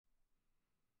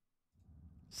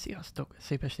Sziasztok!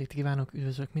 Szép estét kívánok,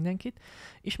 üdvözlök mindenkit.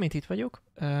 Ismét itt vagyok,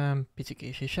 pici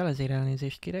késéssel, ezért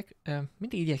elnézést kérek.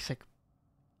 Mindig igyekszek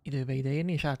időbe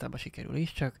ideérni, és általában sikerül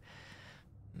is, csak...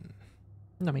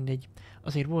 Na mindegy.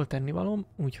 Azért volt tennivalóm,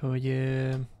 úgyhogy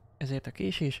ezért a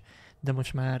késés, de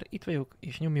most már itt vagyok,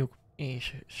 és nyomjuk,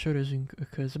 és sörözünk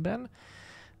közben.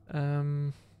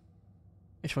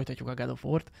 És folytatjuk a God of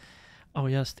War-t.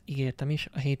 Ahogy azt ígértem is,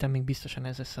 a héten még biztosan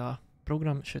ez lesz a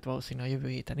program, sőt valószínűleg a jövő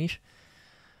héten is.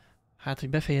 Hát, hogy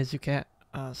befejezzük-e,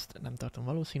 azt nem tartom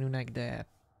valószínűnek, de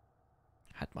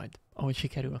hát majd, ahogy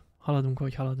sikerül. Haladunk,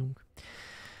 ahogy haladunk.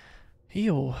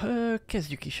 Jó,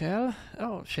 kezdjük is el.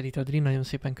 Serit Adri, nagyon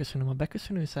szépen köszönöm a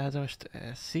beköszönő százast.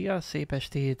 Szia, szép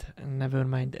estét,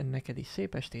 Nevermind, neked is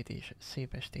szép estét, és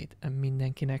szép estét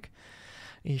mindenkinek.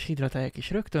 És hidratálják is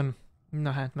rögtön.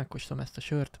 Na hát, megkóstolom ezt a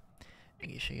sört.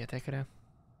 Egészségetekre.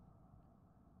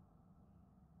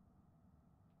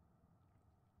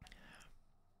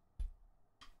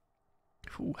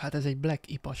 Fú, hát ez egy Black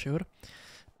IPA sör.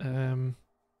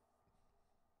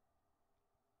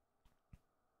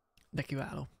 De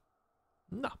kiváló.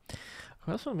 Na,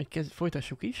 akkor azt mondom, hogy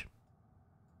folytassuk is.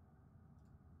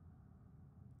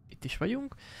 Itt is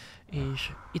vagyunk,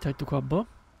 és itt hagytuk abba.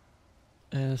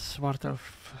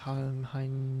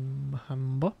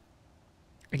 Svartalfheimba.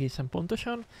 Egészen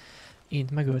pontosan.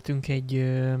 Itt megöltünk egy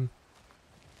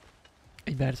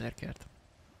berzerkert.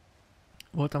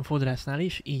 Voltam fodrásznál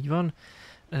is, így van.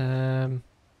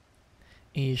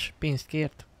 És pénzt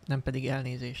kért, nem pedig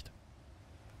elnézést.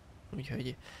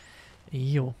 Úgyhogy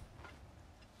jó.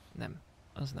 Nem,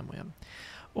 az nem olyan.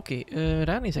 Oké,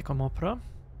 ránézek a mapra.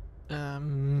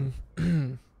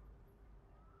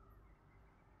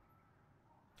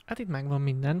 Hát itt megvan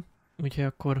minden, úgyhogy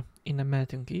akkor innen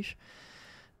mehetünk is.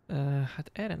 Hát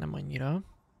erre nem annyira.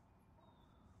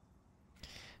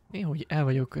 Néhogy el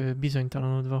vagyok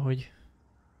bizonytalanodva, hogy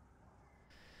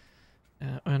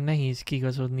olyan nehéz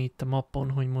kigazodni itt a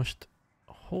mappon, hogy most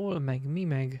hol, meg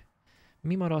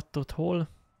mi maradt ott, hol.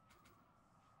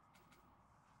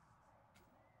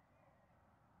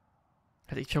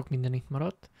 Hát itt sok minden itt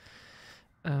maradt.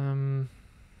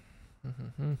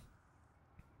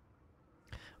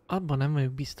 Abban nem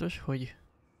vagyok biztos, hogy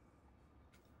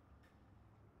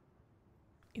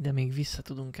ide még vissza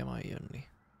tudunk-e majd jönni.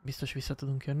 Biztos vissza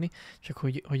tudunk jönni, csak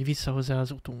hogy visszahozzá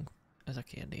az utunk. Ez a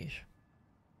kérdés.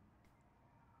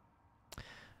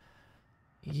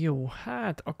 Jó,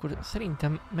 hát akkor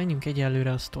szerintem menjünk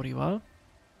egyelőre a sztorival.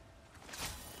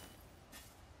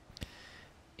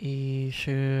 És...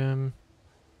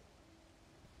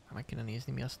 meg kéne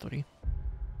nézni, mi a sztori.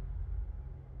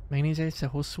 Megnézel egyszer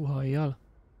hosszú hajjal?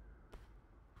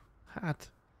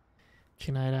 Hát...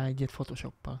 csinálj rá egyet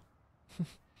Photoshoppal.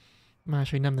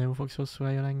 Máshogy nem nagyon fogsz hosszú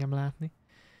hajjal engem látni.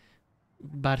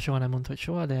 Bár soha nem mondta, hogy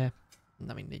soha, de...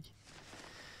 na mindegy.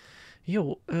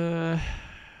 Jó,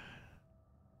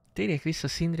 térjek vissza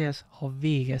Sindrihez, ha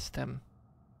végeztem.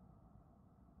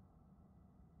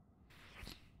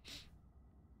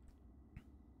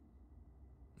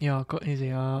 Ja, akkor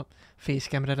a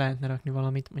facecamre lehetne rakni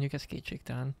valamit, mondjuk ez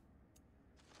kétségtelen.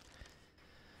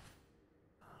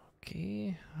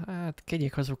 Oké, hát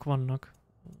kegyek azok vannak.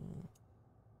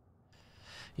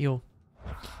 Jó.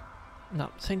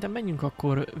 Na, szerintem menjünk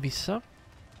akkor vissza.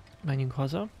 Menjünk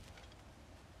haza.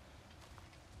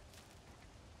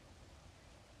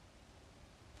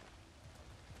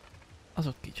 Az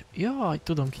ott kicsoda. Jaj,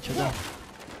 tudom kicsoda.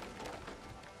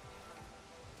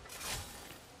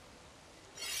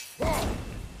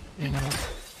 Igen, ez.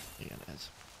 Igen,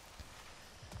 ez.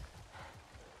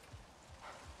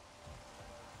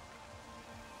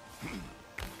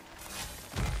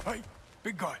 Hey,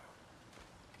 big guy.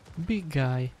 Big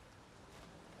guy.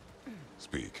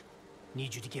 Speak.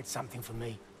 Need you to get something for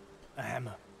me. A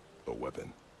hammer. A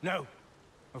weapon. No.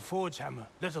 A forge hammer.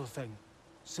 Little thing.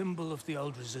 Symbol of the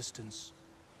old resistance.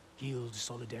 Guild,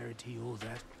 solidarity, all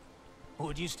that.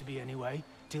 Or it used to be anyway,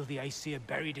 till the Aesir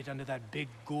buried it under that big,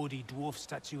 gaudy dwarf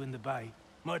statue in the bay.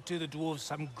 Might do the dwarves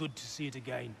some good to see it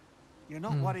again. You're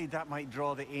not worried that might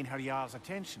draw the Einherjar's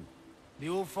attention? The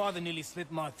old father nearly slit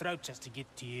my throat just to get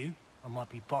to you. I might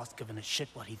be past giving a shit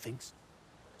what he thinks.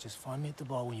 Just find me at the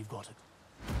bar when you've got it.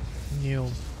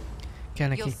 Jó. Kell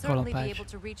neki You'll certainly be kalapács. able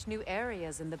to reach new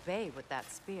areas in the bay with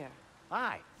that spear.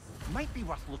 Aye. Might be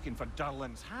worth looking for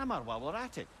Durlin's hammer while we're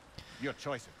at it. Your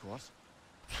choice, of course.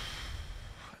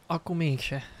 Akkor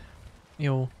mégse.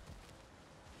 Jó.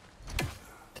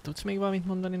 Te tudsz még valamit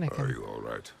mondani Are nekem? you all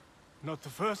right? Not the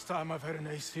first time I've had an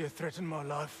Aesir threaten my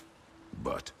life.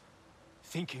 But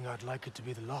Thinking I'd like it to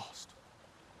be the last.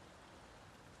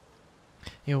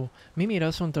 Jó. Mimire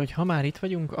azt mondta, hogy ha már itt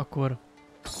vagyunk, akkor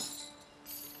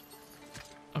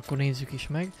Akkor nézzük is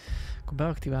meg. Akkor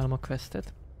beaktiválom a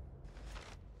questet.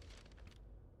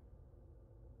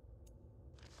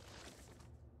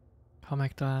 Ha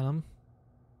megtalálom.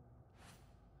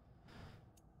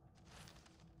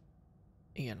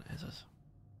 Igen, ez az.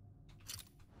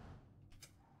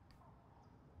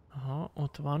 Aha,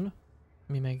 ott van.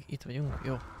 Mi meg itt vagyunk.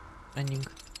 Jó,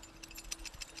 menjünk.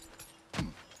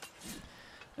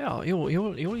 Ja,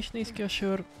 jól is néz ki a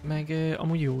sör, meg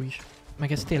amúgy jó is.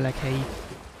 Meg ez tényleg helyi.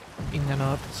 Innen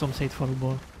a szomszéd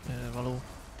faluból való.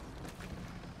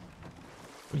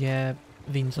 Ugye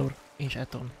Windsor és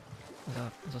Eton.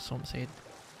 Az a szomszéd.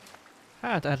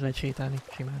 Hát el lehet sétálni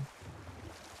simán.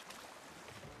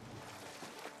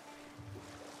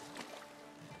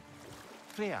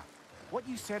 Freya, what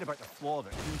you said about the flaw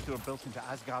that Hrimthur built into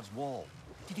Asgard's wall,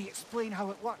 did he explain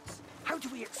how it works? How do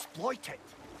we exploit it?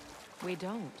 We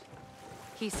don't.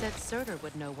 He said Surtur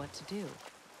would know what to do.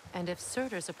 And if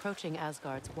Surtur's approaching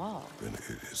Asgard's wall... Then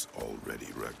it is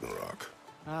already Ragnarok.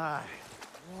 Aye,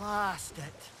 blast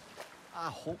it. I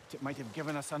hoped it might have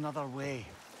given us another way.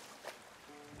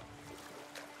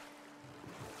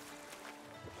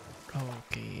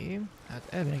 Oké, hát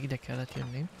elvileg ide kellett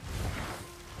jönni.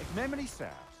 If memory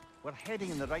serves, we're heading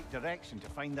in the right direction to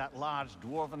find that large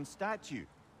dwarven statue.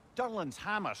 Durlin's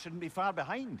hammer shouldn't be far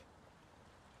behind.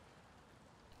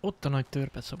 Ott a nagy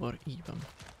törpeszobor, így van.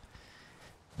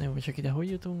 Na jó, csak ide hogy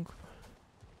jutunk?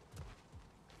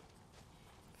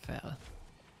 Fel.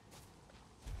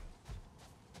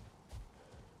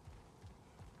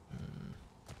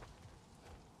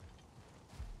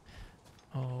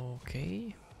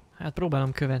 Oké. Hát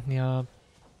próbálom követni a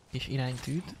kis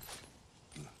iránytűt.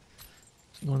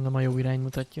 Gondolom a jó irány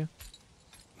mutatja.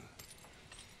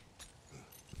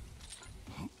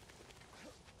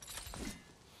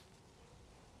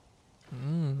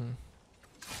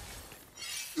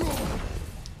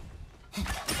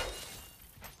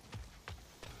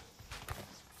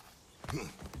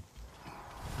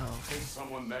 Is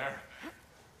someone there?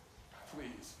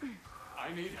 Please.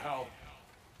 I need help.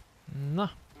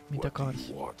 Na, mit What do akarsz?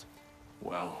 you want?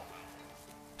 Well,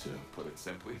 to put it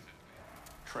simply,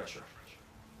 treasure.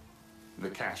 The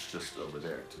cache just over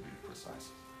there, to be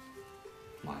precise.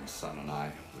 My son and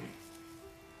I,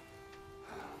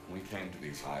 we came to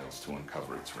these isles to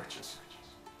uncover its riches.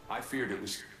 I feared it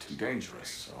was too dangerous,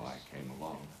 so I came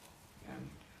along, and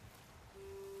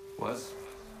was,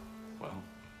 well,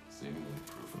 seemingly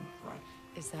proven right.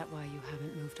 Is that why you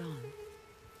haven't moved on?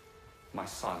 My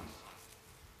son,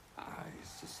 I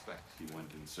suspect he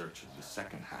went in search of the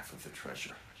second half of the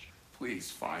treasure.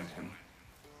 Please find him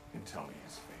and tell me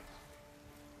his fate.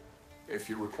 If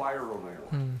you require a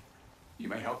reward, you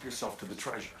may help yourself to the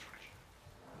treasure.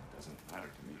 It doesn't matter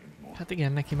to me anymore. Hát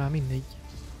igen, neki már mindegy.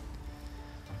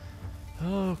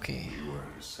 Oké. We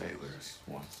were sailors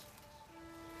once.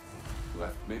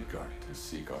 Left Midgard to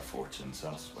seek our fortunes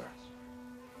elsewhere.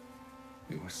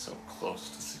 We were so close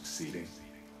to succeeding.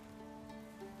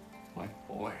 My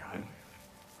boy, I'm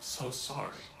so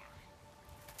sorry.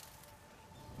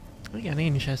 Igen,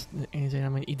 én is ezt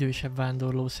nézem, hogy idősebb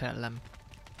vándorló szellem.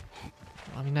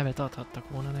 Valami nevet adhattak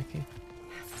volna neki.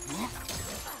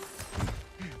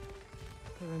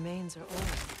 The remains are old.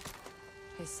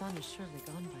 His son is surely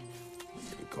gone by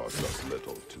now. It cost us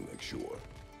little to make sure.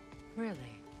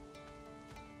 Really?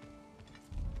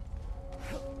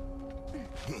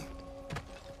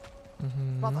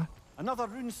 Mother, another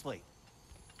rune slate.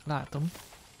 Látom.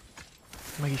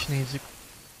 Meg is nézzük.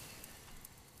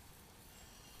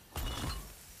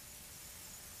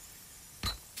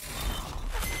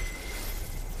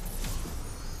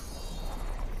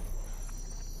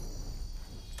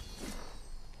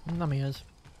 Na mi az?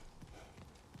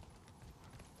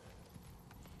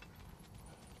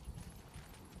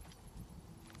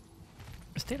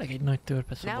 Ez tényleg egy nagy Now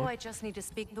törpeszobor. I just need to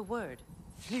speak the word.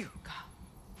 Fluga.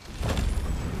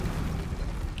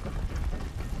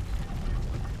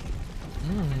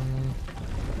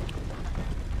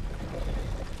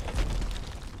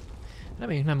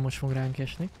 Reméljük nem most fog ránk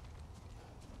esni.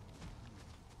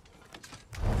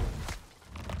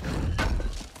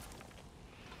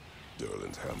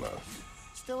 Durlin's hammer.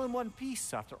 Still in one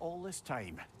piece after all this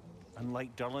time.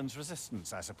 Unlike Durlin's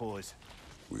resistance, I suppose.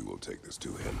 We will take this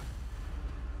to him.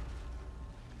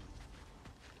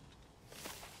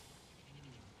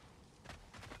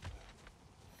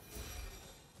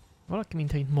 Valaki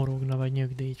mintha itt morogna vagy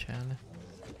nyögdécselne.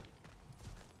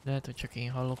 De lehet, hogy csak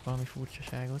én hallok valami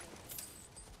furcsaságot.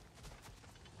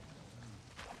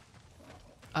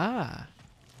 Á!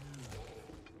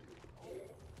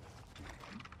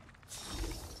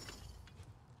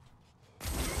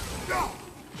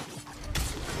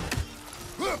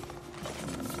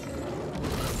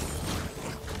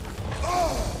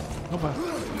 Hova?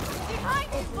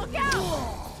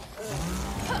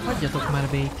 Hagyjatok már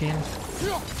békén.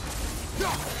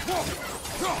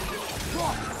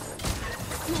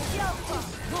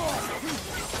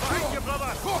 Behind you,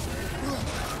 brother!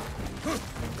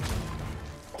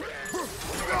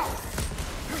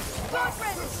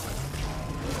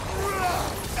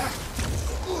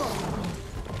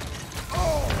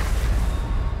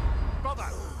 Brother,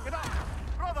 get up!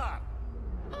 Brother!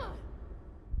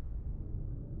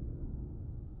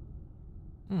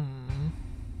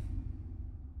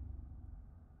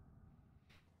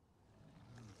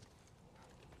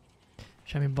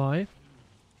 Semmi baj.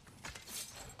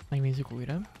 Megnézzük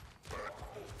újra.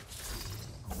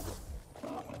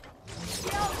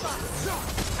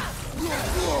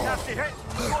 Nasty hit!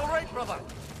 All right, brother!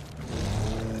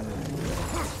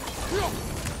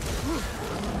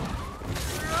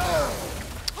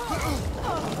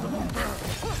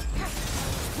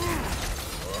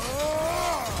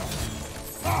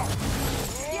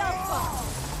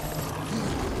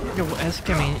 Jó, ez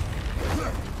kemény.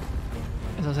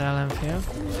 Ez az ellenfél.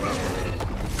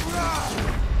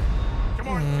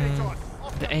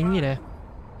 De ennyire?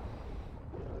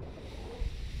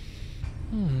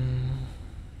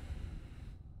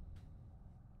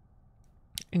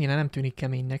 Ennyire nem tűnik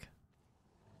keménynek.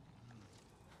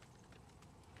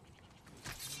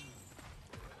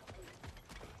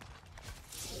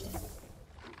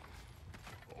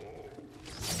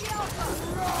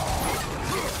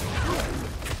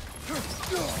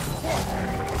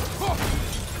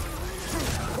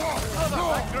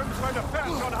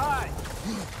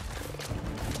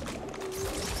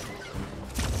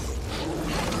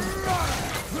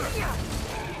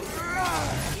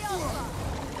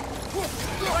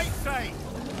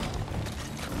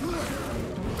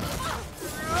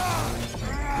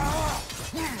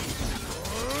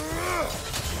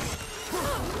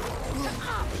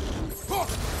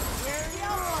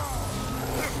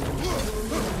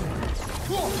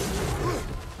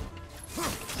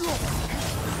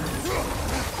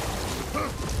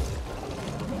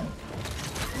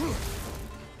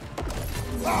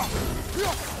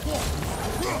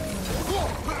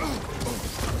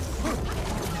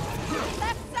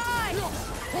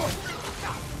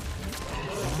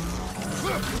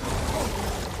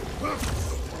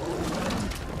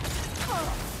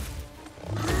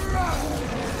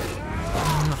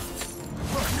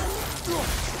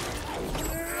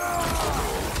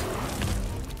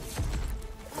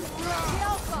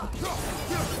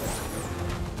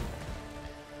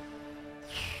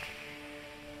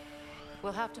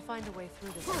 We'll have to find a way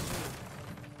through this.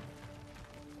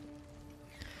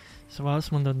 Szóval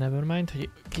azt mondod, Nevermind, hogy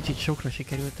kicsit sokra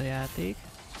sikerült a játék.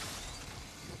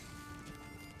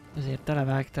 Ezért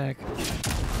televágták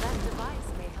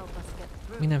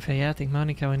mindenféle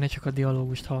játékmechanikával, hogy ne csak a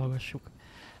dialógust hallgassuk.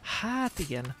 Hát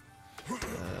igen.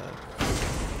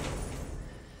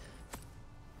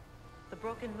 The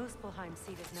broken Muspelheim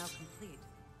seat is now complete.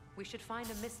 We should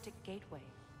find a mystic gateway.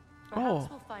 Perhaps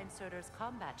we'll find Surtur's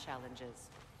combat challenges.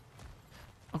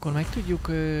 Akkor meg tudjuk,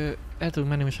 el tudunk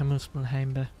menni most a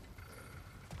Muspelheimbe.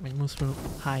 Vagy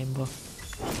Muspelheimba.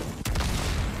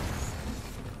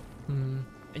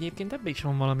 Egyébként ebben is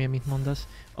van valami, amit mondasz.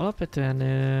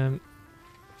 Alapvetően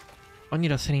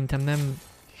annyira szerintem nem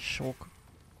sok.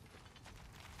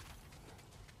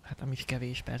 Hát nem is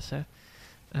kevés persze.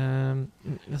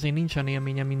 Azért nincs olyan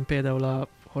élményem, mint például a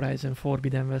Horizon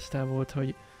Forbidden West-tel volt,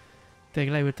 hogy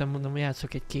tényleg leültem, mondom,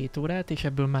 játszok egy 2 órát, és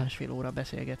ebből 1,5 óra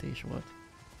beszélgetés volt.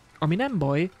 Ami nem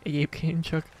baj, egyébként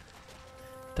csak...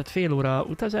 Tehát fél óra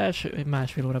utazás,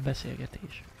 1,5 óra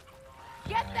beszélgetés.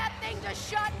 Get that thing to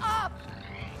shut up!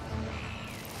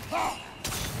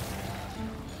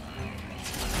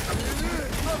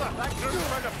 Brother, that group's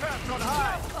going to perch on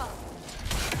high!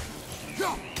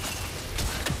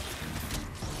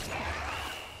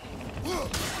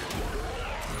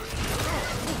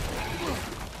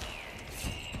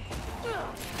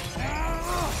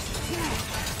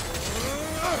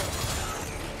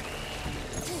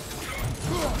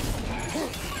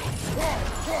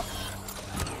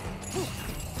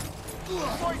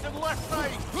 Poison left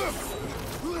side!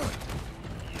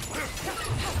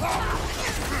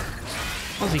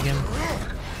 Az igen.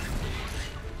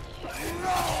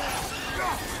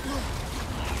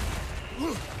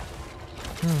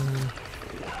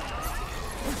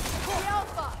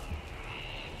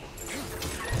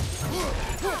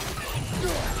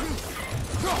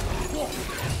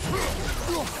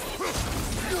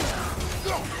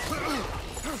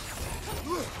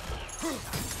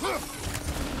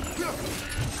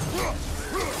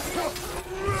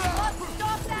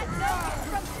 Stop that note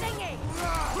from singing!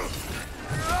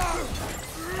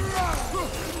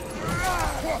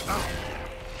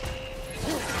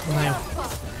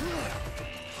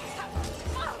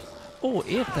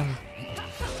 értem.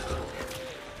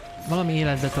 Valami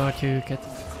életbe tartja őket.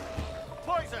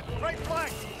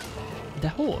 De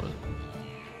hol?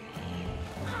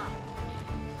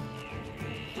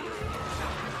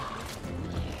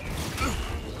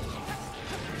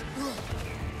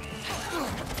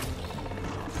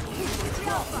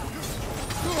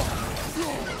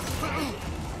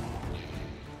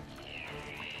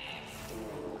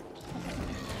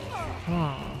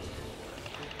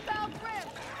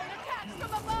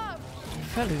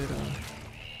 Felülről.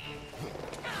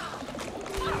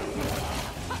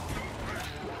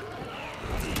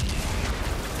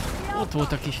 Ott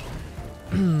voltak is.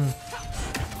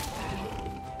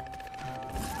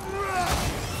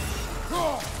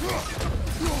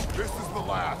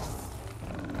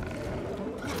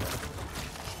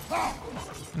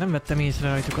 Nem vettem észre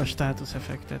rajtuk a státusz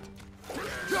effektet.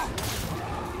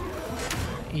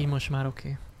 Így most már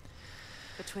oké.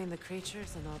 Between the creatures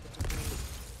and all the debris,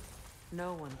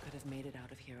 no one could have made it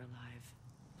out of here alive.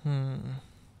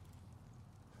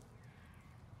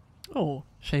 Ó,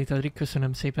 Sejtadrik,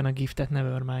 köszönöm szépen a giftet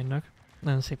Nevermindnak.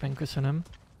 Nagyon szépen köszönöm.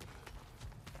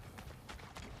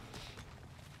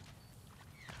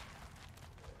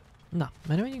 Na,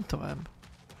 menjünk tovább.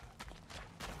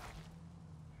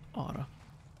 Arra.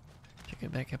 Csak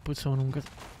be kell pucolnunk a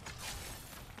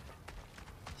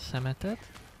szemetet.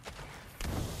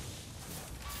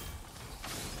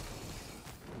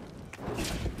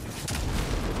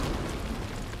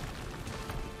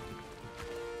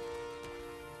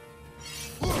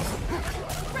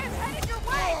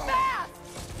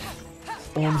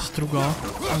 Ormstruga,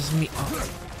 az mi a...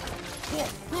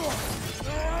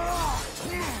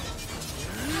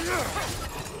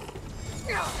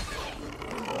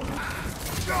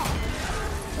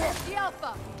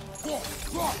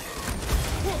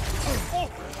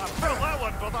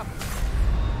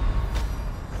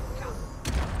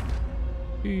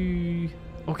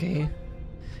 Oké.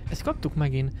 Ezt kaptuk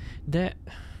megint, de...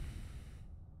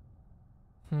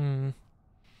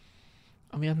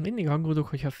 Amiatt mindig aggódok,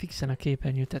 hogyha fixen a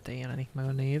képernyő tetején jelenik meg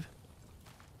a név.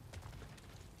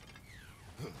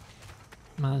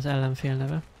 Már az ellenfél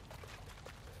neve.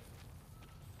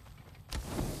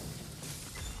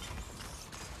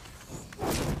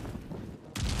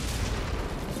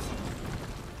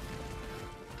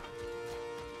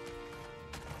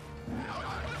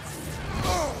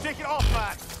 Take it off,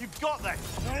 man! You've got this!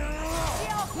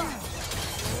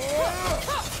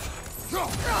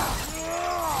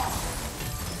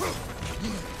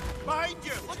 Behind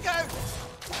you! Look out!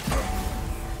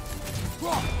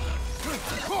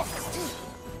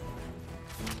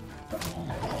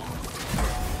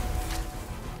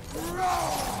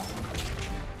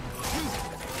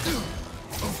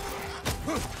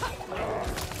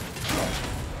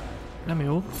 Nem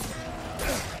jó.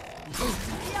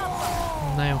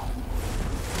 Na jó.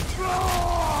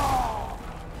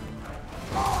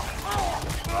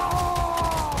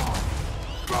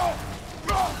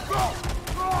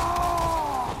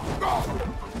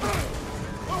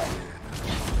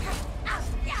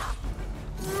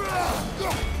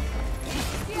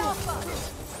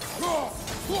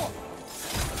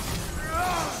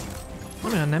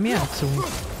 Olyan nem játszunk.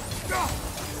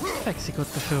 Fekszik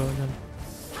ott a földön.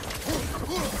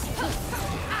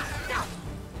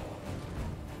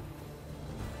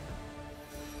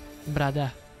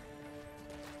 Brada.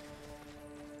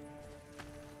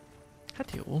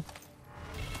 Hát jó.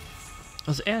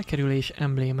 Az elkerülés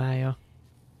emblémája.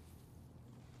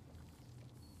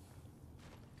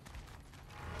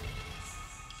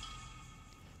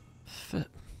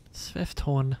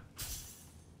 Svefthorn.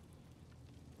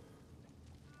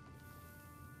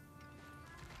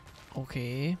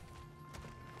 Oké.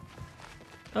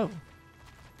 Oh.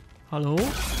 Halló?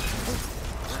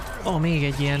 Oh, még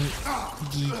egy ilyen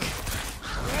geek.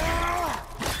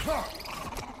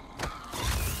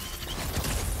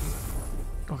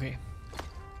 Oké.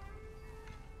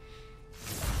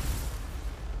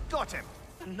 Got him!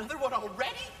 Another one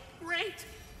already? Great!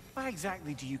 Why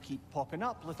exactly do you keep popping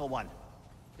up, little one?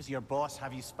 Does your boss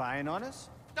have you spying on us?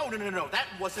 No, that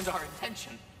wasn't our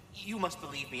intention. You must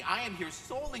believe me, I am here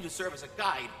solely to serve as a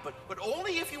guide, but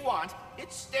only if you want.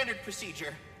 It's standard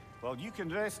procedure. Well, you can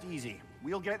rest easy.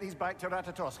 We'll get these back to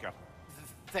Ratatoska.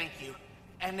 Thank you.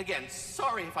 And again,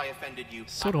 sorry if I offended you.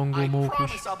 Szorongó I mókus.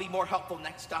 promise I'll be more helpful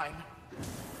next time.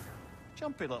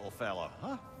 Jumpy little fella,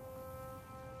 huh?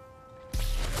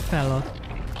 Fella.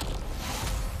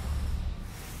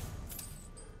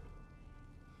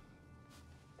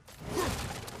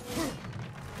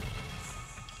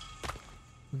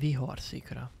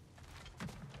 Viharszikra.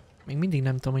 Még mindig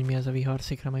nem tudom, hogy mi ez a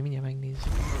viharszikra, majd mindjárt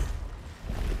megnézzük.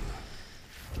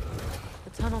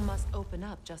 tunnel must open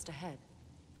up just ahead.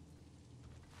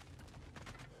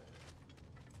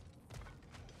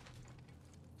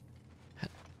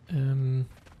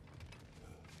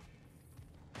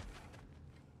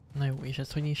 Na jó, és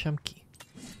ezt hogy nyissam ki?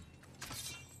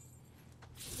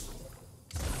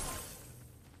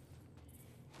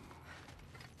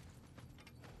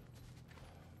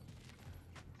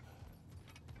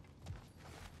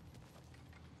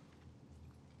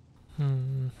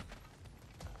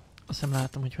 Azt hiszem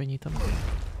látom, hogy nyitom.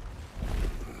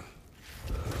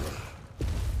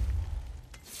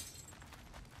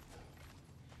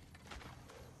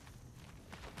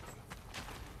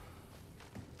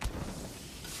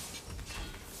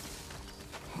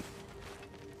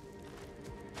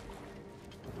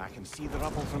 I can see the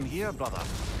rubble from here, brother.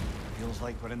 Feels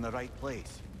like we're in the right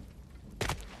place.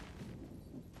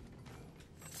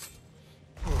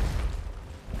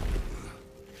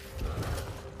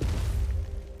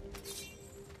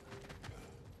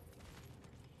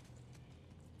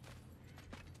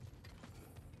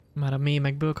 Már a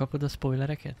mémekből kapod a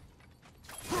spoilereket?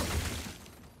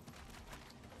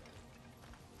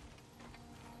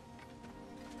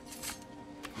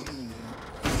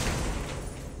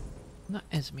 Na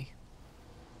ez mi?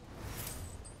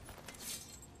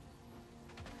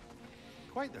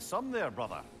 Quite the sum there,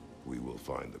 brother. We will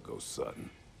find the ghost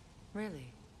son.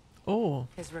 Really? Ó,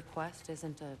 His request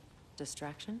isn't a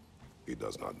distraction? He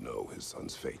does not know his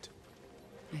son's fate.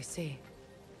 I see.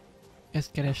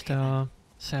 ezt kereste a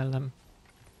szellem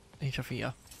és a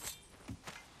fia.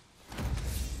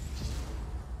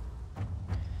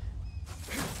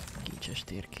 Kincses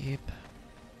térkép.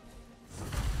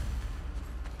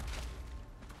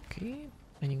 Oké,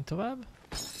 menjünk tovább.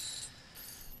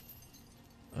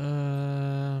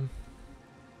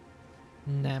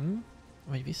 Nem.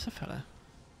 Vagy visszafele?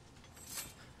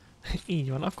 Így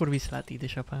van, akkor viszlát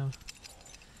édesapám.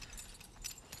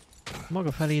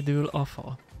 Maga felé dől a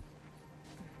fa.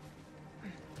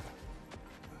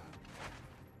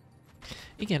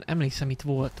 Igen, emlékszem, itt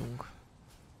voltunk.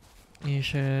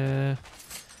 És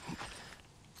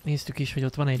néztük is, hogy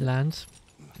ott van egy lánc,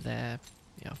 de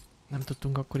ja, nem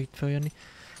tudtunk akkor itt följönni.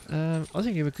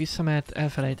 Azért jövök vissza, mert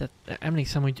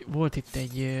emlékszem, hogy volt itt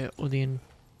egy Odin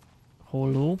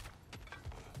holló,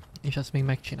 és azt még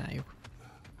megcsináljuk.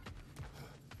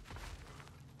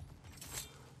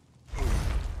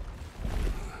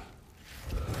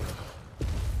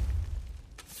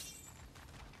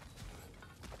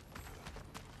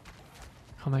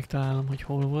 Ha megtalálom, hogy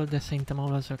hol volt, de szerintem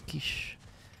ahol az a kis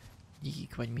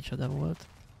gyík, vagy micsoda volt.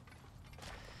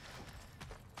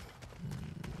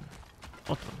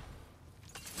 Ott van.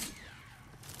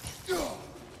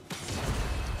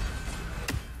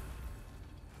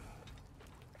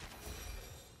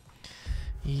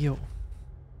 Jó.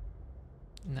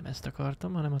 Nem ezt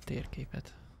akartam, hanem a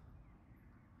térképet.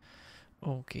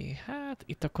 Oké, hát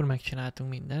itt akkor megcsináltunk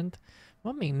mindent.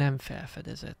 Van még nem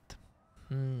felfedezett.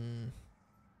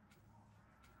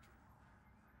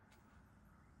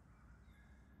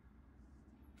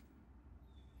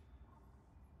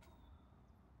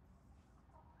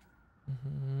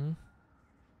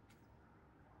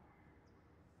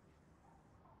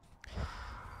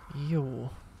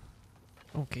 Jó.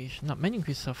 Oké, és na, menjünk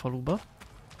vissza a faluba.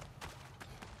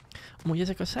 Amúgy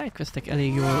ezek a sidequestek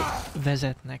elég jól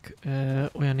vezetnek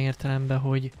olyan értelemben,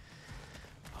 hogy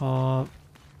ha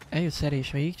eljössz erre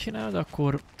és végigcsinálod,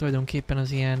 akkor tulajdonképpen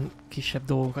az ilyen kisebb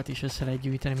dolgokat is össze lehet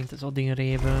gyűjteni, mint az Odin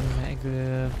Raven, meg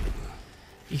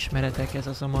ismeretek, ez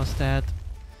az amaz, tehát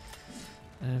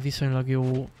viszonylag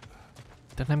jó.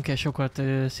 Tehát nem kell sokat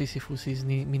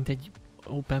sziszifuszizni, mint egy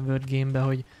open world gamebe,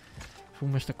 hogy fú,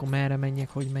 most akkor merre menjek,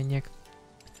 hogy menjek.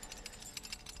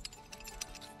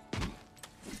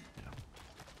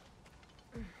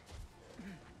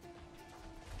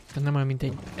 Tehát nem olyan, mint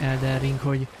egy Elden Ring,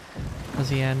 hogy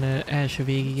az ilyen első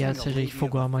végigjátszás egy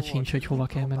fogalmat sincs, hogy hova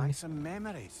kell menni. I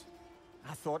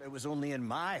thought it was only in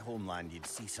my homeland you'd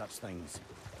see such things.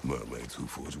 Mermaids who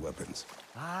forge weapons.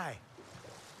 Aye.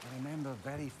 I remember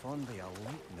very fondly a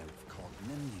lake nymph called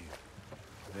Nimue.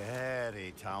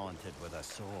 Very talented with a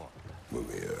sword.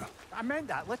 Mimir. I meant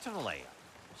that literally.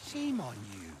 Shame on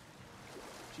you.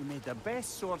 She made the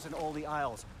best swords in all the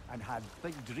Isles and had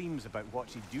big dreams about what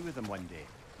she'd do with them one day.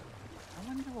 I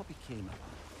wonder what became of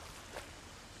her.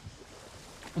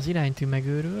 Az iránytű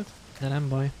megőrült, de nem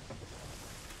baj.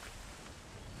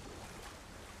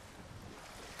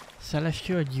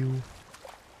 Celestial Dew.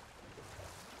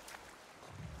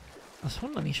 Az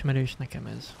honnan ismerős nekem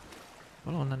ez?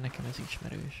 Valahonnan nekem ez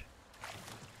ismerős.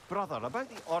 Brother, about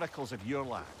the oracles of your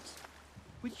lands.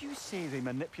 Would you say they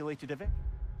manipulated events?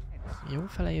 Jó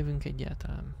fele jövünk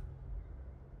egyáltalán.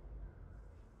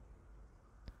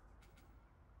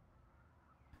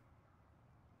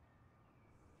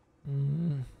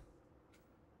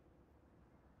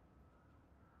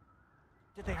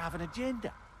 Did they have an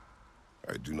agenda?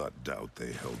 I do not doubt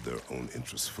they held their own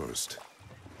interests first,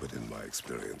 but in my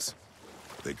experience,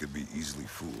 they could be easily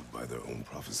fooled by their own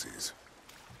prophecies.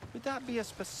 Would that be a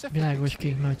specific Világos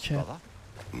kék experience, nagyság. brother?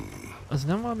 Az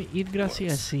nem valami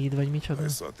Yggdrasil seed, vagy micsoda? I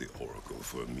sought the Oracle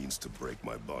for a means to break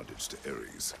my bondage to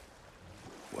Ares.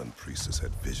 One priestess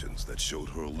had visions that showed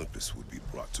her Olympus would be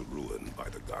brought to ruin by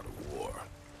the god of war.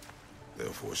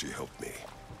 Therefore she helped me,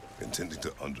 intending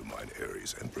to undermine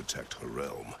Ares and protect her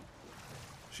realm.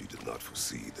 She did not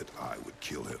foresee that I would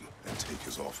kill him and take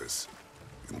his office.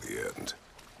 In the end,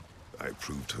 I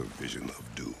proved her vision of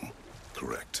doom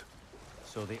correct.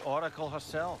 So the Oracle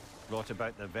herself brought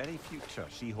about the very future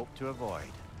she hoped to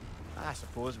avoid. I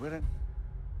suppose we're in...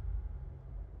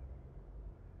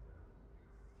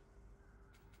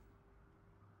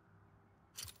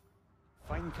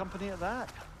 fine company at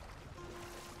that.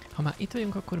 Ha már itt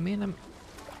vagyunk, akkor miért nem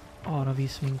arra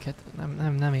visz minket?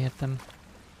 Nem értem.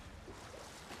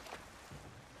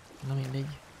 Na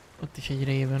mindegy. Ott is egy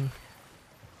Raven.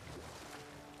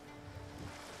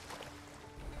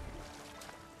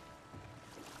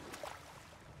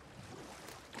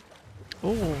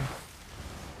 Ó!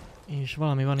 És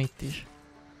valami van itt is.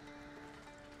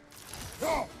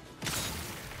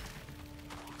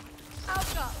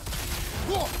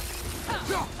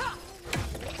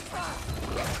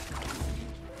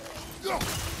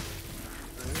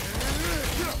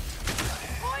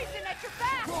 Poison at your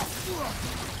back!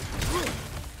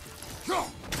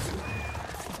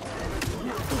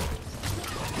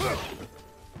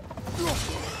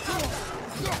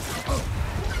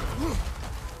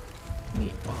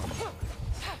 Mi van?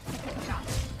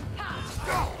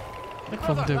 Meg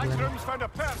fog dögleni. Groom's found a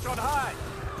perch on high.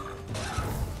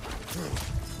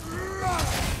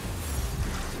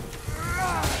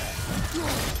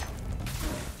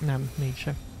 Nem,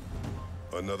 mégsem.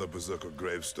 Another berserker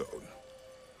gravestone.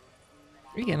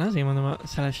 Igen, azért mondom, a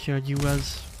Celestial Dew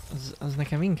az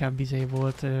nekem inkább izé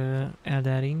volt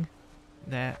Elden Ring,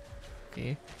 de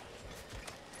oké.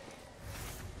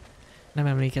 Nem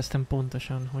emlékeztem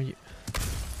pontosan, hogy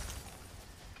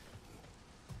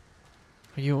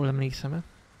jól emlékszem-e.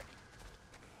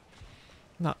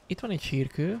 Na, itt van egy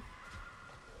sírkő,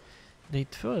 de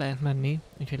itt föl lehet menni,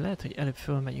 úgyhogy lehet, hogy előbb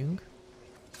fölmegyünk.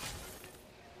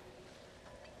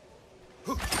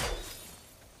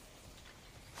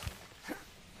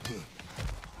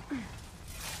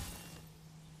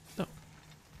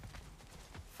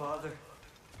 Father,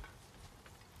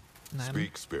 Nem.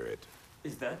 Speak, spirit.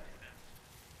 is that?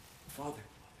 Father,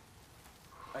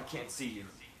 I can't see you.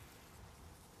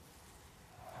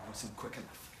 I wasn't quick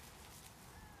enough.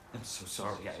 I'm so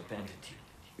sorry I abandoned you.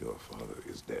 Your father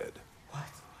is dead.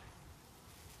 What?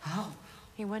 How?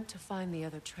 He went to find the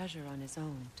other treasure on his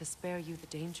own, to spare you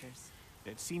the dangers.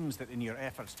 It seems that in your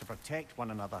efforts to protect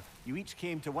one another, you each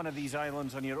came to one of these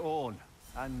islands on your own,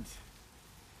 and...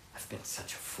 I've been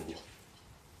such a fool.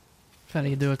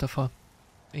 Felé dőlt a fa.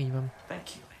 Így van.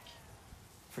 Thank you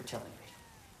for telling me.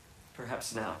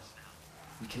 Perhaps now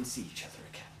we can see each other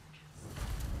again.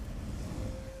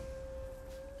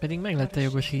 Pedig meg lett a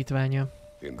jogosítványa In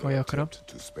their kajakra.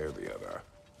 attempt to spare the other,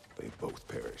 they both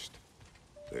perished.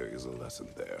 There is a lesson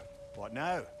there. What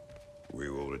now? We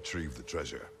will retrieve the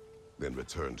treasure, then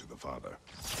return to the father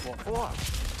What for?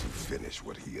 to finish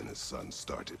what he and his son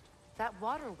started. That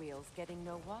water wheel's getting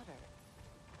no water.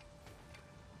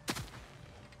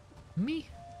 Mi?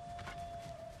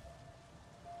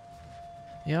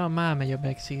 Ja, már megy a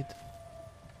backseat.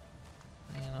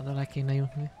 Igen, oda le kéne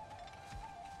jutni.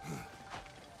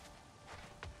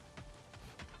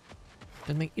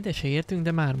 Tehát még ide se értünk,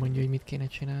 de már mondja, hogy mit kéne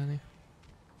csinálni.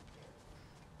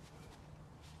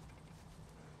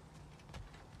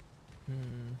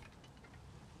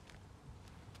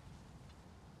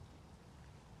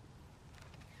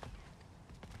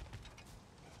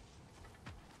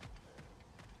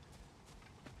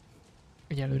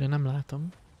 Egyelőre nem látom.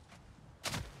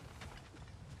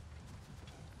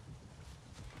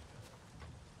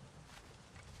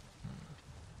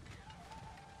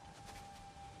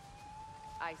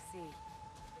 I see.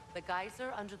 The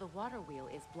geyser under the water wheel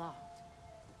is blocked.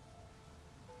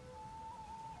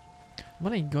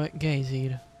 Van egy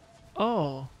geyzír.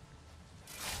 Oh!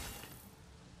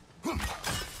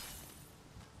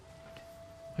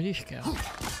 Hogy is kell?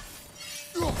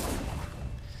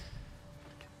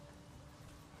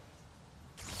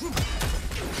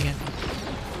 Igen.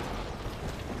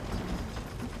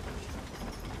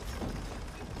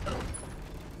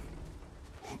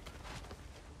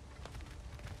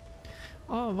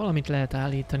 Valamit lehet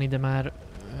állítani, de már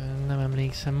nem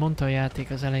emlékszem. Mondta a játék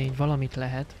az elején, hogy valamit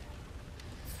lehet.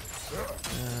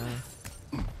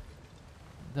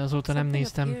 De azóta nem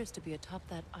néztem.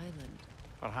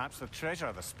 Perhaps the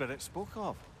treasure the spirit spoke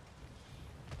of.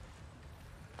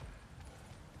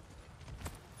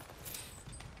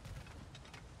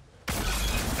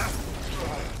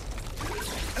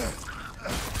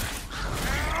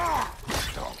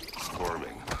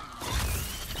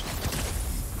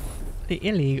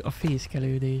 Elég a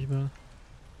fészkelődésből.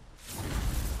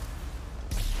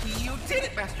 You did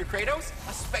it, Master Kratos!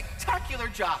 A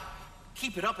spectacular job!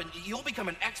 Keep it up and you'll become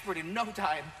an expert in no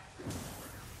time.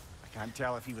 I can't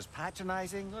tell if he was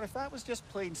patronizing or if that was just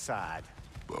plain sad.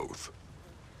 Both.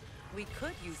 We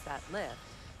could use that lift,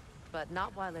 but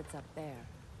not while it's up there.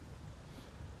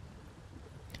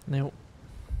 Na jó.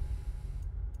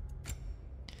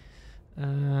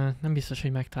 Nem biztos,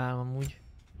 hogy megtalálom úgy.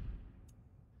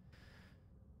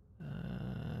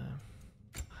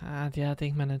 Hát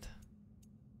játékmenet.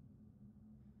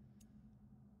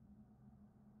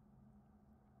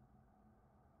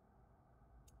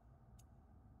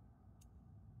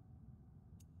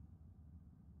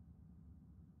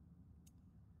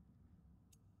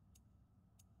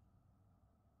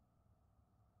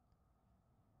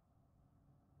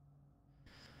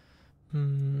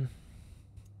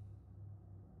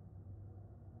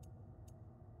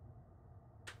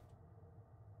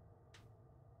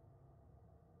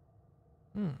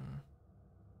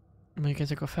 Mondjuk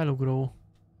ezek a felugró.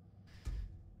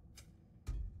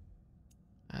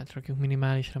 Átrakjuk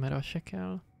minimálisra, mert az se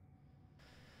kell.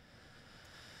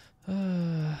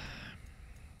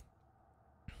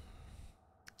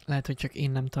 Lehet, hogy csak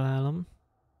én nem találom.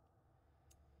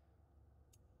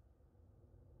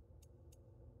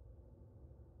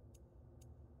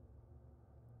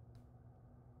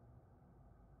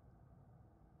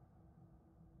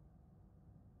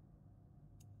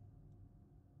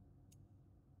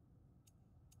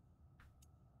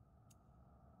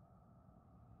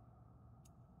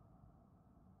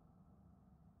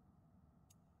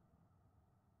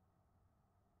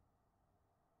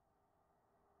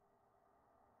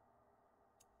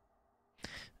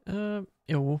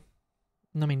 Jó.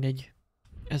 Na mindegy.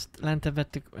 Ezt lentebb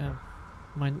vettük.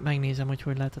 Majd megnézem,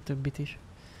 hogy lehet a többit is.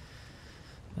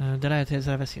 De lehet, hogy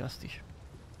ezzel veszi azt is.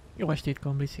 Jó estét,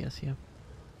 Kambli, szia.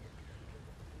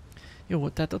 Jó,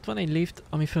 tehát ott van egy lift,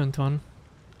 ami fönt van,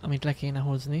 amit le kéne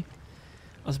hozni.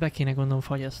 Azt be kéne gondolom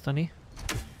fagyasztani.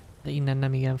 De innen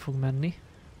nem igen fog menni.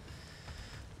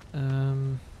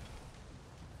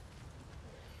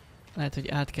 Lehet, hogy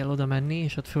át kell oda menni,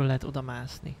 és ott föl lehet oda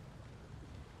mászni.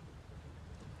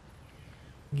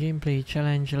 Gameplay,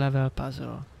 challenge, level,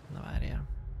 puzzle. Na várjál.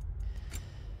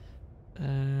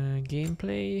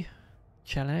 Gameplay,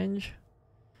 challenge,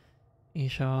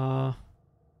 és a...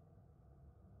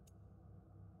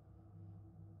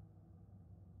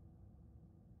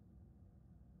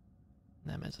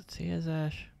 Nem ez a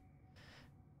célzás.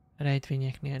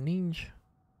 Rejtvényeknél nincs.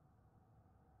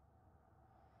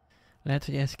 Lehet,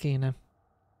 hogy ez kéne.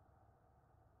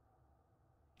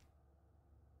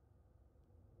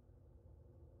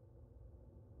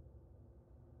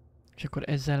 És akkor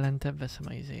ezzel lentebb veszem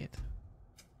a izét.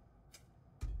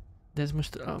 De ez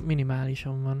most a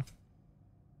minimálison van.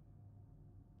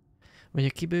 Vagy a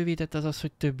kibővített az az,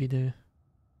 hogy több idő.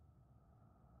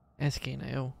 Ez kéne,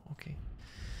 jó? Oké.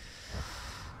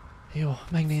 Jó,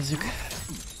 megnézzük.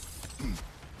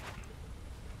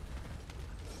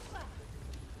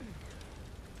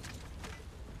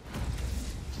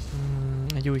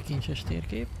 Egy új kincses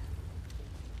térkép.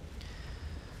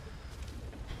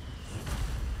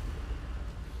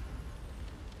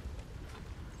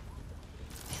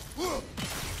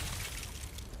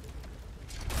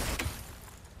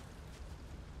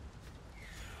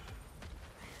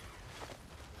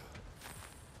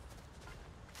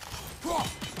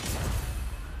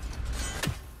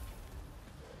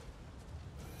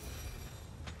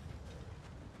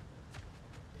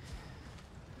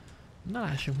 Na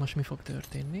lássuk most mi fog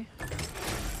történni.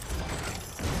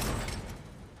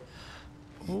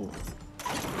 Ó.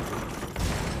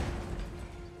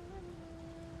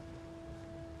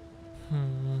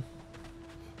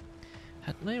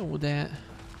 Hát na jó, de...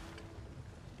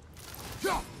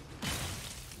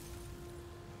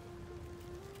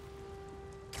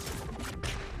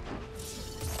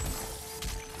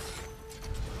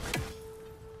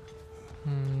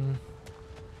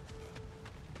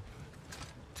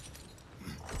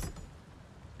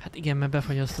 Hát igen, mert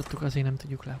befagyasztottuk, azért nem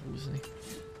tudjuk lehúzni.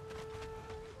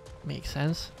 Make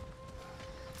sense.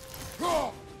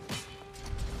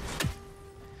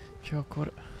 Csak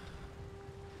akkor...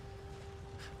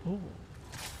 Ó.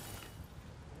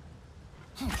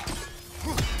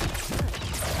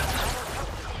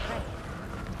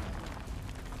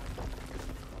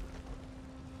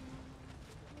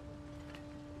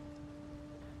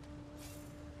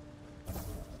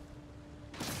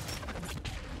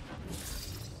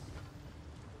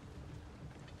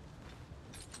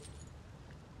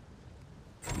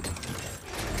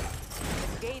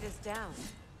 gate is down,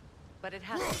 but it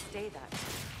has to stay that.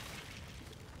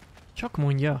 Csak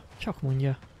mondja, csak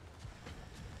mondja.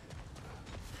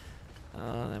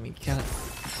 Nem így kell.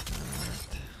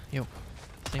 Hát, jó.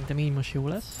 Szerintem így most jó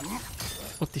lesz.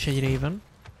 Ott is egy Raven.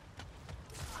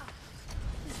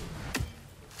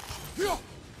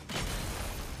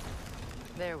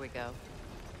 There we go.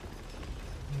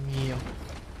 Jó.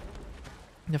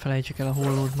 Ne felejtsük el a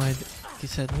hollót majd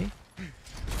kiszedni.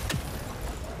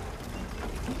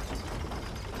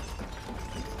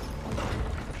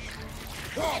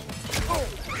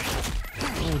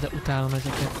 Ó, de utálom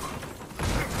ezeket.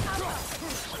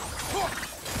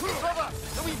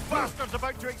 The wee bastard's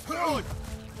about to explode!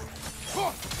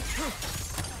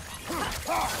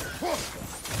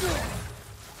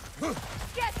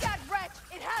 Get that wretch!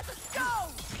 It has a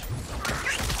stone!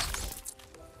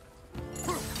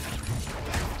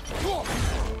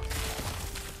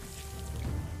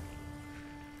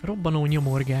 Robbanó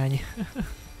nyomorgány.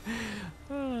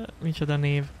 Micsoda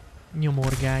név.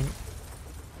 Nyomorgány.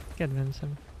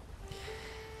 Kedvencem.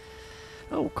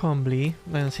 Ó, Kambli,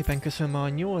 nagyon szépen köszönöm a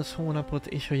 8 hónapot,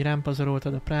 és hogy rám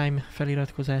pazaroltad a Prime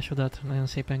feliratkozásodat. Nagyon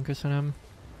szépen köszönöm.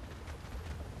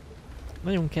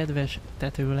 Nagyon kedves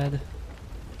te tőled.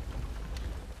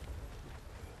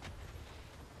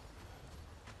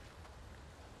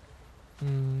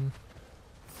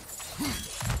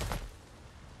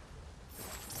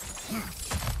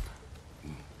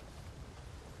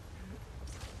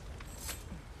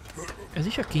 Ez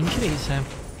is a kincs része?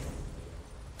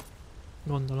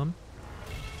 Gondolom.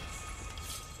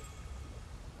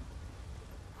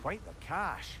 Quite the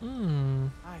cache.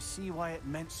 I see why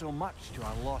it meant so much to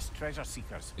our lost treasure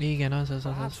seekers. Igen, az.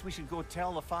 Perhaps we should go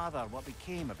tell the father what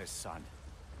became of his son.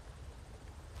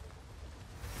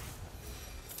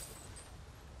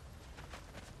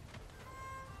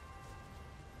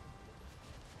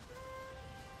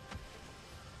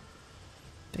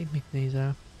 Te itt mit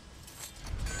nézel?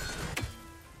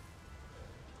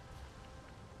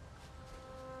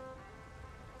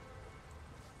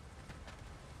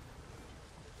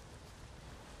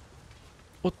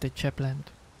 Ott egy csepp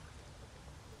lent.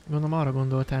 Gondolom arra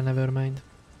gondoltál, Nevermind.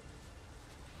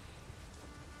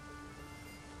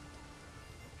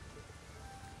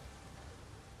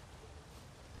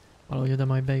 Valahogy oda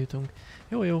majd bejutunk.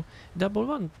 Jó, de abból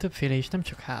van többféle is, nem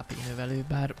csak HP növelő,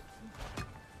 bár...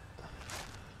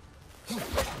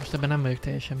 Most ebben nem vagyok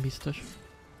teljesen biztos.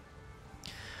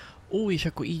 Ó, és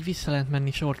akkor így vissza lehet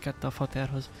menni shortcut a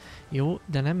Faterhoz. Jó,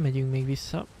 de nem megyünk még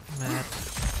vissza,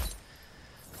 mert...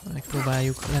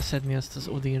 Megpróbáljuk leszedni azt az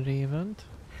Odin Ravent,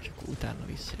 és akkor utána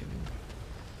visszajövünk.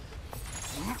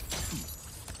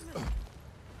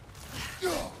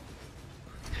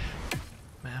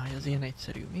 Mert hogy az ilyen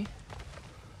egyszerű, mi?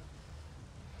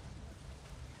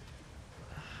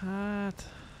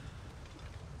 Hát...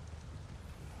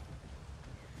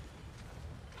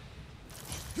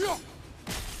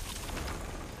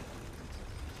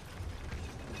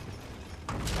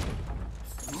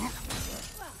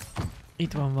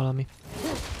 Itt van valami.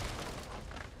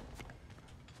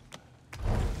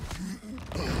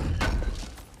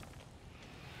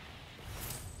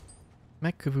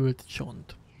 Megkövült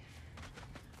csont.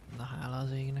 Na hála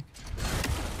az égnek.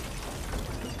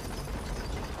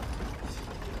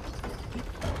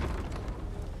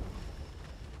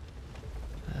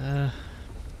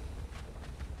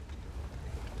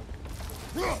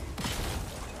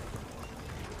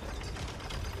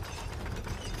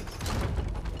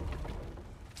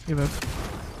 Jövök.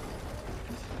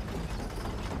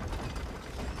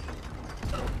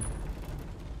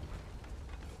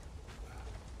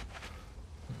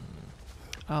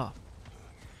 Ah.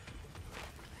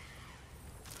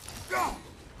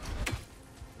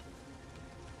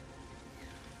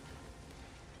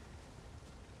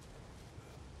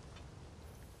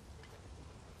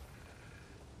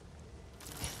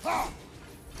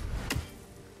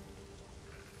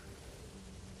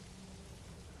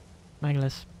 Meg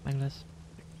lesz, meg lesz.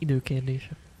 Idő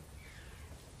kérdése.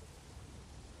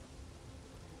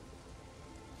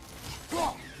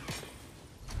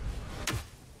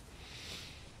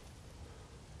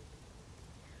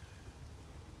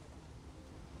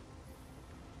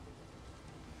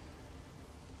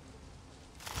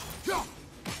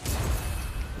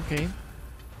 Oké.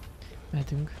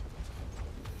 Mehetünk.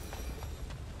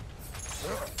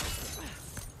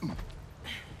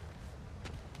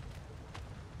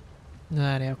 Na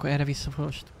várjál, akkor erre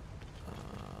visszafost.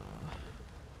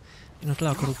 Én ott le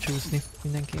akarok csúszni,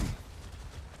 mindenki.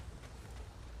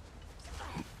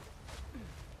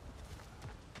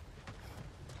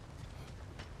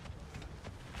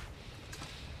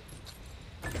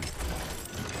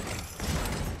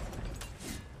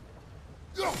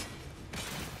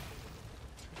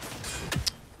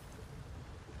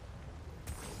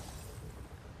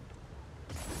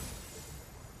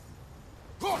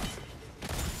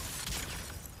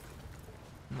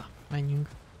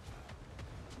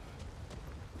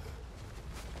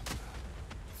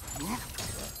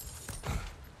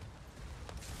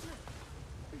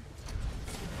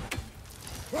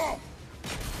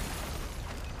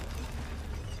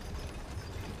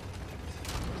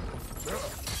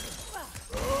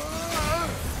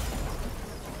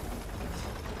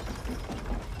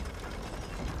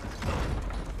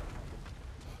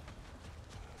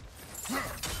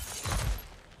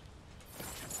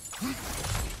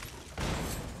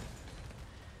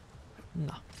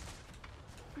 Na.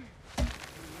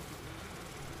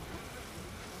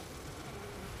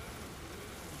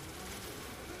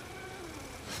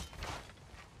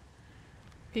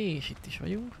 És itt is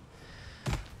vagyunk.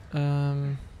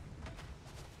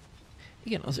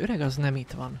 Igen, az öreg az nem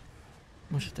itt van.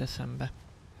 Most eszembe.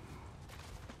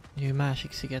 Ő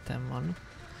másik szigeten van.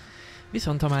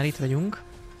 Viszont ha már itt vagyunk...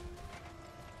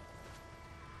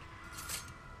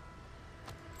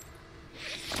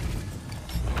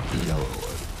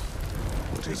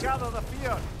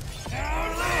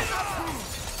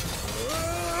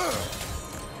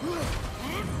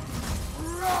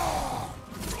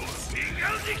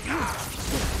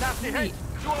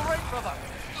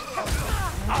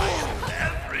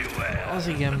 Az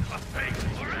igen.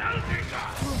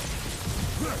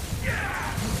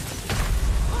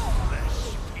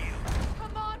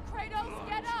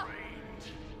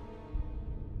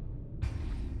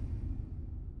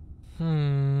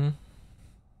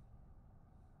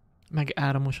 Meg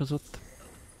áramosozott.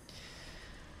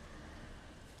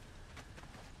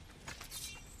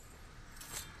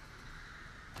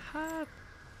 Hát...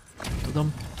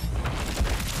 tudom.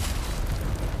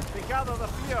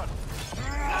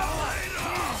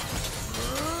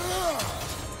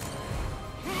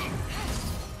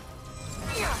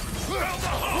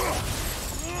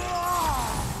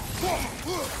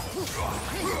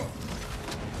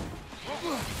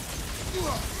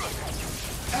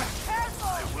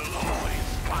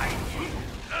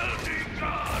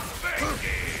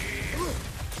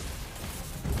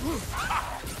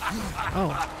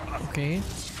 Oh, okay.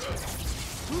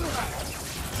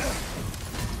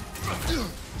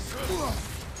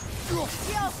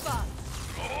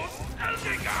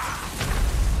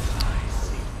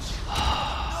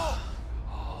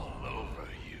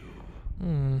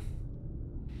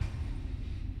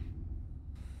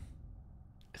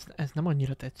 Ez nem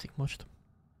annyira tetszik most.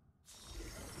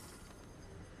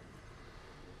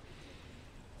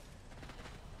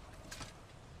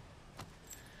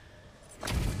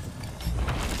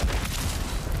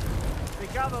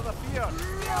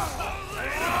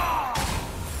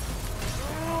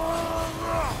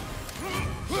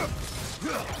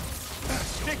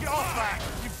 Take it off, Mac!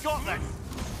 You've got this!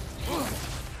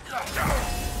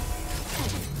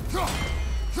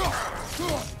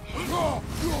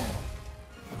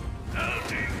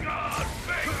 Helping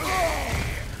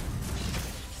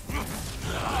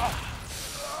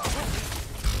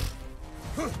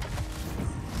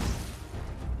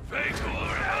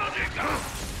God,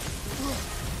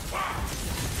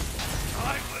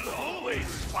 I will always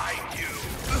find you!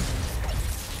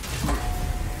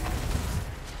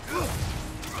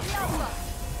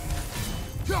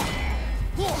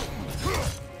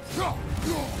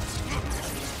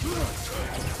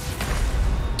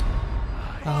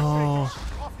 Oh.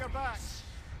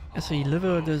 Ez, hogy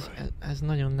lövöldöz, ez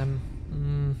nagyon nem...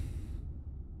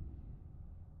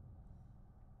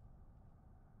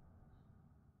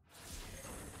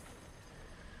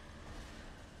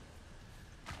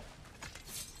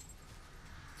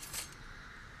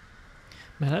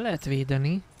 Mert le lehet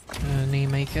védeni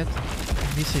némelyiket,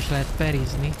 vissza is lehet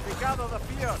perizni.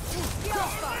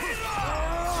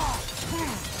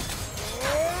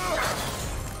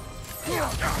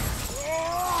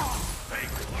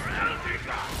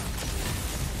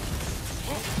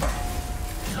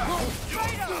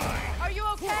 Are you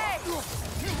okay?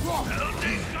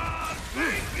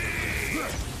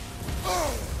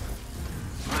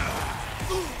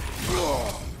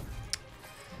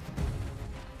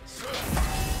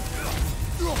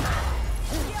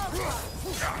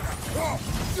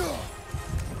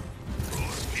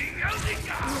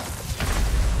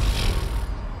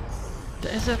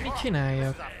 De ezzel mit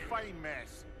csináljak?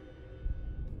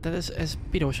 Tehát ez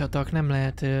piros atak, nem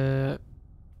lehet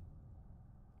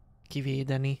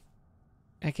kivédeni.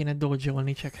 El kéne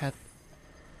dodge-olni, csak hát...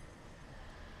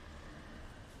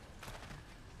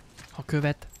 Ha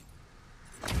követ...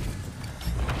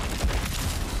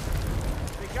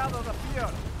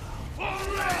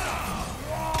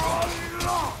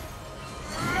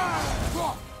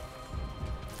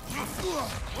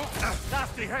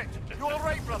 Nasty hit! You all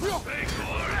right, brother?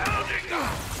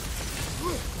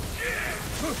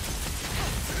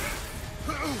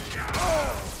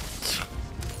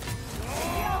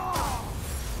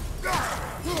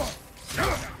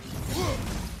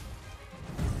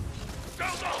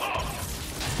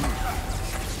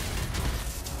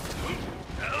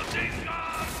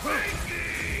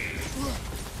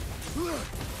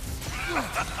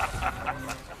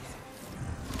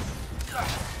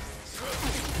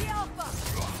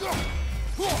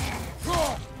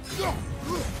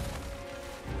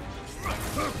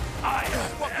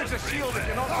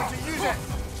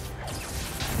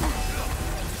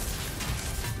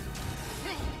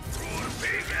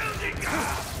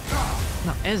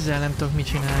 Na, ezzel nem tudok mit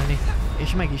csinálni.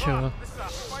 És meg is öl.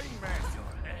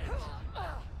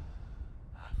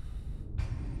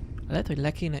 Lehet, hogy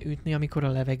le kéne ütni, amikor a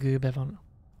levegőbe van.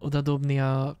 Oda dobni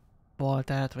a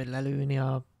baltát, vagy lelőni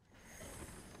a...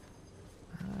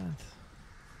 Hát...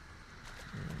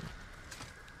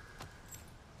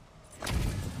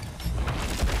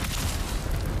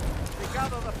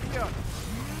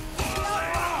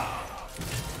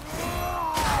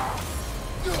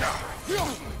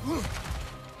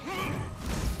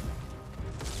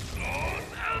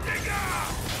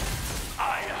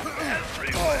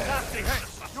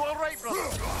 You all right, brother?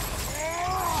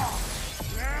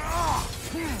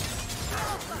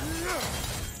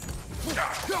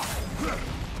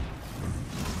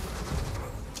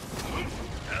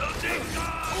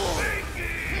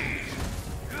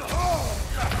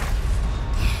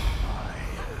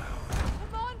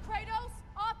 Come on, Kratos!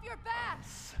 Off your back!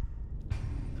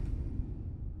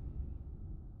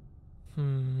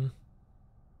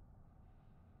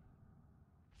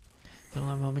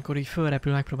 Talán amikor így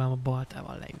fölrepül, megpróbálom a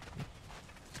baltával leütni.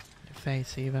 A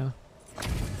fejszével.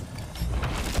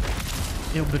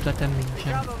 Jobb ötletem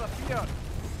nincsen.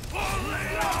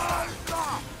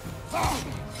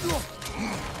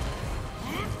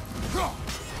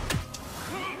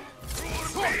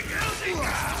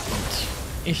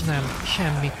 És nem,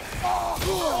 semmi.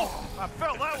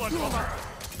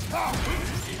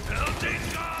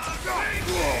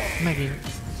 Megint.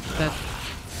 Tehát...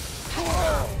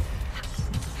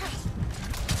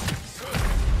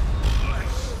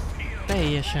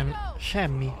 Teljesen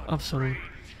semmi, abszolút.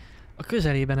 A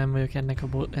közelében nem vagyok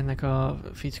ennek a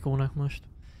fickónak most.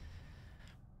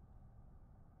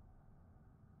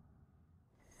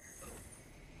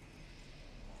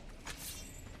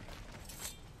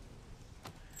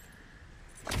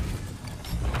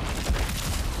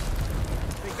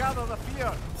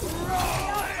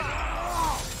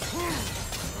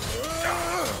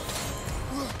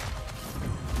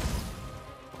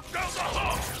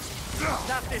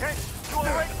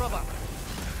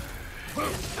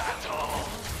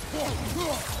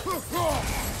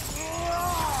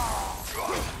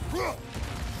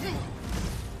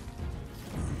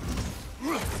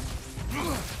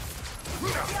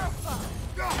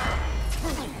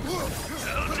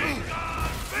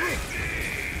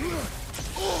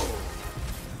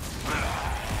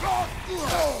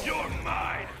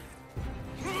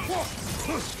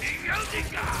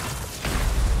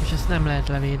 És ezt nem lehet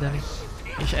levédeni.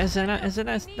 És ezzel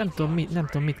nem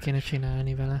tudom mit kéne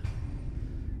csinálni vele.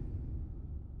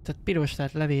 Tehát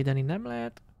pirostát levédeni nem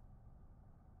lehet.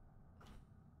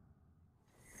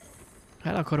 Ha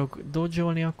el akarok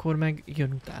dodge-olni, akkor meg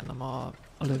jön utánam a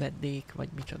lövedék, vagy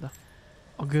micsoda.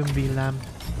 A gömbvillám.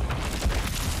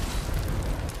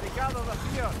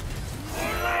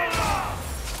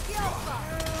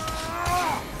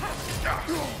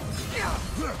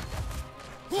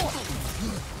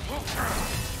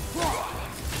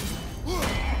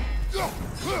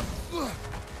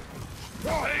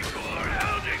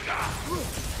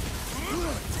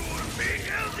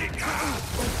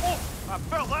 I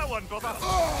felt that one, brother.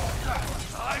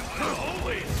 I will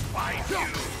always fight you.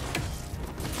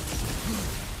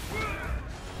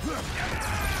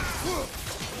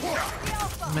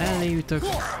 Mellé ütök.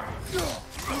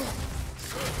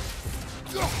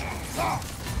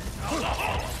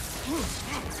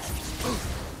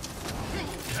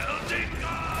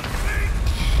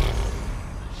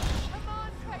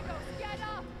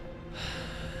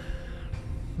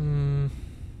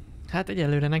 Hát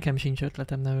egyelőre nekem sincs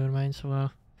ötletem, Nevermind,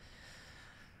 szóval...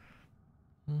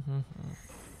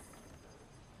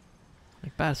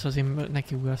 Még párszor azért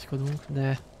nekiugaszkodunk,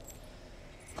 de...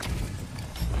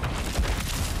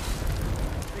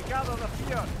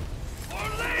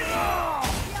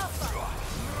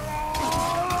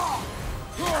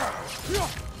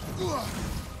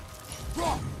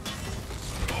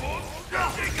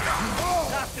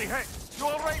 Nasty hit. You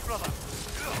all right, brother?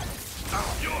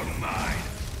 You're mine.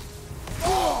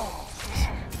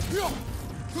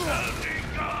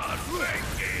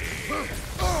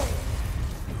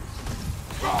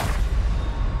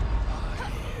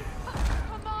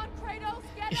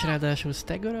 És ráadásul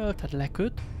staggeröl, tehát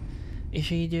leköt, és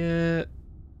így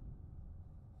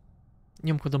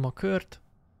nyomkodom a kört.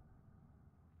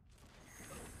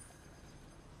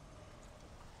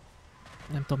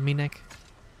 Nem tudom minek.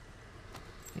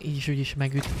 Így is úgy is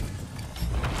megüt.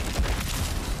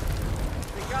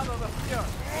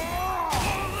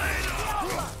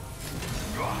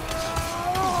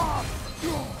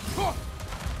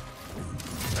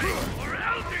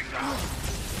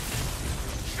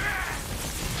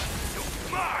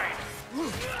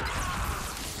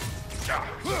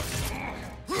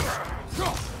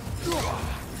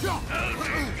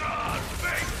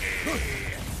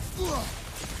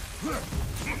 Most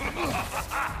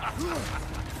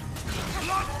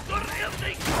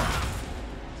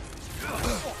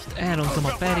elrontom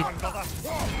a perit.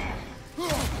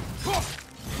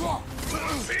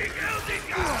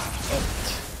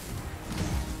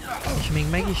 És még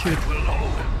meg is üt.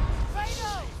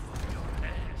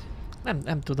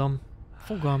 Nem tudom.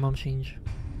 Fogalmam sincs.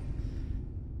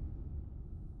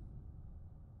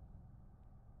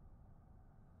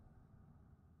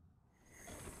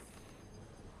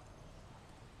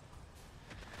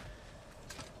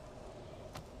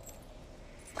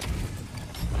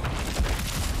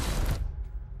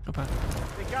 Hoppá.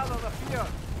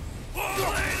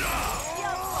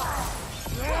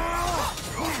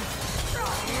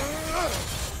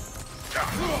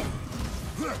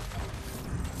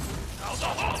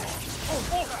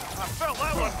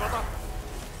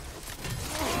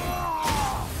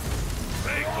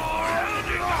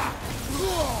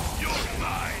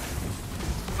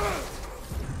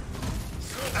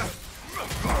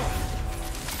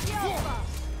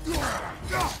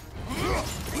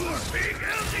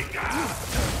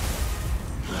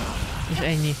 És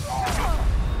ennyi.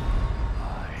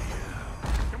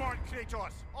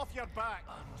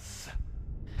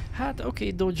 Hát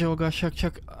oké, dodge-olgassak,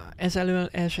 csak ez elől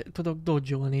el sem tudok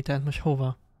dodge-olni, tehát most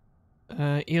hova?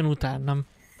 Jön utánam.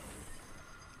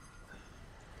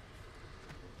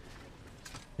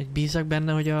 Egy bízak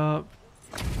benne, hogy a...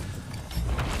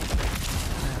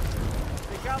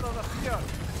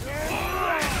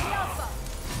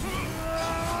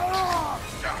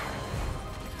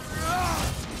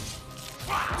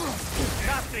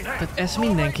 Tehát ezt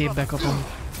mindenképp bekapom.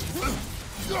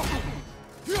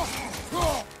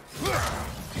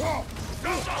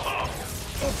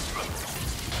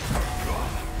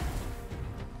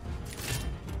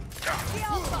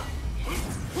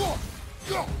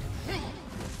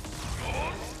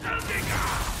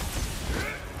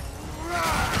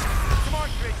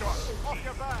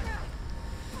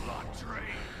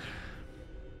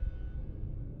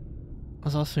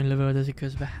 Az asszony lövöldözik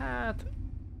közben, hát...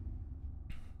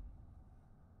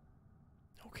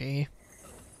 Oké.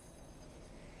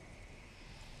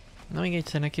 Na még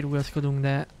egyszer nekirugaszkodunk,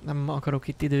 de nem akarok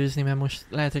itt időzni, mert most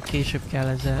lehet, hogy később kell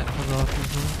ezzel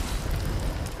foglalkoznunk.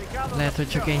 Lehet, hogy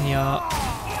csak ennyi a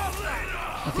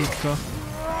titka.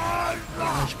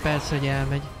 És persze, hogy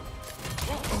elmegy.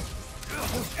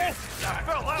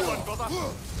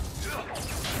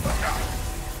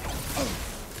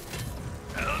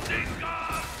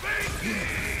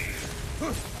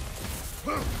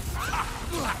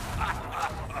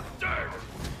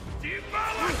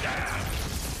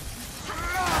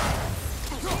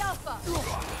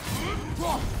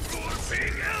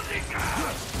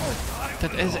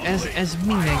 Tehát ez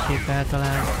mindenképp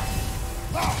eltalál.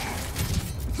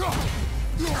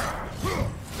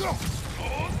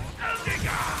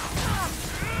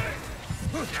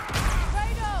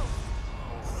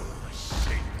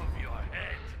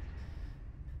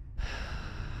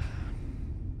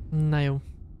 Na jó,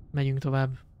 megyünk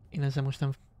tovább. Én ezzel most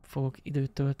nem fogok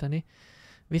időt tölteni.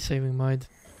 Visszajövünk majd.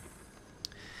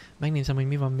 Megnézem, hogy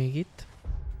mi van még itt.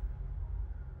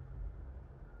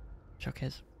 Csak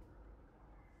ez.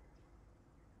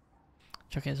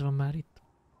 Csak ez van már itt.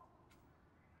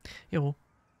 Jó.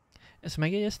 Ezt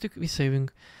megjegyeztük,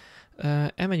 visszajövünk.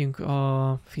 Elmegyünk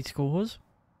a fickóhoz.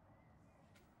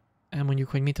 Elmondjuk,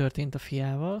 hogy mi történt a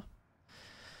fiával.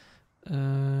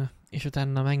 És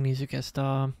utána megnézzük ezt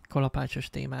a kalapácsos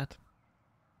témát.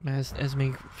 Mert ez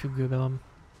még függőben van.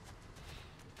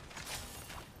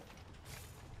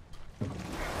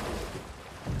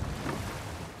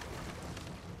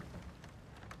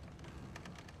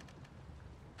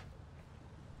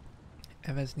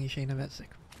 Evezni is én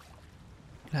evezzek.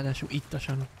 Ráadásul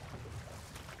ittasan.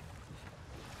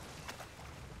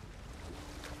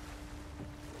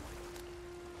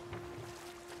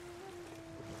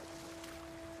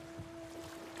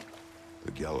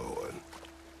 The Gjallarhorn.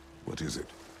 What is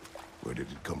it? Where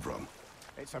did it come from?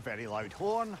 It's a very loud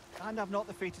horn, and I've not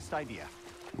the faintest idea.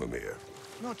 Mimir.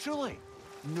 No, truly.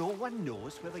 No one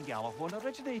knows where the Gjallarhorn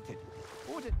originated.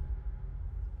 Or did...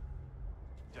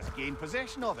 just gain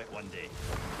possession of it one day.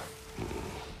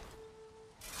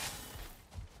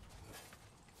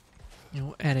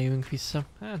 Jó, erre jövünk vissza.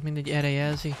 Hát mindegy, erre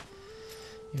jelzi.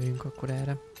 Jöjjünk akkor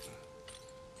erre.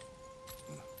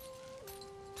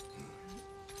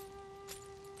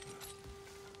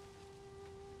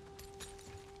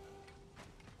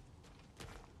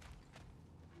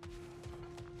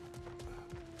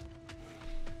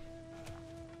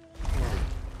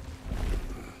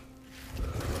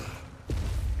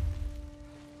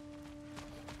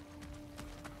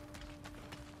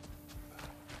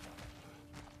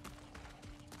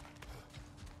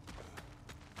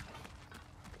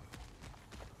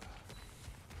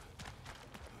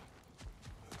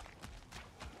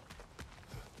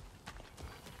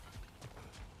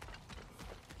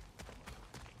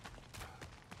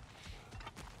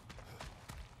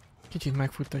 Kicsit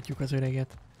megfuttatjuk az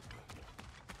öreget.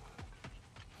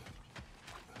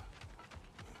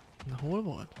 Na hol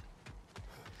volt?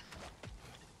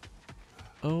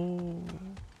 Ó.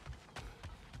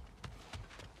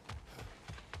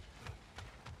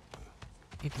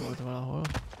 Itt volt valahol.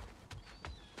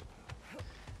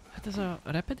 Hát ez a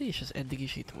repedés, ez eddig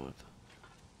is itt volt.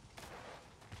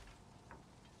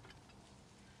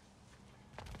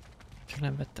 Csak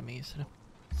nem vettem észre.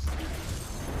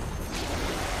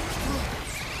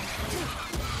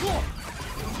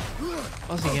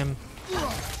 Az igen.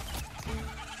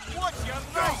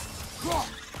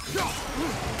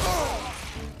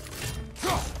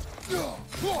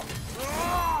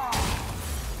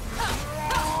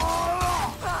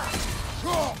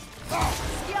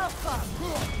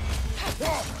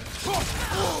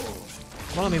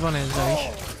 Valami van ezzel is.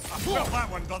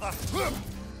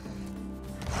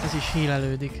 Ez is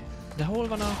hílelődik. De hol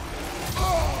van a...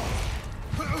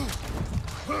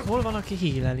 Hol van, aki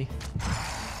híleli?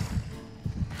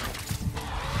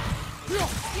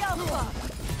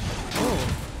 Oh.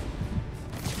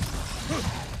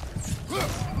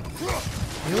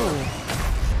 Jó.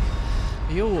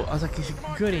 Jó, az a kis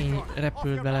görény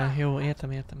repült bele. Jó,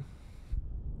 értem, értem.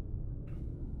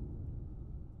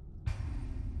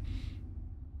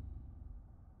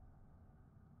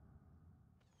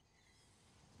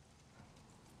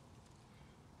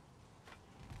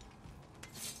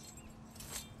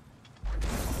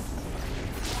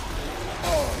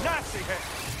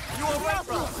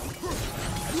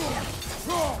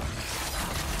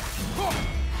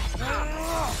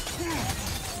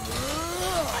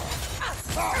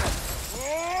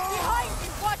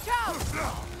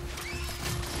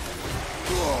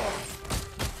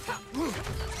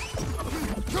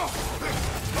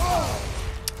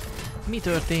 Mi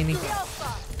történik?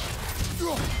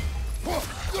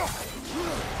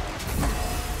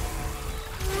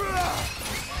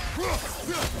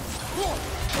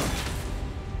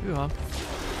 Hűha.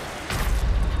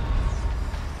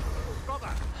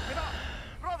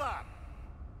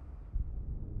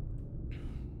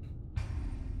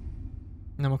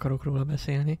 Nem akarok róla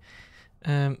beszélni.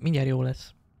 Mindjárt jó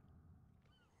lesz.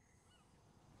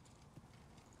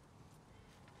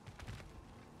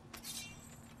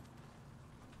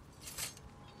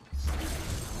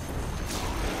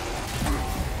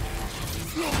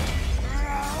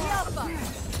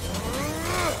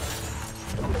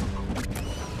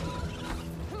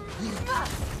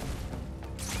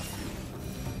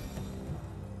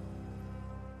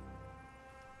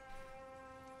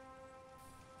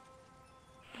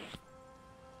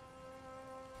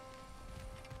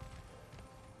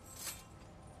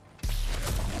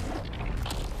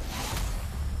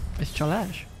 Ez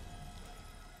csalás?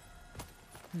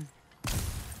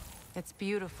 It's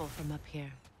beautiful from up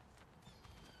here.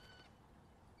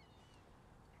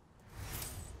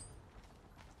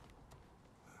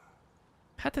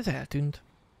 Hát ez eltűnt.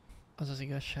 Az az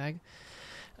igazság.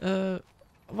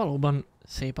 Valóban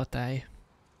szép a táj.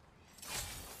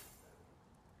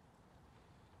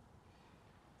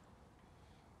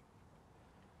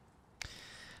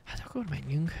 Hát akkor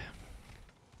menjünk.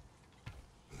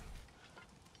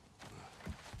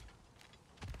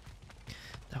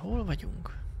 De hol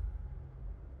vagyunk?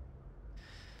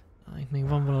 Itt még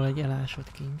van valahol egy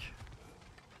elásott kincs.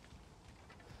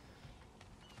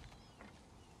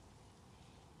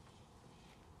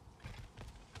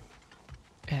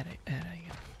 Erre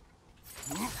igen.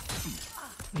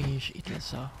 És itt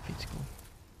lesz a fickó.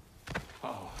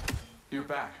 Oh, you're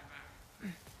back.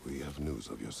 We have news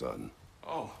of your son.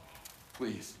 Oh,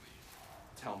 please,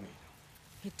 tell me.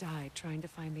 He died trying to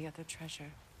find the other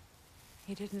treasure.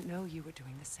 He didn't know you were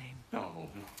doing the same. No,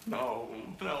 no,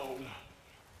 no.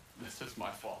 This is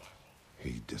my fault.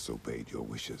 He disobeyed your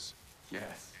wishes.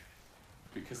 Yes,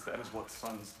 because that is what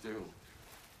sons do.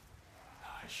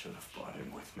 I should have brought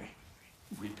him with me.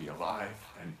 We'd be alive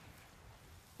and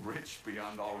rich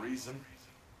beyond all reason.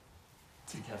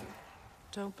 Together.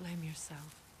 Don't blame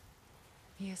yourself.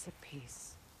 He is at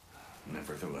peace.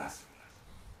 Nevertheless,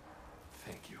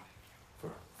 thank you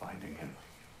for finding him.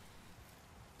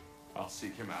 I'll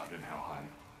seek him out in Helheim.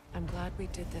 I'm glad we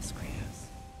did this, Kratos.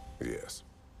 Yes.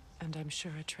 And I'm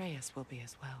sure Atreus will be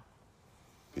as well.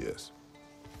 Yes.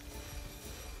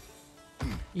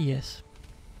 Yes.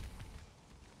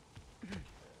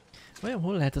 Vajon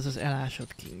hol lehet az az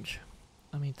elásott kincs,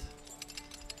 amit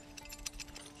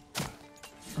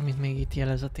még itt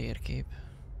jelez a térkép?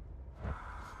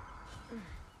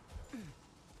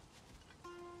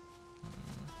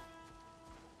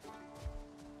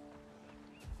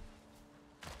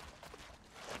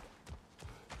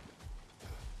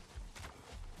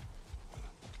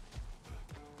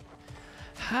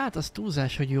 Hát az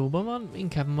túlzás, hogy jóban van,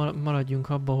 inkább maradjunk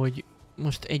abba, hogy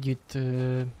most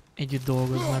együtt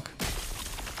dolgoznak.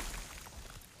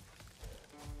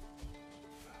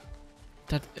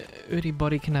 Tehát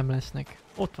öri-barik nem lesznek.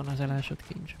 Ott van az elásott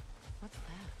kincs.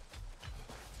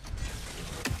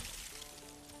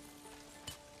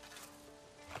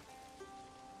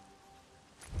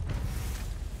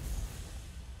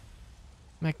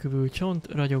 Megkövült csont,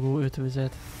 ragyogó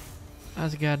ötvözet.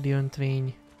 Asgardi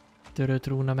öntvény, törött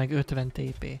rúna, meg 50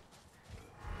 TP.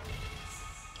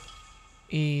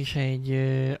 És egy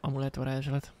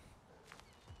amulettvarázslat.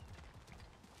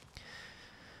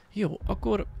 Jó,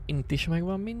 akkor itt is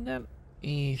megvan minden,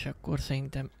 és akkor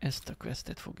szerintem ezt a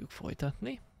questet fogjuk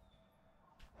folytatni.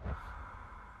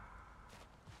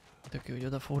 Tök jó, hogy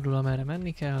odafordul, amerre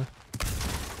menni kell.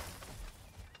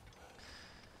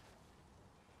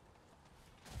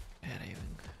 Erre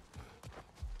jövünk.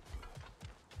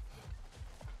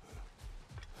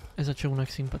 Ez a csónak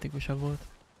szimpatikusabb volt.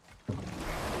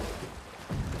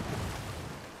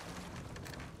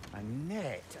 A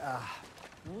net,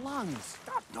 lungs.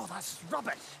 No, that's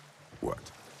rubbish.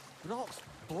 What? Rock's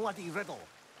bloody riddle.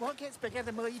 What gets bigger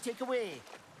the more you take away?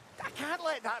 I can't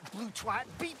let that blue twat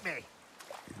beat me.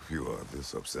 If you are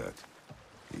this upset,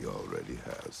 he already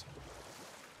has.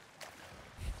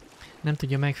 Nem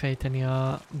tudja megfejteni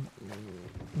a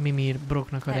Mimir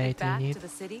Brocknak a rejtényét.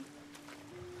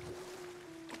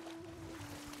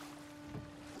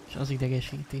 És az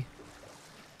idegesíti.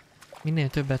 Minél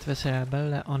többet veszel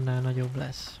belőle, annál nagyobb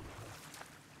lesz.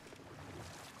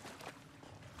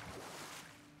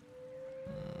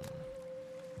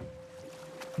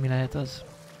 Mi lehet az?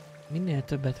 Minél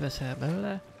többet veszel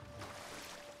belőle,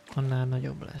 annál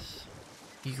nagyobb lesz.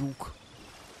 Lyuk.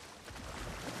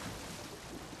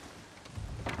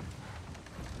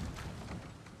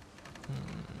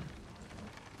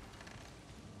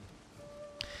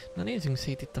 Na nézzünk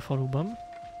szét itt a faluban.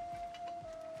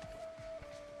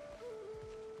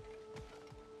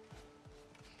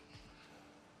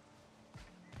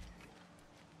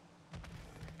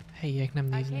 Helyiek nem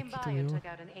néznek ki túl jól.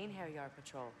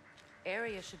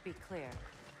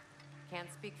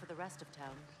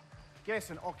 Guess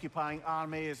an occupying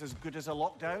army is as good as a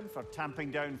lockdown for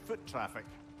tamping down foot traffic.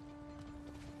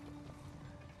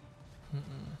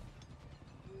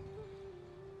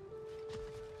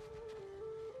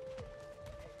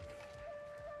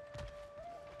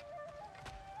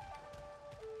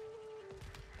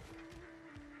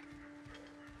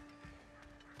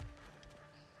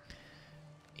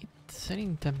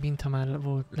 Szerintem, mintha már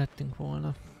lettünk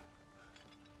volna.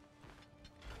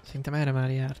 Szerintem erre már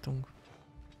jártunk.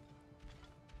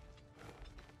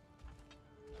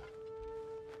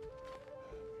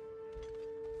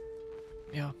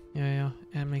 Ja.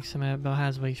 Emlékszem, ebbe a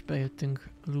házba is bejöttünk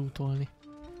lootolni.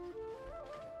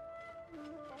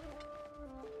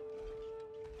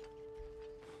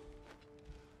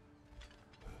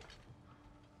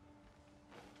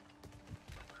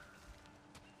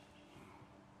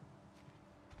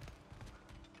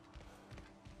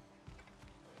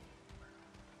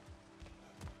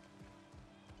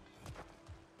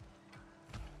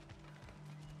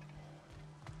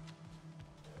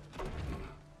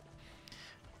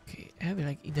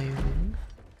 Elvileg ide jövünk.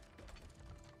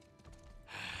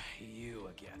 You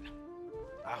again.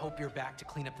 I hope you're back to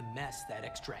clean up the mess that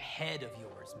extra head of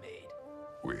yours made.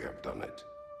 We have done it.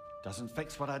 Doesn't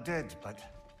fix what I did, but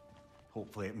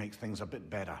hopefully it makes things a bit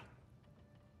better.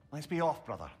 Let's be off,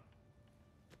 brother.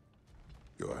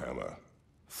 Your hammer.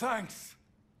 Thanks.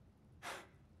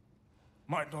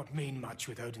 Might not mean much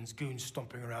with Odin's goons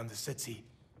stomping around the city,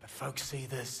 but folks see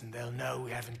this and they'll know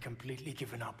we haven't completely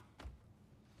given up.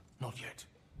 Not yet.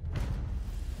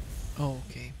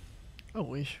 Oké.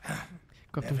 Ó, és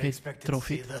kaptunk egy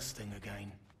trofit.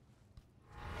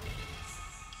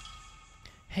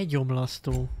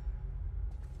 Hegyomlasztó.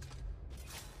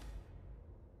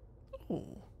 Ó.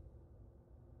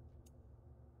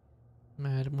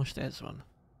 Mert most ez van.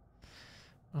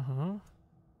 Aha.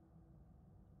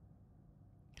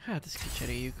 Hát ezt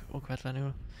kicseréljük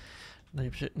okvetlenül.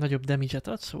 Nagyobb damage-et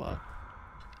ad, szóval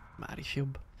már is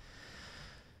jobb.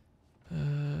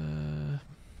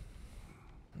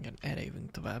 Igen, erre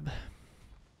jövünk tovább.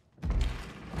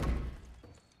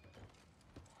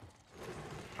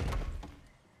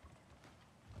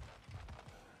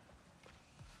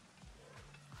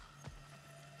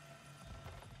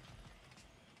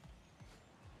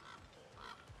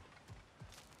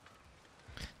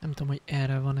 Nem tudom, hogy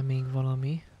erre van-e még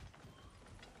valami.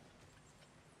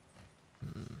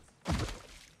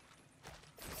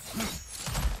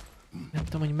 Nem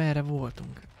tudom, hogy merre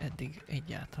voltunk eddig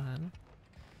egyáltalán.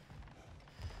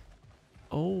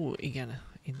 Ó, igen.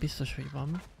 Itt biztos, hogy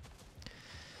van.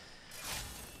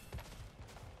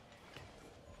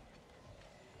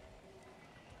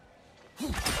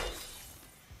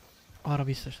 Arra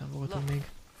biztos nem voltunk még.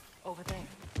 Over there.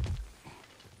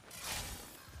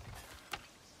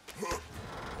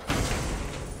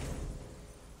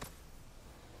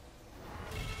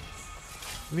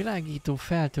 Világító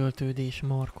feltöltődés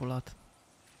markolat.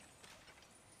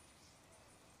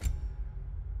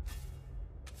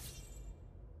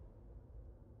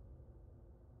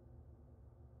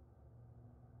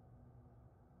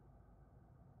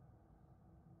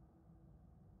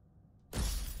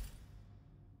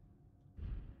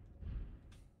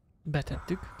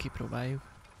 Betettük, kipróbáljuk.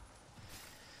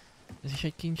 Ez is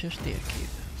egy kincses térkép.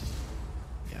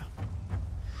 Ja.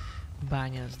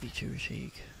 Bányász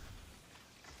dicsőség.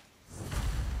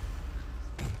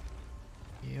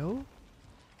 Jó.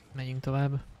 Megyünk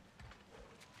tovább.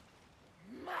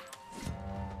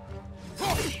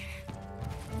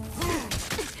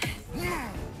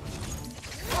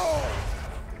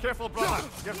 Careful, brother.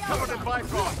 You're covered in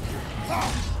bifrost.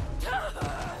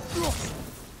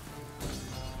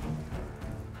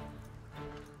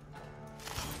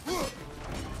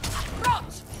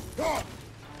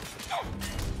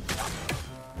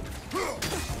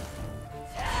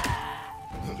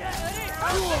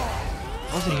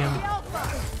 Az igen.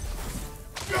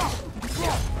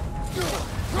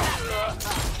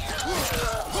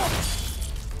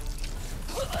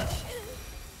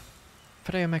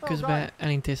 Freya meg közben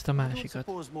elintézte a másikat.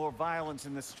 Suppose more violence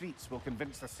in the streets will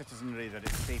convince the citizenry that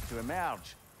it's safe to emerge.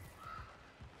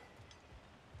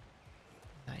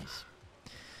 Nice.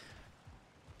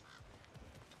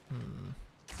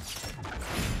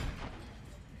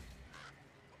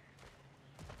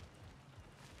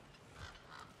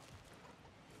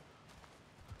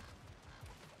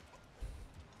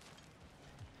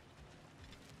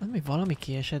 Az mi valami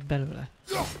kiesett belőle?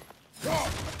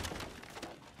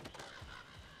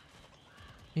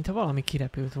 Mintha valami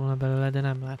kirepült volna belőle, de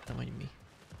nem láttam, hogy mi.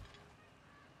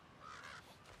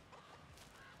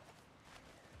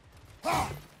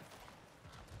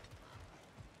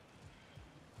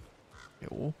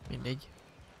 Jó, mindegy.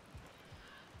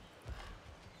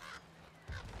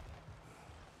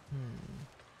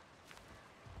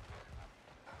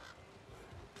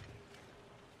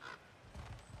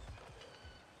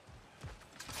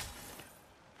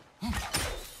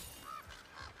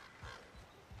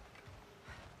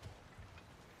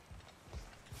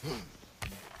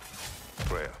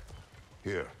 Freya,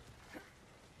 here.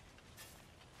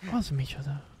 Az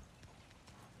micsoda?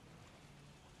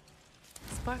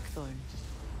 Sparkthorn.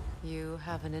 You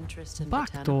have an interest in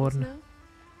Buckthorn. botanicals now?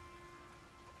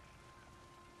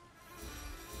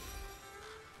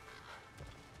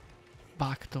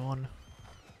 Buckthorn.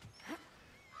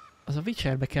 Az a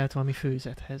Witcherbe kelt valami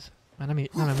főzethez. Már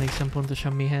nem emlékszem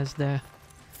pontosan mihez, de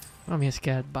valamihez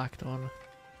kelt Buckthorn.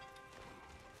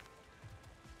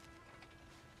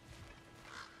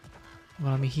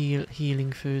 Valami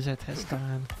healing főzethez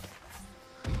talán.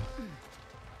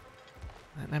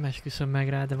 Nem esküszöm meg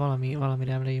rá, de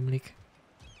valamire emlémlik.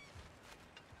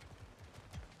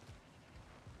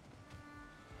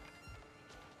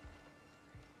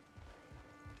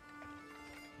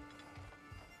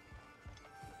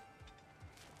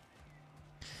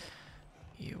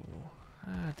 Jó,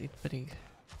 hát itt pedig...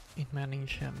 Itt már nincs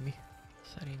semmi,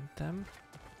 szerintem.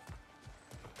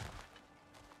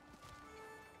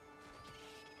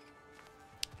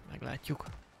 Meglátjuk.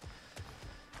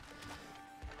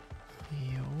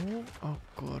 Jó,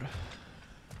 akkor...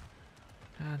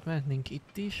 Hát mehetnénk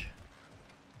itt is.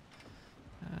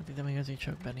 Hát ide még azért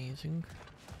csak benézünk.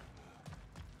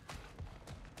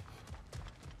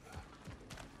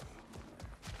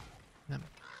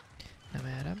 Nem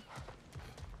erre.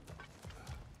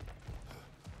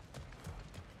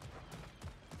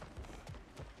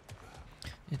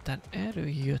 Tehát erről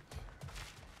jött...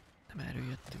 Nem erről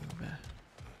jöttünk be.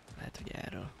 Lehet, hogy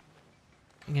erről.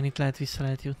 Igen, itt vissza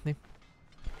lehet jutni.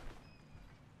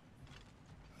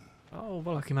 Ó,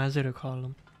 valaki már zörög,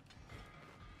 hallom.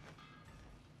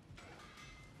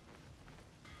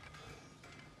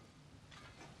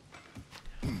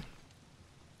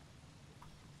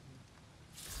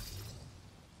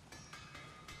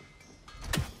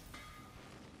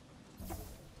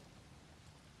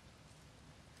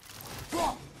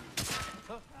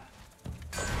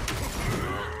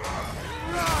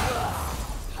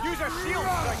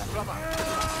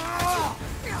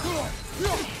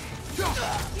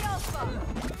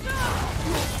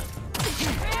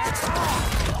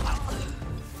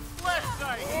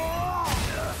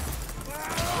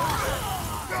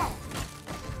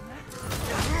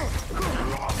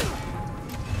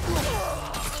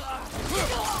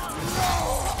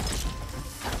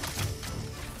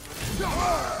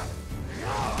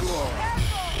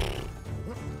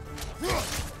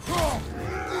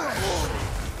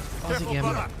 Az igen.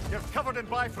 You're covered in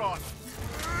Bifrost.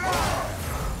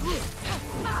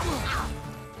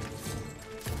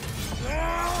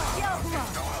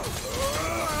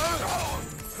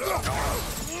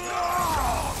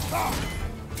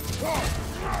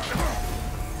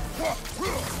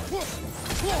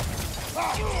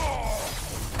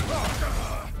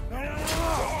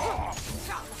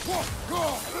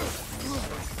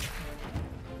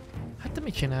 Hát te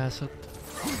mit csinálsz ott?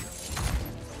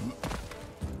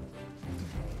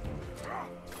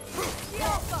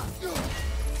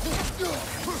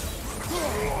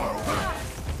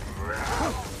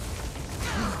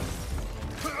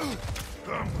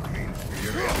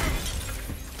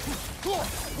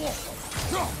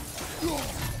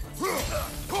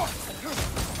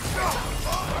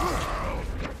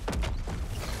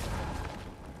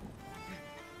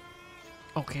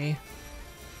 Oké.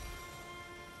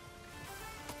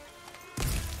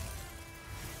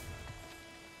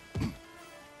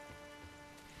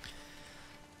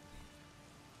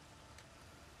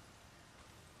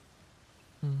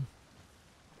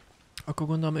 Akkor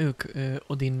gondolom ők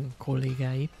Odin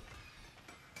kollégái.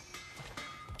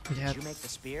 Did you make the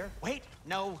spear? Wait,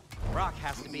 no. Brock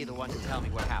has to be the one to tell me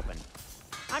what happened.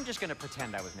 I'm just gonna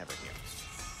pretend I was never here.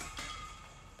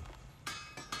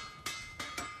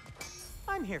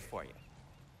 I'm here for you.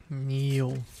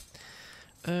 Jó.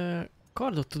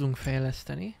 Kardot tudunk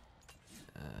fejleszteni.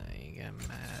 Igen,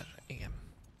 mert igen.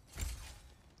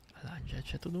 Láncsát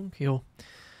se tudunk. Jó.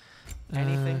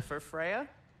 Anything for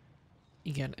Freya?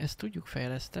 Igen, ezt tudjuk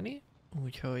fejleszteni,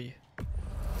 úgyhogy...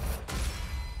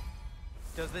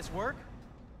 Does this work?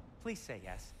 Please say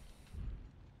yes.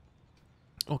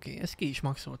 Oké, ezt ki is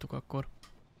maxoltuk akkor.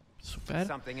 Szuper.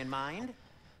 Something in mind?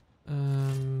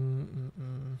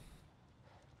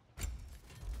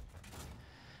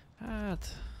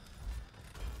 Hát...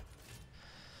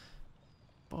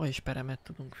 Pajzsperemet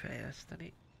tudunk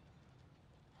fejleszteni.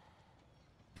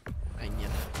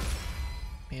 Menjen.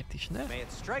 Miért is ne? May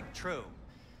it strike true.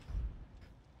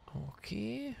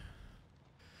 Oké.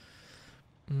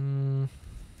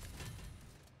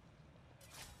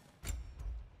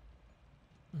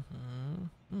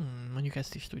 Mondjuk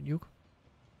ezt is tudjuk.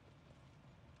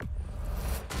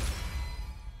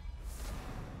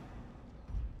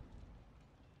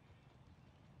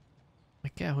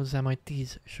 Meg kell hozzá majd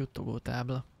 10 suttogó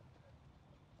tábla.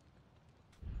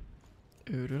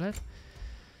 Őrület.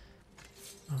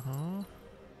 Aha.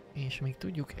 És még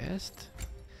tudjuk ezt.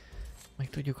 Meg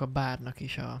tudjuk a bárnak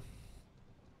is a...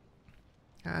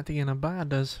 Hát igen, a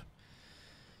bárd az...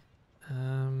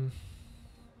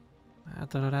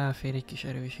 hát arra ráfér egy kis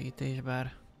erősítés,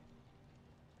 bár...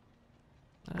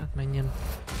 Hát menjen.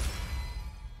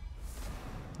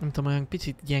 Nem tudom, olyan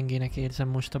picit gyengének érzem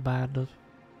most a bárdot.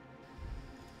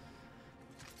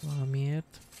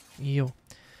 Valamiért. Jó.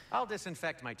 I'll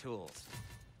disinfect my tools.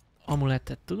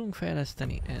 Amulettet tudunk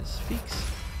fejleszteni, ez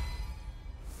fix.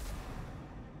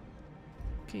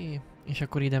 Oké, és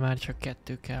akkor ide már csak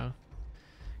 2 kell.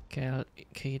 Kell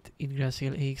 2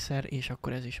 Yggdrasil ékszer, és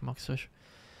akkor ez is maxos.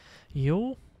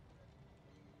 Jó.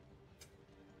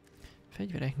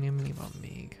 Fegyvereknél mi van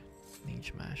még?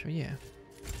 Nincs más, ugye?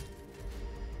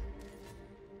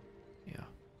 Ja.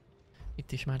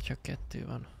 Itt is már csak 2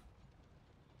 van.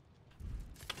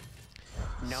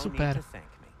 Szuper.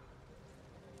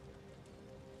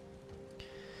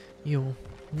 Jó.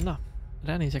 Na,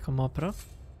 ránézek a mapra.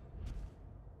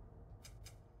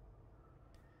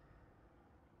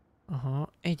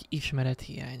 Aha, egy ismeret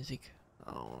hiányzik.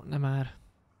 Ó, nem már.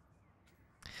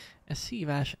 Ez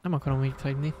szívás, nem akarom itt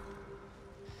hagyni.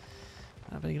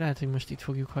 Hát pedig lehet, hogy most itt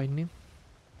fogjuk hagyni.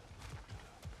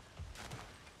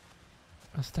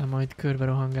 Aztán majd körbe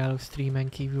rohangálok streamen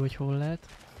kívül, hogy hol lehet.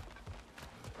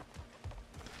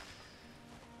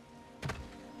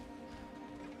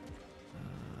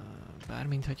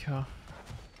 Bármint, hogyha...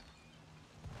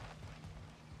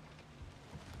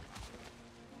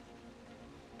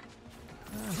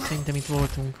 Szerintem itt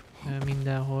voltunk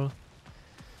mindenhol.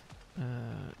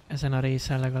 Ezen a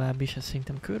részen legalábbis, ezt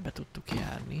szerintem körbe tudtuk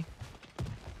járni.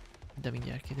 De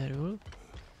mindjárt kiderül.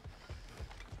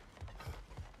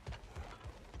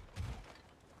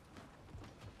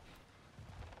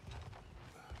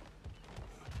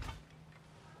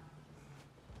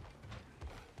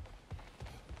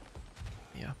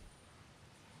 Ja.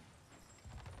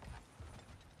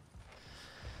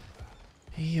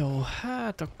 Jó,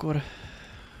 hát akkor...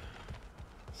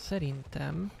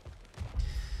 Szerintem...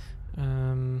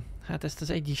 hát ezt az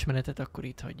egy ismeretet akkor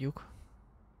itt hagyjuk.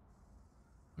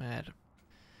 Mert...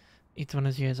 Itt van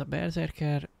ez a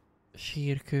berserker,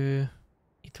 sírkő,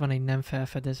 itt van egy nem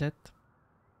felfedezett.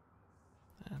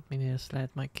 Hát Minél ezt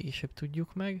lehet, majd később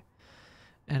tudjuk meg.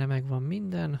 Erre megvan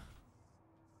minden.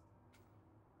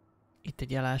 Itt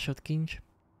egy elásott kincs.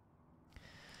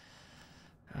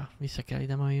 Ja, vissza kell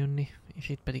ide majd jönni. És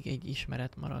itt pedig egy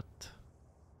ismeret maradt.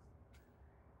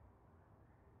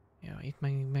 Ja, itt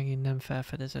megint nem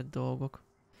felfedezett dolgok.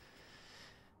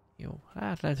 Jó,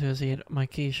 hát lehet, hogy azért majd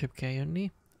később kell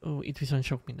jönni. Ó, itt viszont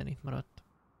sok minden itt maradt.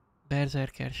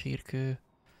 Berserker, sírkő,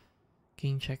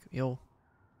 kincsek, jó.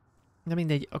 De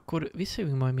mindegy, akkor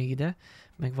visszajövünk majd még ide,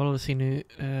 meg valószínű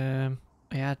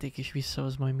a játék is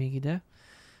visszahoz majd még ide,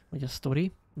 vagy a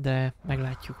sztori, de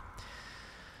meglátjuk.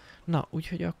 Na,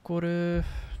 úgyhogy akkor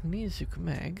nézzük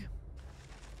meg.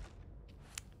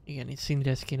 Igen, itt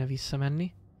Sindrihez kéne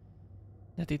visszamenni.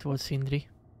 De itt volt Sindri.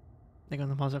 De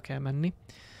gondolom haza kell menni.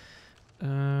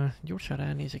 Gyorsan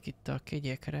ránézek itt a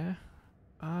kegyekre.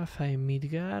 Helheim,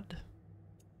 Midgard.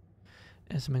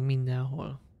 Ez meg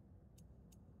mindenhol.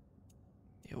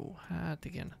 Jó, hát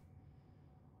igen.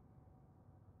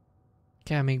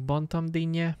 Kell még Bantam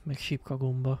dinnye, meg Sipka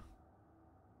gomba.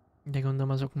 De gondolom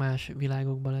azok más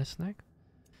világokban lesznek.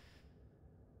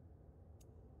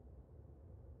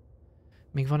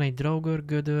 Még van egy Draugr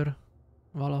gödör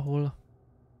valahol.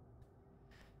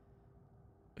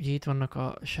 Ugye itt vannak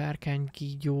a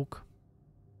sárkánykígyók.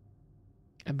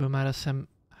 Ebből már azt hiszem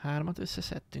 3-at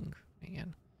összeszedtünk.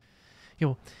 Igen.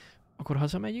 Jó, akkor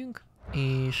hazamegyünk,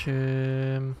 és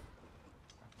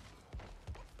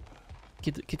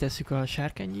kitesszük a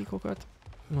sárkánygyíkokat.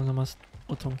 Mondom, azt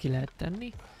otthon ki lehet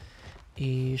tenni.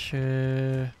 És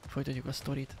folytatjuk a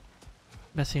sztorit.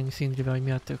 Beszéljünk Sindrivel, hogy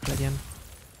mi a tök legyen.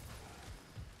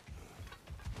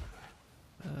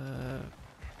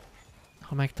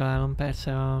 Ha megtalálom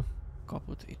persze a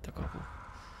kaput, itt a kapu.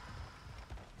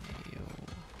 Jó.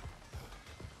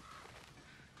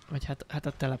 Vagy hát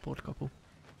a teleport kapu.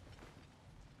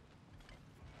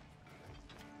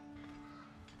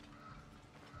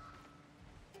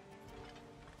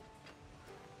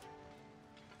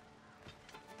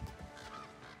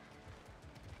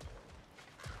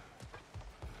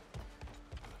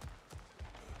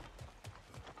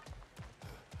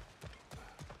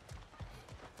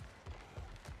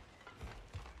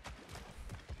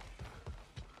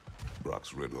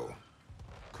 Brock's riddle.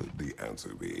 Could the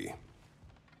answer be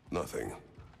nothing?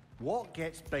 What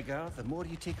gets bigger the more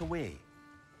you take away?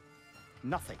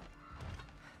 Nothing.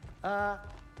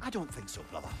 I don't think so,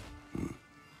 brother.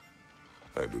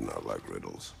 I do not like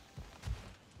riddles.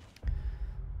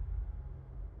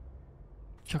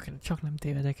 Csak nem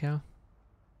tévedek el.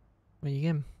 Vagy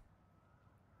igen?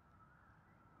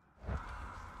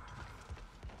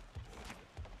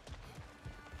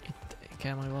 Itt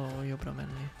kell majd valahol jobbra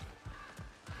menni.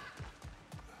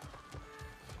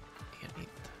 Igen,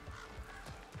 itt.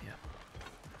 Ja.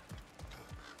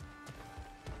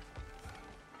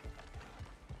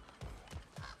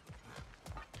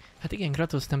 Hát igen,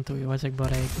 Kratos nem túl jó ezekben a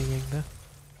rejtvényekbe.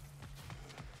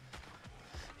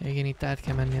 Ja, igen, itt át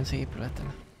kell menni az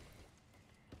épületen.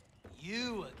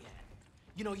 You again.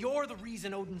 You know, you're the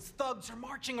reason Odin's thugs are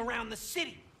marching around the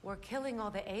city. We're killing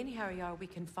all the Einherjar we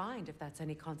can find, if that's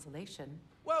any consolation.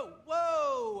 Whoa,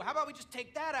 whoa! How about we just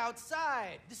take that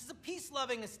outside? This is a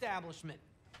peace-loving establishment.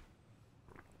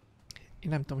 Én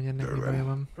nem tudom, hogy ennek mi baja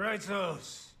van. Kratos!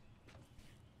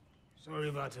 Sorry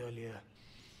about earlier.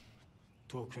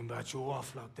 Talking about your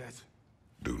wife like that.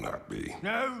 Do not be.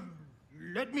 No,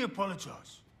 let me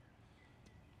apologize.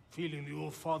 Feeling the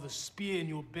All-Father's spear in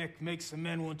your back makes a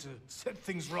man want to set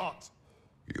things right.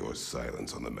 Your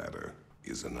silence on the matter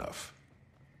is enough.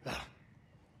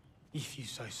 If you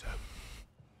say so.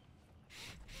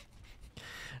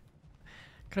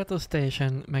 Kratos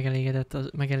teljesen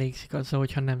megelégszik azzal,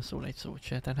 hogyha nem szól egy szót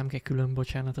se, tehát nem kell külön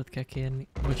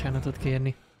bocsánatot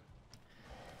kérni.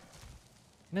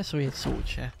 Ne szólj egy szót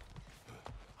se.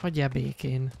 Hagyjál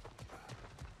békén.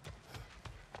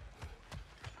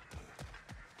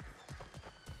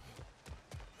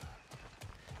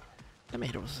 Nem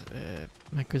egy rossz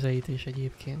megközelítés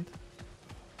egyébként.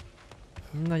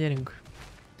 Na gyerünk!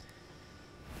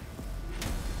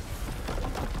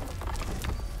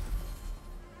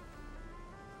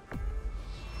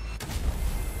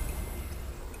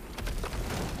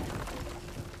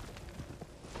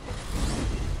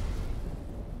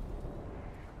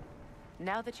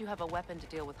 Now that you have a weapon to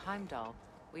deal with Heimdall,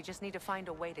 we just need to find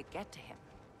a way to get to him.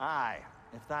 Aye,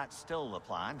 if that's still the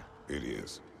plan. It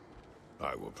is.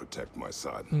 I will protect my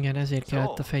son. Igen, ezért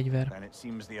kellett a fegyver. Then it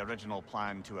seems the original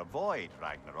plan to avoid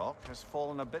Ragnarok has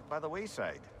fallen a bit by the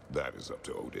wayside. That is up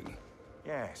to Odin.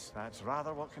 Yes, that's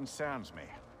rather what concerns me.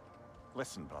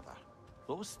 Listen, brother.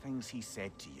 Those things he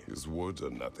said to you. His words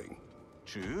are nothing.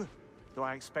 True,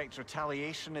 Though I expect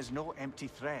retaliation is no empty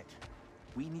threat.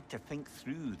 We need to think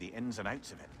through the ins and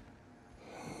outs of it.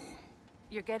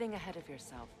 You're getting ahead of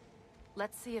yourself.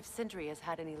 Let's see if Sindri has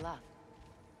had any luck.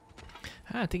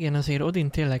 Hát igen, azért Odin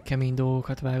tényleg kemény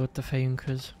dolgokat vágott a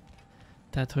fejünkhöz.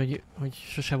 Tehát, hogy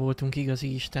sose voltunk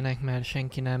igazi istenek, mert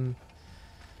senki nem...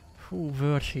 Hú,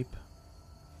 worship.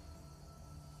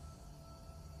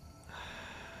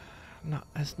 Na,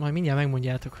 ezt majd mindjárt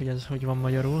megmondjátok, hogy ez hogy van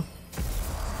magyarul.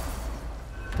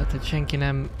 Tehát, hogy senki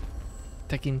nem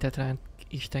tekintett ránk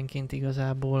istenként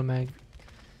igazából, meg...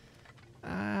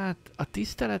 Hát, a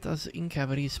tisztelet az inkább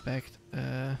a respect.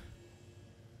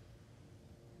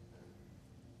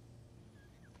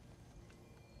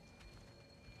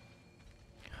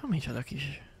 Micsoda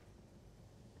kis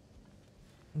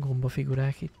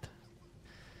gombafigurák itt.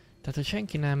 Tehát, hogy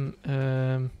senki nem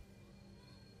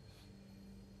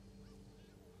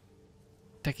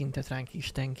tekintett ránk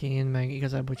istenként, meg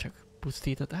igazából csak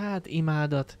pusztított. Hát,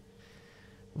 imádat.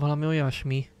 Valami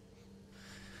olyasmi.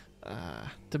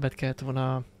 Többet kellett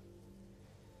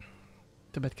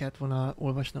volna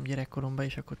olvasnom gyerekkoromban,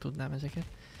 és akkor tudnám ezeket.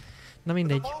 Na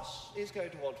mindegy.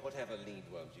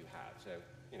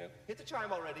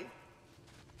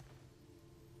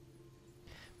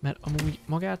 Mert amúgy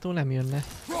magától nem jönne.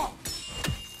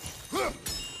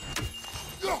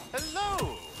 Hello!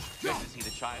 Good to see the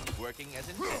chimes working as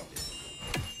intended.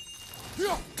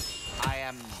 I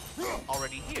am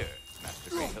already here,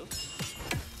 Master Kratos.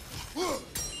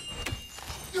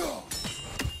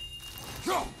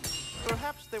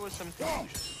 Perhaps there was some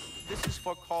confusion. This is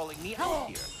for calling me out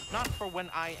here, not for when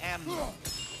I am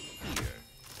here.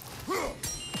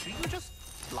 Do you just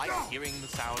like hearing the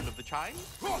sound of the chimes?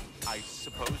 I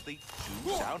suppose they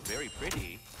do sound very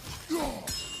pretty.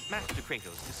 Master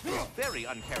Kratos, this feels very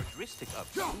uncharacteristic of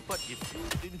you, but if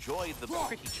you enjoy the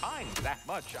pretty chimes that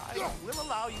much, I will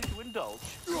allow you to indulge.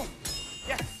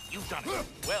 Yes, you've done it.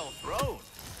 Well thrown.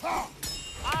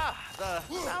 Ah, the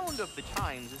sound of the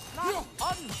chimes is not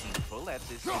unpeaceful at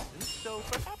this distance, so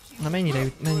perhaps you... Na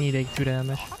mennyi ideig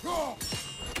türelmes?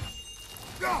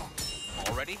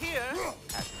 Already here,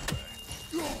 as it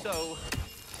were. So,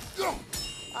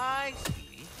 I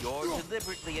see. You're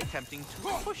deliberately attempting to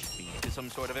push me into some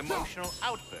sort of emotional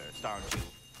outburst, aren't you?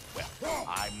 Well,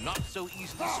 I'm not so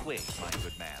easily swayed, my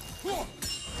good man.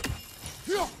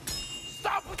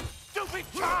 Stop with the stupid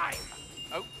chime!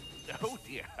 Oh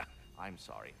dear. I'm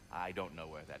sorry. I don't know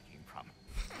where that came from.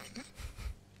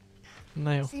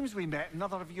 No. Seems we met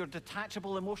another of your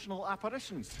detachable emotional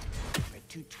apparitions. A bit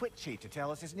too twitchy to tell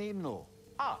us his name, though.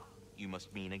 Ah, you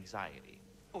must mean anxiety.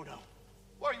 Oh no.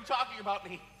 What are you talking about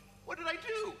me? What did I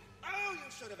do? Oh,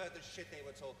 you should have heard the shit they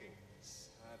were talking.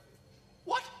 Savage.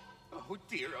 What? Oh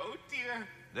dear, oh dear.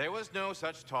 There was no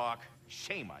such talk.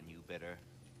 Shame on you, Bitter.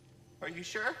 Are you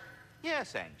sure?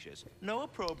 Yes, Anxious. No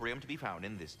opprobrium to be found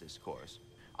in this discourse.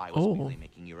 I was merely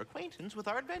making your acquaintance with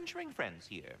our adventuring friends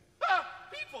here. Ah,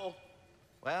 people!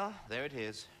 Well, there it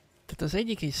is. Tehát az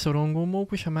egyik egy szorongó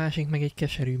mókus, a másik meg egy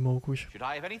keserű mókus. Should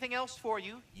I have anything else for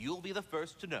you, you'll be the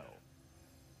first to know.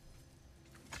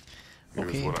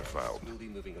 Here's what I found. We'll be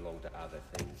moving along to other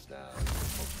things now.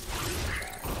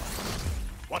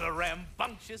 What a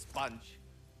rambunctious bunch!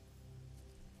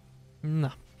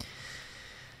 Na.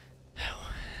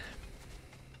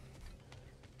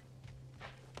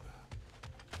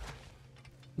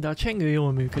 De a csengő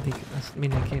jól működik, ezt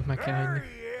mindenképp meg kell hagyni.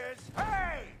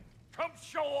 Hey! Come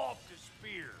show off the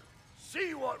spear.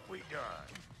 See what we done.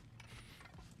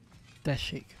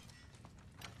 Tessék.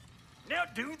 Now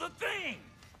do the thing.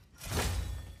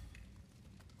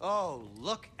 Oh,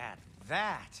 look at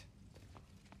that.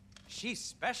 She's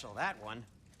special, that one.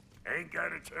 Ain't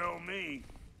gotta tell me.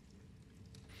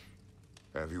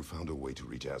 Have you found a way to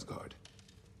reach Asgard?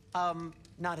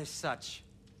 Not as such.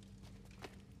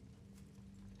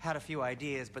 Had a few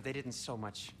ideas, but they didn't so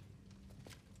much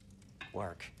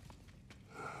work.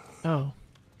 Oh.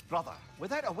 Brother,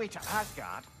 without a way to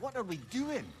Asgard, what are we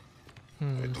doing?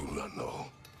 I do not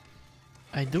know.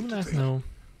 I do not know.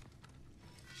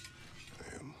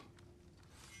 I am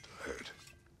tired.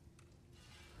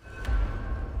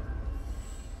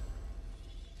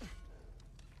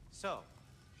 So,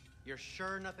 you're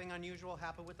sure nothing unusual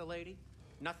happened with the lady?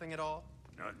 Nothing at all?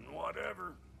 Nothing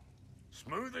whatever.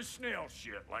 Smooth as snail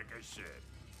shit, like I said.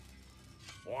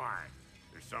 Why?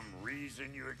 There's some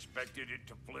reason you expected it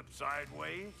to flip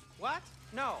sideways? What?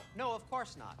 No, of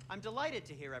course not. I'm delighted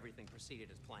to hear everything proceeded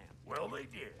as planned. Well, they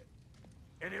did.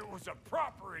 And it was a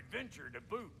proper adventure to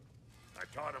boot. I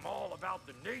taught them all about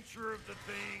the nature of the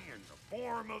thing and the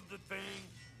form of the thing.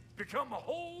 Become a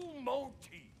whole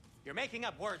motif. You're making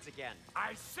up words again.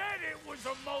 I said it was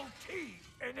a motif,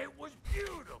 and it was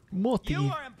beautiful. Motif.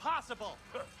 You are impossible.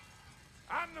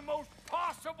 I'm the most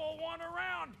possible one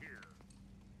around here.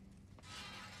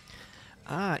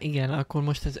 Igen, akkor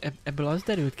most ebből az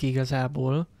derült ki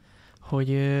igazából, hogy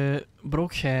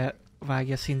Brock se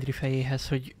vágja Sindri fejéhez,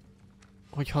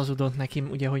 hogy hazudott neki,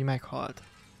 ugye, hogy meghalt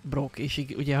Brock, és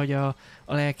ugye, hogy a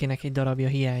lelkének egy darabja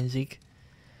hiányzik.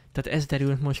 Tehát ez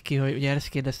derült most ki, hogy ugye ezt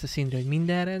kérdezte Sindri, hogy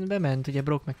minden rendben ment, ugye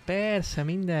Brock meg persze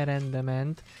minden rendben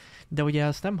ment, de ugye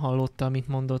azt nem hallotta, amit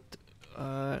mondott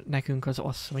nekünk az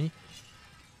asszony,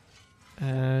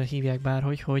 hívják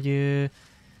bárhogy, hogy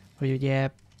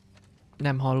ugye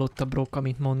nem hallotta Brock,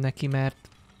 amit mond neki, mert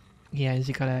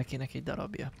hiányzik a lelkének egy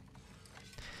darabja.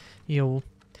 Jó.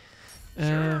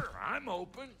 Sure, I'm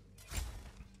open.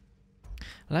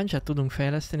 Láncsát tudunk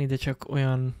fejleszteni, de csak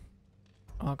olyan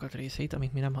alkatrészeit,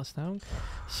 amit mi nem használunk.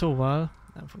 Szóval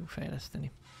nem fogunk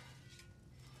fejleszteni.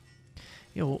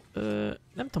 Jó,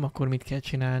 nem tudom akkor mit kell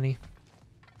csinálni.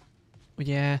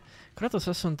 Ugye Kratos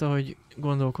azt mondta, hogy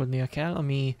gondolkodnia kell,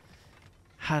 ami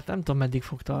hát nem tudom meddig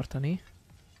fog tartani.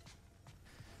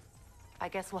 I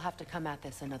guess we'll have to come at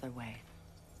this another way.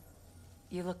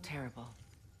 You look terrible.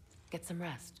 Get some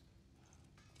rest.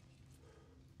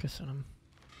 Köszönöm.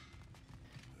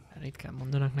 Ritkán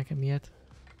mondanak nekem ilyet.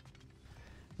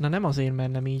 Na nem azért,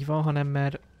 mert nem így van, hanem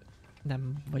mert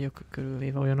nem vagyok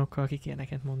körülvéve olyanokkal, akik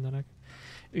ilyeneket mondanak.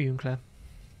 Üljünk le.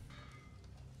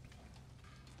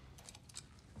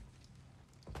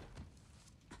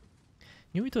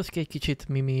 Nyújtoz ki egy kicsit,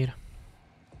 Mimir.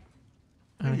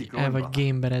 El vagy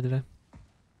gameberedve.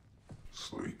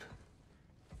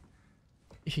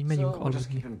 És így megyünk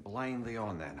aludni. Blindly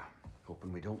on then,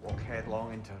 hoping we don't walk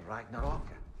headlong into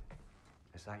Ragnarök.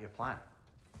 Is that your plan?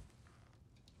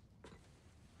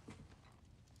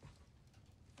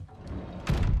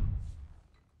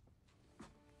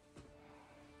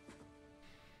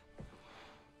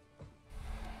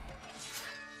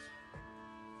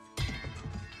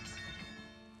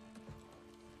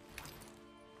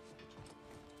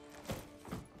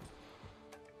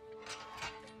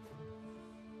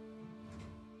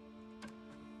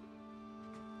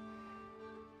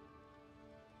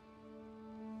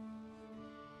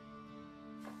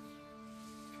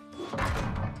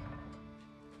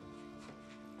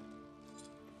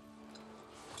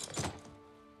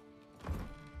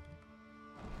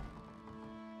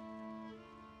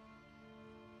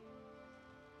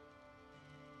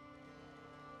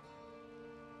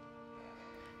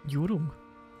 Gyúrunk?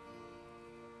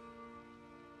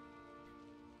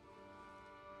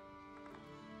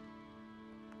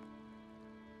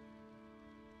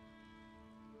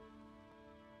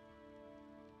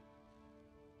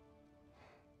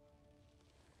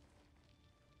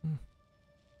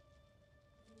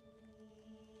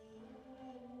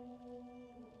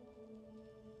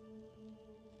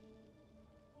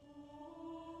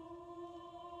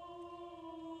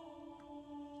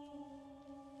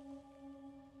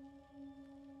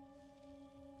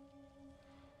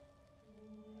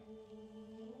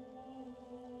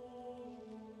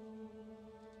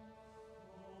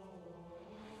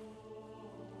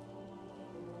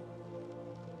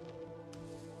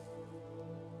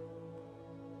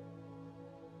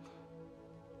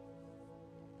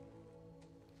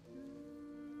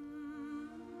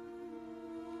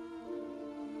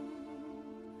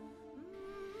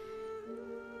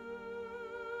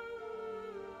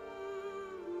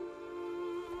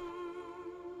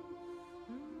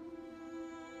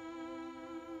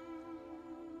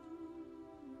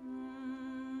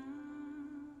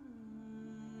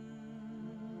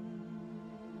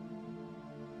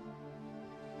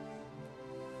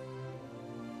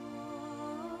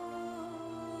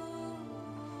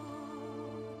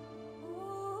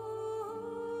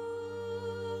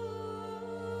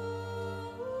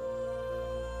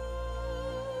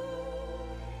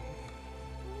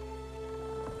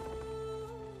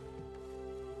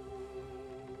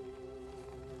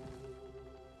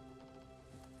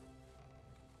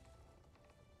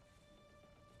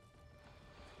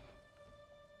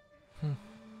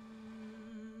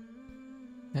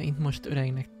 Ja, itt most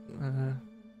öregnek,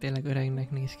 tényleg öregnek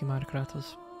néz ki már Kratos.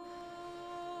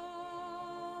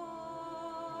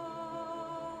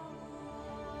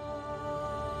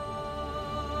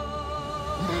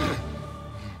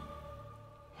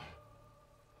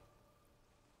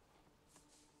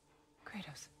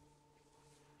 Kratos.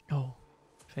 Oh,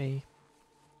 Faye.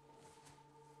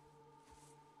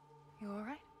 You all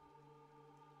right?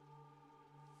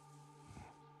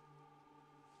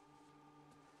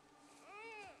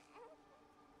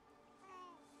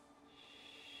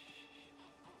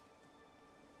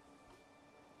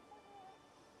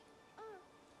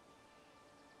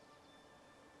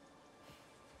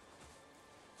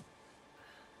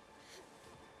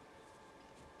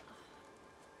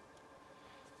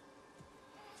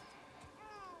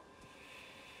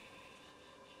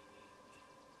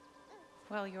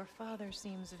 Well, your father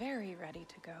seems very ready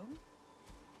to go.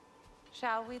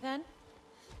 Shall we then?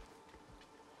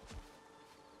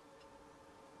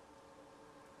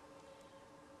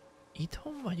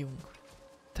 Itthon vagyunk?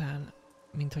 Talán,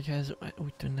 mint hogyha ez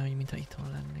úgy tűnne, hogy mintha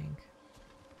itthon lennénk.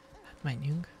 Hát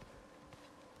menjünk.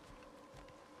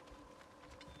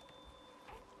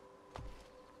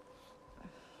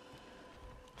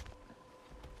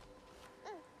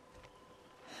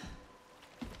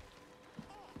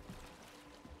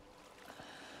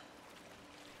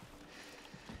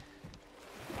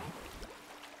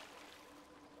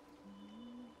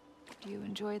 Do you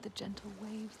enjoy the gentle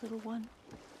waves, little one?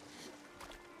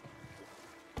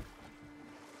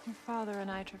 Your father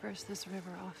and I traverse this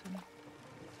river often.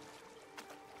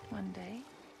 One day,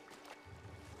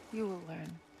 you will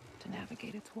learn to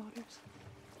navigate its waters.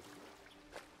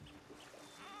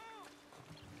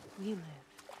 We live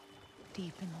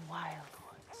deep in the wild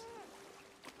woods.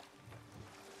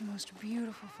 The most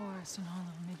beautiful forest in all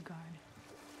of Midgard.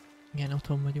 Igen,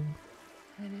 otthon vagyunk.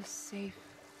 And it is safe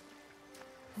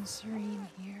and serene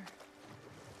here.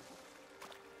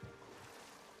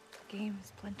 Game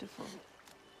is plentiful,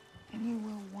 and you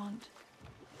will want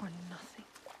for nothing.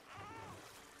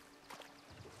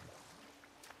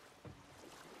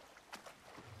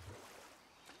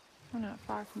 We're not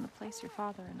far from the place your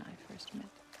father and I first met.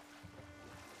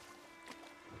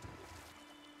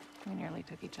 We nearly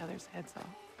took each other's heads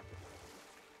off.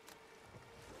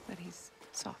 But he's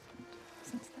softened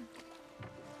since then.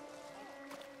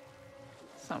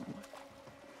 Somewhat.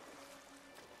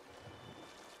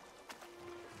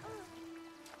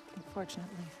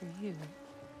 Unfortunately for you,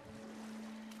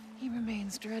 he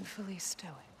remains dreadfully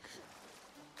stoic.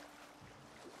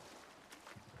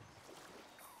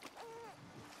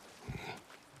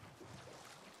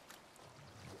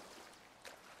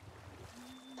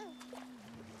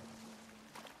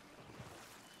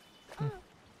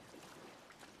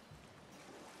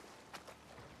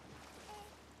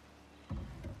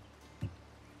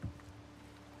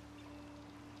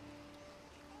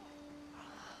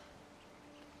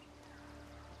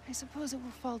 I suppose it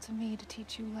will fall to me to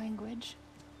teach you language.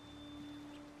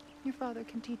 Your father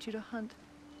can teach you to hunt.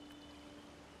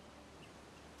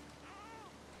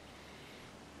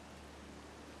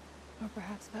 Or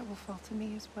perhaps that will fall to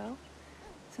me as well,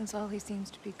 since all he seems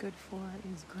to be good for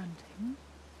is grunting.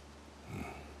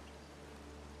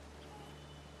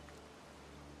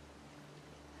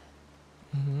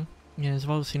 Igen, ez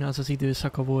valószínű az az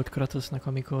időszaka volt Kratosnak,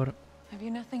 amikor... Have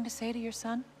you nothing to say to your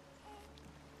son?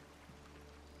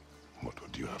 What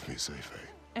would you have me say, Faye?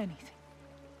 Anything.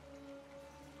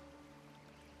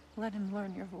 Let him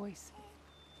learn your voice.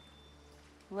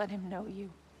 Let him know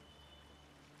you.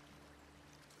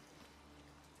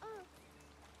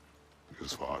 He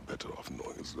is far better off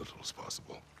knowing as little as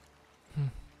possible.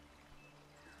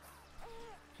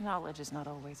 Knowledge is not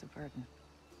always a burden.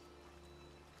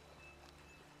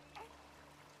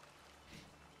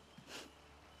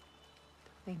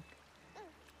 Think.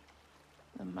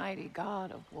 The mighty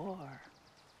god of war,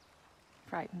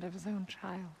 frightened of his own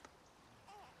child.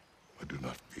 I do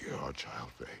not fear our child,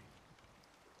 Faye.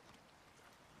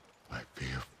 I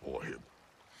fear for him.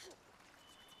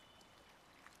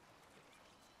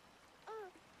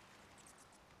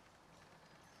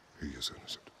 He is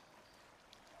innocent.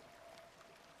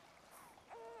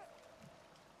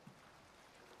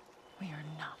 We are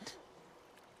not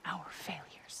our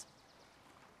failures.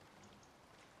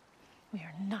 We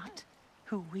are not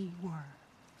who we were.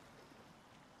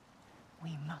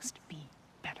 We must be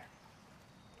better.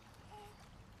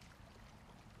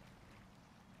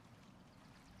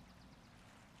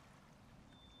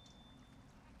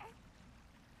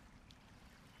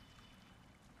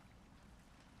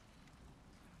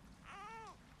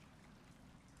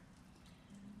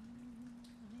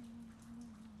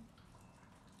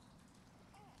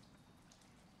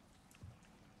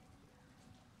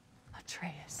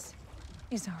 Atreus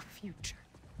is our future.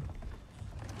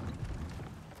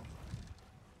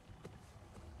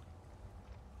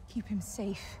 Keep him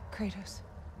safe, Kratos.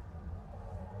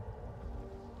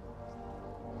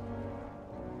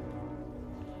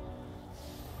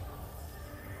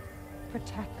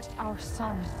 Protect our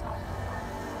son.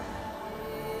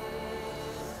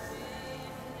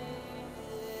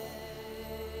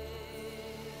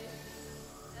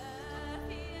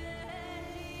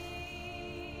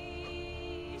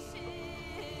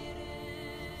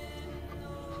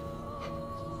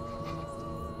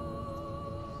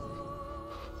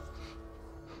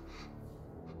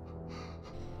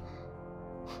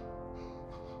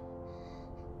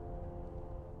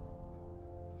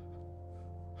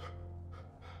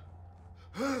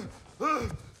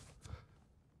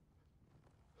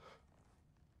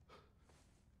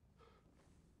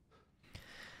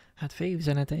 Hát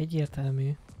főüzenete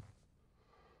egyértelmű.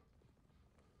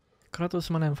 Kratos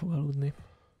ma nem fog aludni.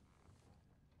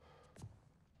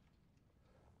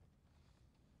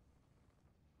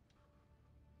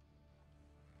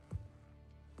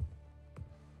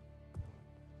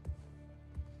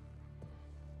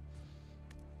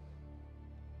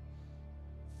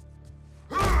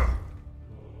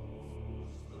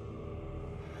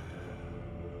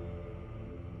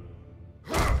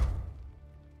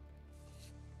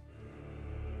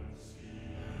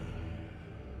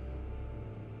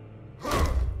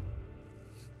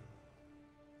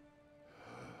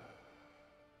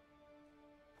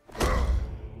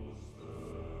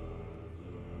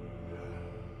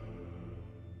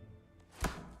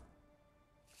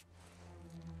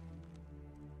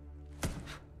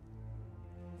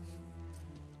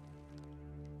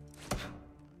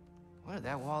 What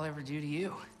did that wall ever do to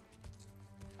you?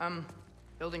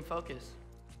 Building focus.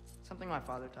 Something my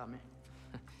father taught me.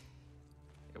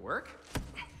 It work?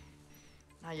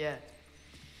 Not yet.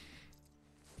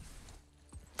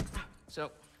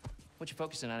 So, what you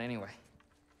focusing on anyway?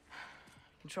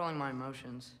 Controlling my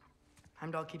emotions.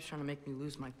 Heimdall keeps trying to make me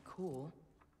lose my cool.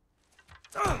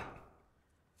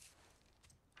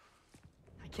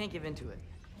 I can't give into it.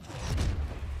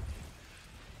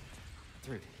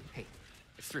 Thrud, hey,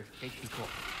 it's Thrud. Hey, be cool.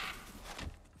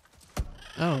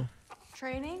 Oh.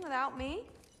 Training without me?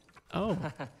 Oh.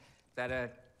 That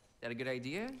a good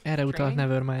idea? Erre utalt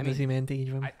Nevermind I mean, az imént,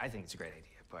 így van. I think it's a great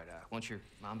idea, but won't your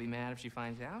mom be mad if she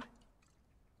finds out?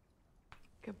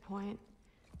 Good point.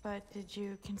 But did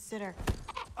you consider...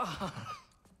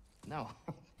 No,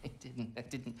 it didn't. That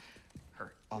didn't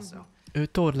hurt, also. Ő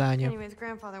Thor lánya. Anyways,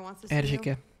 grandfather wants to see you.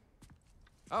 Erzsike.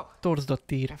 Oh.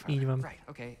 Torzsdott ír, így van. Right,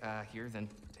 okay, here, then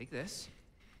take this.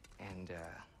 And,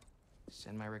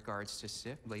 send my regards to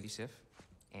Sif, Lady Sif.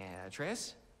 And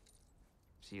Atreus,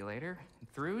 see you later.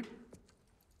 Thrud,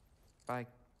 bye,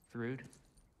 Thrud.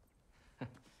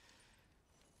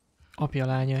 Apja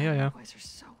lánya, jaja. Boys are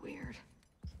so weird.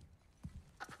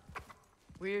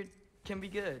 Weird can be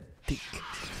good.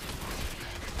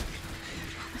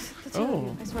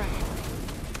 Oh. I swear.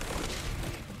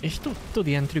 És tud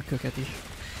ilyen trükköket is.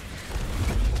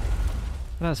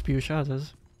 Raspius,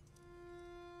 azaz.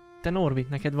 Te Norvit,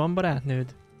 neked van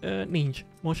barátnőd? Nincs.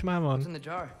 Most már van. What's in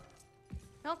the jar?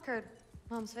 Milk curd.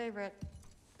 Mom's favorite.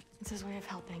 It's his way of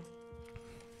helping.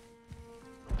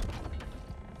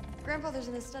 Grandfather's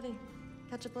in his study.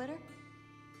 Catch up later?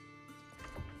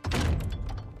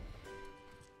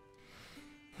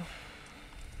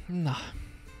 Na.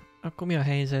 Akkor mi a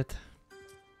helyzet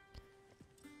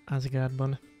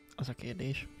Asgardban? Az a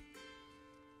kérdés.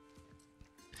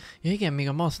 Ja igen, még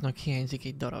a masznak hiányzik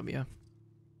egy darabja.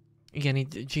 Igen,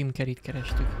 itt Jim Carreyt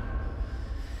kerestük.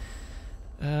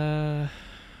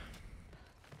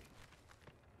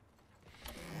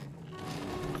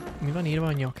 Mi van írva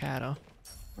a nyakára?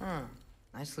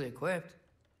 Nicely equipped.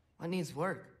 What needs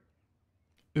work?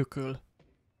 Ököl.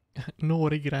 No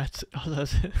regrets,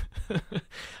 azaz.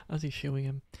 Az is jó,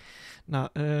 igen.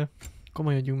 Na,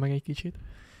 komolyodjunk meg egy kicsit.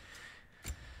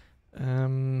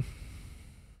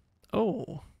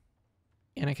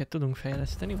 Ilyeneket tudunk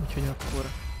fejleszteni, úgyhogy akkor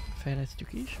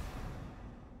fejlesztjük is.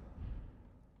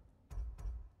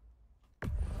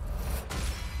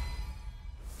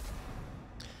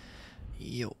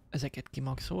 Jó, ezeket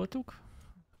kimaxoltuk.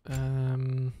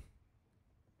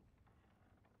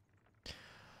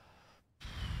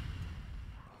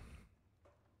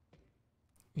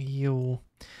 Jó.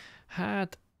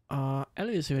 Hát az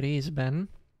előző részben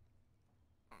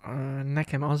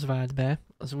nekem az vált be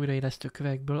az újraélesztő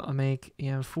kövekből, amelyik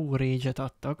ilyen full rage-et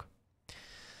adtak.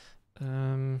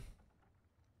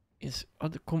 Ez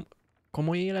ad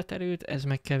komoly életerőt, ez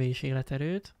meg kevés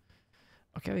életerőt.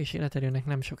 A kevés életerőnek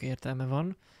nem sok értelme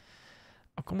van.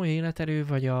 A komoly életerő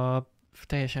vagy a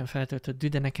teljesen feltöltött dű,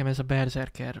 de nekem ez a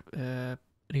Berserker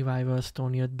Revival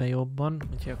Stone jött be jobban,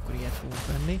 úgyhogy akkor ilyet fogunk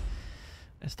venni.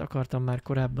 Ezt akartam már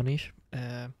korábban is.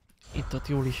 Itt-ott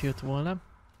jól is jött volna,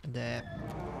 de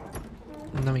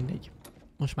na mindegy.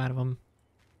 Most már van.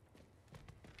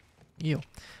 Jó.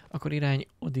 Akkor irány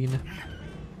Odin.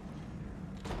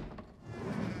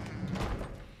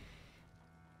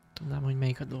 Tudnám, hogy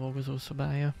melyik a dolgozó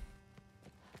szobája.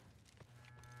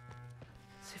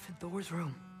 Sif in Thor's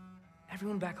room.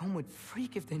 Everyone back home would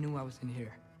freak if they knew I was in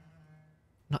here.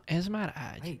 Na ez már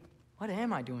ágy. Wait, what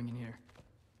am I doing in here?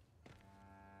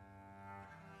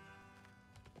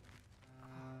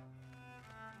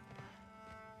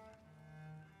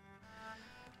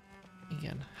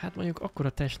 Igen, hát mondjuk akkora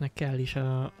testnek kell is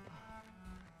a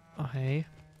hely.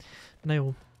 Na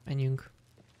jó, menjünk.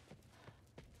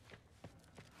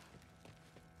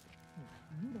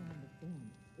 You don't understand.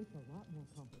 It's a lot more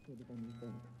complicated than you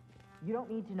think. You don't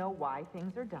need to know why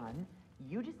things are done.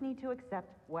 You just need to accept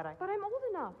what I... But I'm old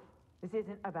enough. This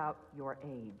isn't about your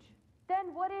age.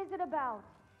 Then what is it about?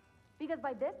 Because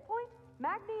by this point,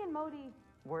 Magni and Modi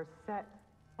Were set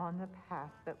on the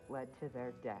path that led to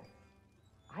their death.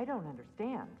 I don't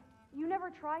understand. You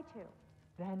never try to.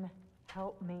 Then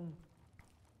help me.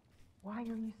 Why are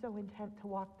you so intent to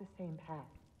walk the same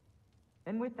path?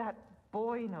 And with that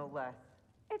boy, no less.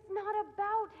 It's not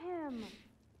about him.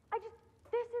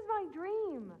 This is my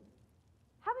dream.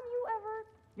 Haven't you ever?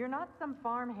 You're not some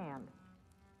farmhand.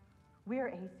 We're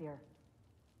Aesir.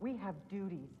 We have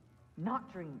duties,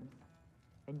 not dreams.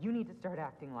 And you need to start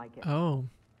acting like it. Oh.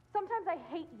 Sometimes I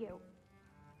hate you.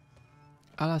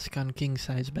 Alaskan king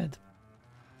size bed.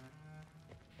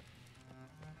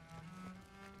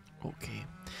 Oké.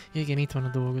 Ja, igen, itt van a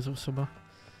dolgozószoba.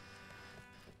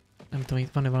 Nem tudom,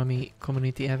 itt van-e valami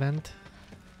community event.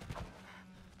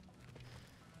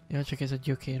 Ja, csak ez a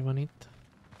gyökér van itt.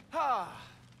 Ah,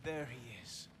 there he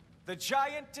is. The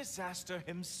giant disaster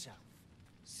himself.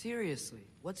 Seriously,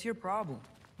 what's your problem?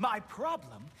 My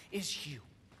problem is you.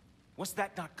 Was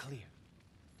that not clear?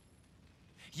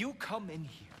 You come in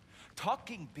here,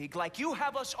 talking big like you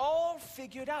have us all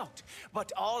figured out,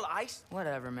 but all I...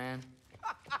 Whatever, man.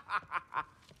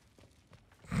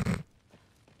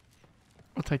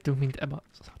 Ott hagytunk, mint Eba.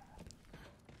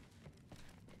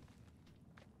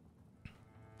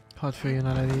 Hadd följön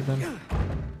a levében.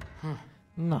 Na.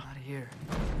 Not here.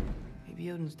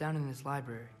 Maybe Odin's down in this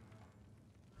library.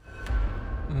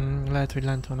 Lehet, hogy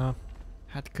lent van a...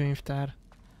 Hát könyvtár.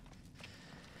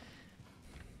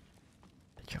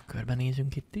 Csak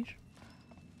körbenézünk itt is.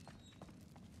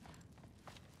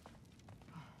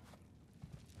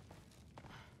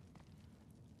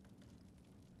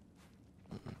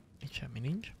 Itt semmi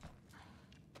nincs.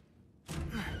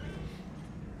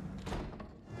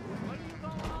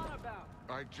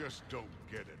 I just don't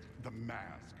get it. The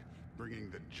mask,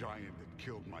 bringing the giant that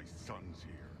killed my sons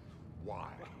here.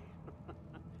 Why?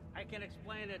 I can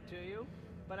explain it to you,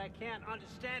 but I can't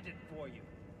understand it for you.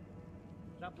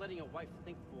 Stop letting your wife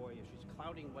think for you. She's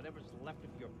clouding whatever's left of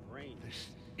your brain.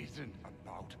 This isn't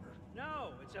about her.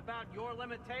 No, it's about your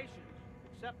limitations.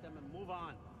 Accept them and move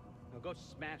on. Now go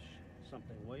smash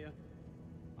something, will you?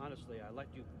 Honestly, I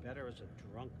liked you better as a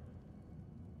drunk.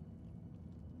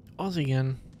 Az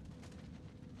igen.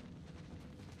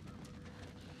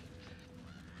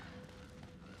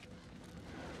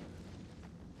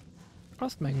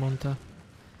 Azt megmondta.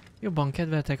 Jobban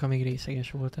kedveltek, amíg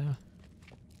részeges voltál.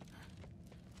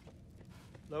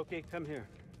 Loki, come here.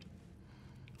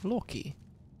 Loki?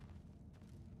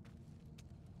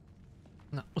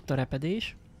 Na, ott a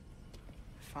repedés.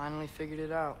 Finally figured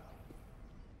it out.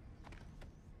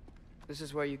 This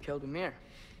is where you killed Ymir,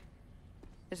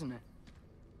 isn't it?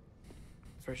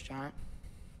 First giant.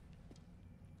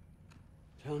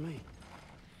 Tell me,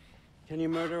 can you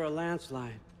murder a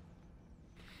landslide?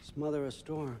 Smother a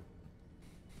storm?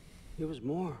 He was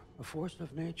more, a force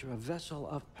of nature, a vessel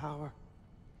of power.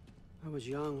 I was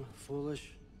young,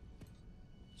 foolish,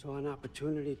 saw an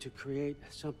opportunity to create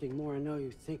something more. I know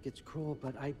you think it's cruel,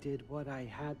 but I did what I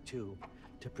had to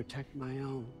protect my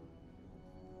own.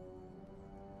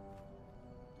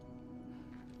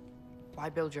 Why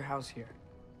build your house here?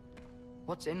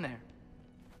 What's in there?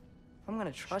 I'm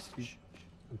gonna trust you.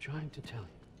 I'm trying to tell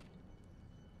you.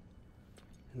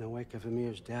 In the wake of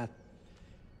Ymir's death,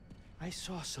 I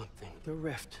saw something, the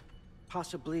rift.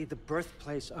 Possibly the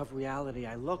birthplace of reality.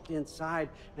 I looked inside,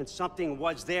 and something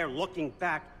was there looking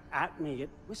back at me. It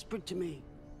whispered to me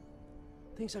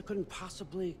things I couldn't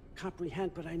possibly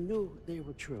comprehend, but I knew they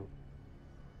were true.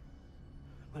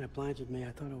 When it blinded me,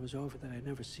 I thought it was over, that I'd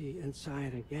never see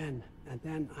inside again. And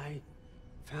then I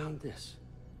found this.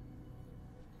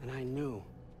 And I knew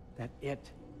that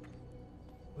it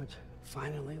would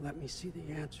finally let me see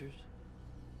the answers.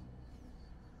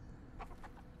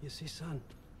 You see, son,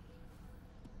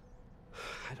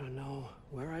 I don't know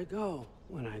where I go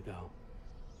when I go.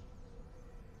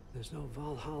 There's no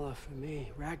Valhalla for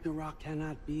me. Ragnarok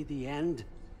cannot be the end.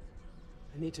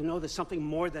 I need to know there's something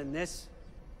more than this.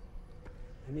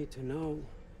 I need to know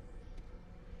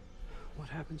what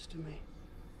happens to me.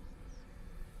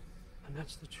 And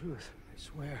that's the truth, I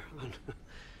swear, on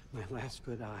my last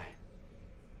good eye.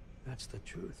 That's the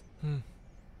truth.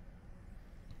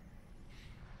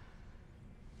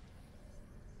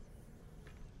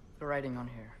 The writing on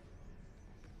here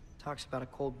talks about a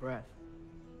cold breath.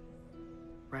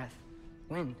 Breath.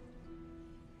 Wind.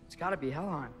 It's gotta be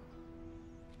Helheim.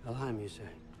 Helheim, you say?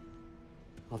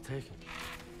 I'll take it.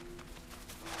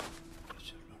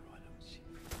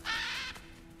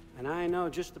 And I know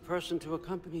just the person to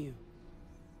accompany you.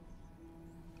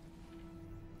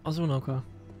 Az unoka.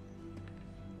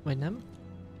 Vagy nem?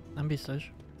 Nem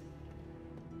biztos.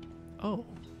 Oh.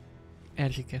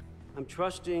 Erzsike. I'm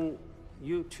trusting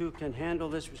you two can handle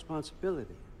this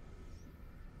responsibility.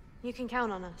 You can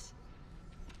count on us.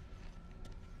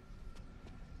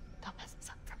 Don't mess this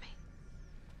up for me.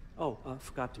 Oh,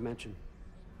 forgot to mention.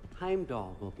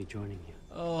 Heimdall will be joining you.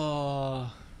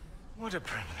 Oh. What a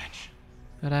privilege.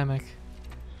 Remek.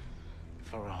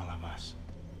 For all of us.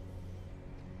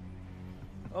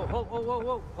 Oh,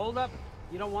 whoa, hold up.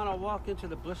 You don't want to walk into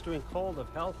the blistering cold of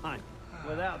Helheim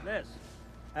without this.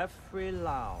 Every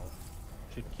Lao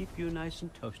should keep you nice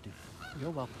and toasty. You're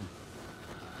welcome.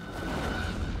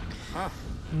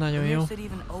 Nagyon jó. Said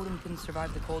even Odin couldn't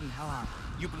survive the cold in Helheim.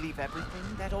 You believe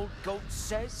everything that old goat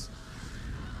says?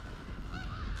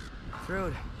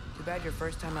 Thrud, too bad your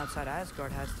first time outside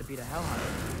Asgard has to be to Helheim.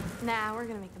 Nah, we're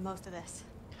gonna make the most of this.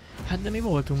 Hát de mi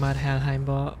voltunk már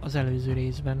Helheimba az előző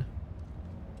részben.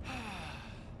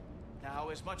 Now,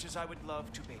 as much as I would love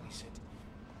to babysit,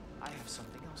 I have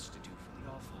something else to do for the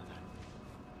Allfather.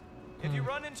 If you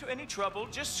run into any trouble,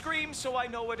 just scream so I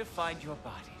know where to find your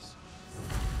bodies.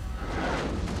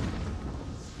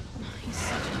 He's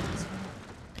such an asshole.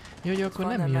 Jó, hogy akkor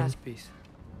nem jön.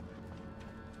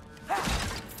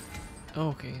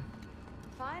 Okay.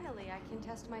 Finally, I can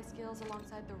test my skills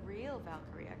alongside the real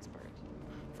Valkyrie expert.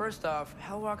 First off,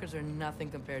 Hellwalkers are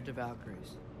nothing compared to Valkyries.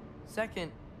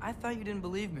 Second, I thought you didn't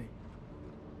believe me.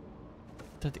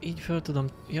 Tehát így föl tudom...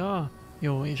 Ja,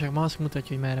 jó, és akkor azt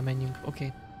mutatja, hogy merre menjünk.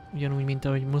 Oké. Ugyanúgy, mint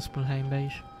ahogy Muspelheimbe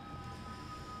is.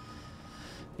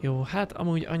 Jó, hát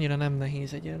amúgy annyira nem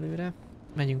nehéz egyelőre.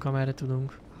 Megyünk, amerre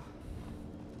tudunk.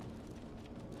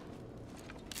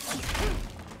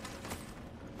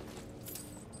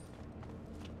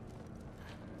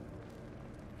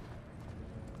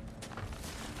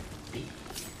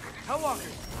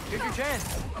 Hellwalkers, here's your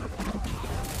chance.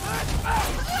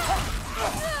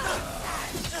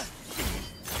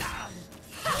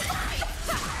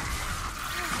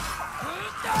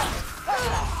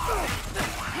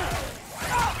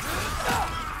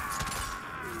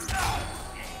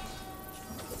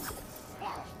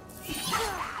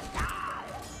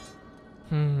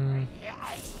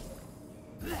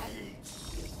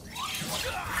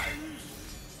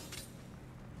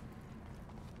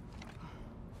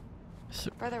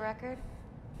 For the record,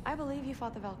 I believe you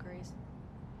fought the Valkyries.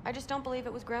 I just don't believe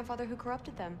it was Grandfather who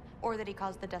corrupted them, or that he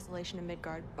caused the desolation in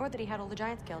Midgard, or that he had all the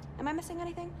giants killed. Am I missing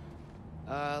anything?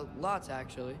 Lots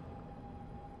actually.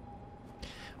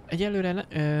 Egyelőre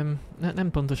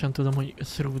nem pontosan tudom, hogy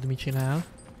Thrud mit csinál.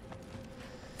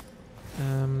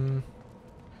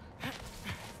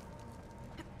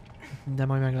 De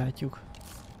majd meglátjuk.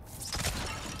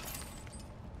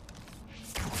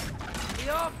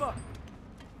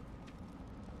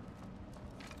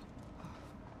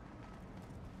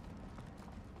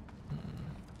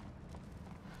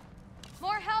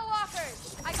 More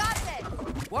Hellwalkers! I got this!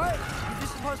 What? You're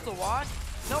just supposed to watch?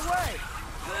 No way!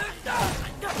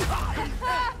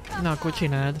 Na, akkor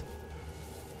csináld.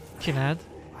 Csináld.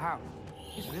 Wow,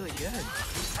 he's really good.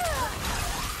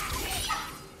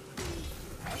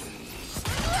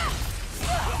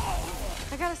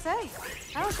 I gotta say,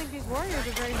 I don't think these warriors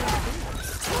are very good at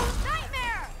this.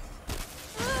 Nightmare!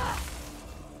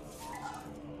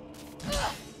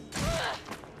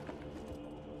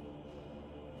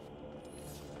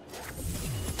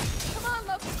 Come on,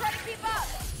 Loki, try to keep up!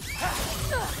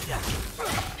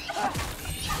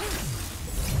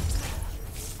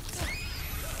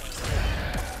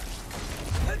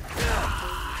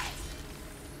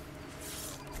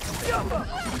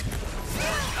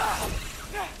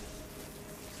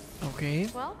 Okay.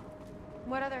 Well,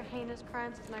 what other heinous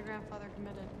crimes has my grandfather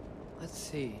committed? Let's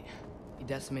see. He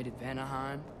decimated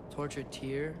Vanaheim, tortured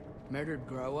Tyr, murdered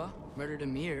Groa, murdered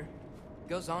Ymir.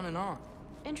 Goes on and on.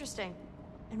 Interesting.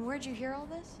 And where'd you hear all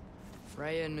this?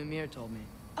 Freya and Mimir told me.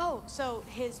 Oh, so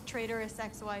his traitorous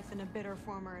ex-wife and a bitter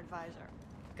former advisor.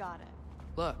 Got it.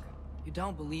 Look, you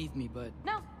don't believe me, but...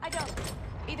 No, I don't.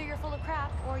 Either you're full of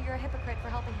crap, or you're a hypocrite for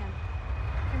helping him.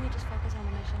 Can we just focus on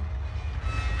the mission?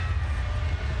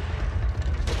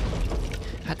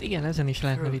 Hát igen, ezen is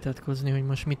lehetne vitatkozni, hogy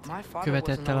most mit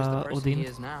követett el a Odin.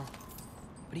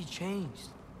 But he changed.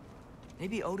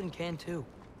 Maybe Odin can too.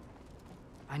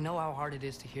 I know how hard it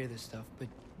is to hear this stuff, but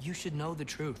you should know the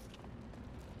truth.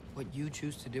 What you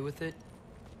choose to do with it,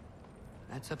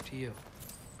 that's up to you.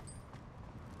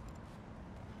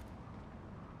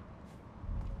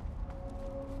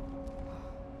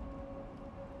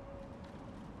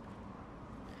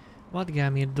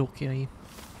 Vadgámír dokjai.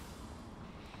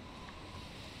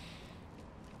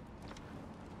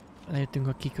 Elértünk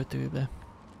a kikötőbe.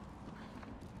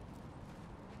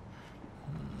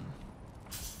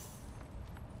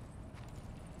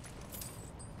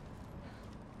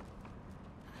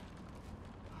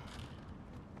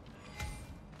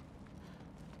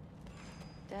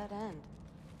 Dead end.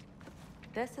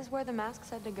 This is where the mask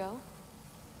said to go?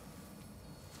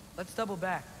 Let's double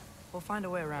back. We'll find a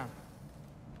way around.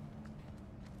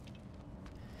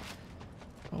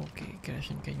 Oké,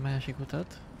 keresünk egy másik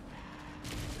utat.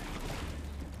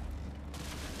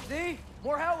 See?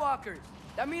 More Hellwalkers!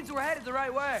 That means we're headed the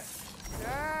right way!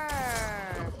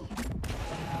 Sure.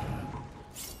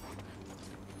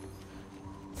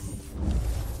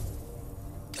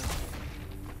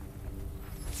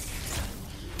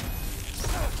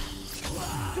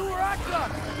 Do where I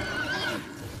come!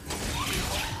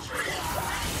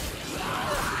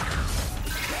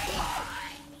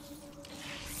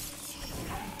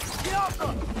 Get off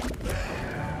them!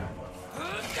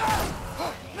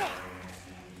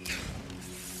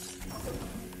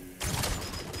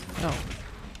 No.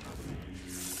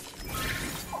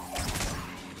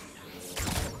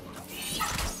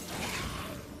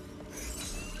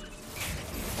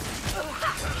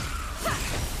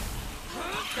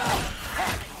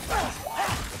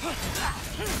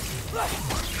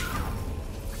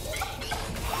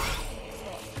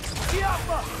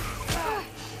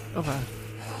 Opa.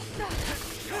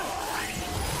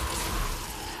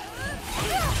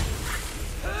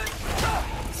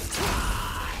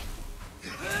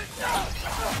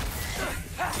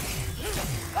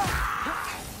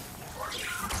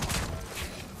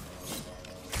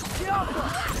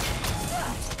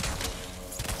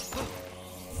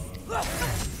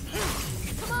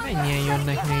 Mennyien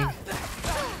jönnek még?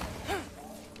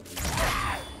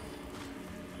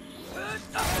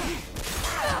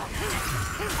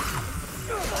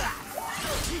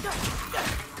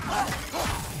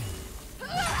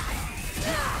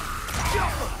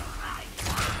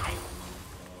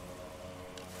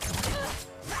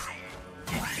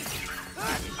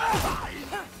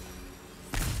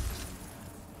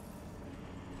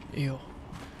 Jó.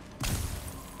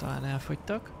 Talán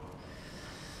elfogytak.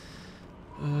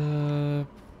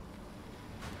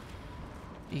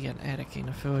 Igen, erre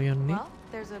kéne följönni. Well,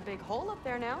 there's a big hole up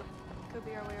there now. Could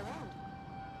be our way around.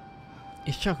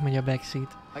 És csak megy a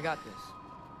backseat. I got this.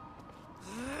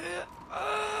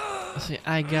 Azt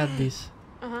mondja, I got this.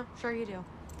 Uh-huh, sure you do.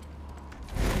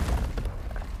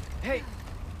 Hey,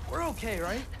 we're okay,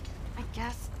 right? I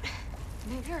guess.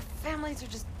 Maybe our families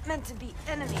are just meant to be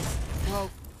enemies. Well,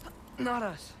 not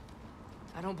us.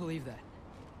 I don't believe that.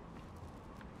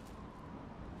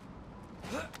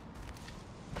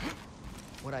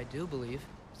 What I do believe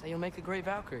is that you'll make a great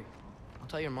Valkyrie. I'll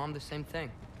tell your mom the same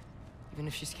thing, even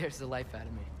if she scares the life out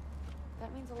of me.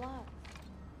 That means a lot.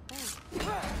 Thanks.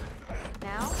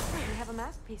 Now, we have a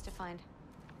mask piece to find.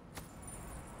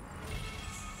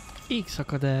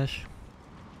 X-szakadás.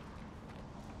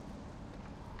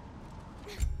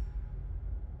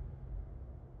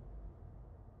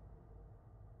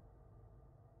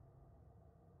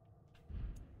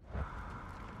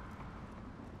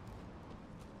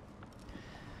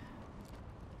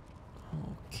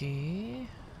 Oké.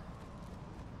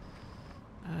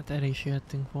 Hát erre is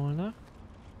jöttünk volna.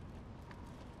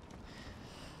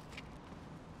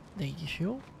 De így is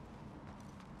jó.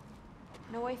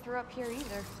 No way through up here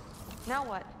either. Now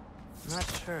what?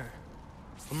 Not sure.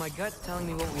 But my gut's telling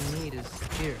me what we need is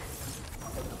here.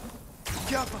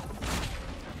 Jump!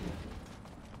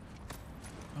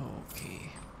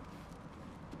 Okay.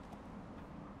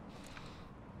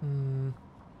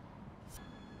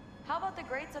 How about the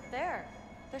grates up there?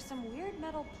 There's some weird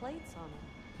metal plates on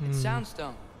them. It's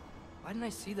soundstone. Why didn't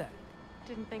I see that?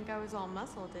 Didn't think I was all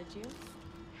muscle, did you?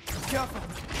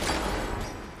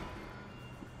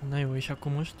 Na jó, és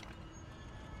akkor most?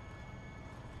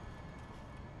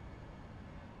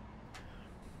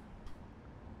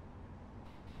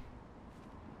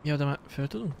 Ja, de már föl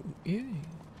tudunk?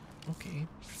 Oké.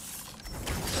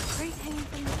 Crate hanging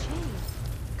from the chain.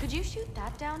 Could you shoot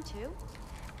that down too?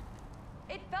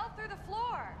 It fell through the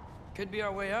floor. Could be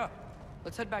our way up.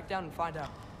 Let's head back down and find out.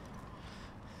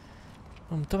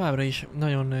 Továbbra is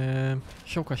nagyon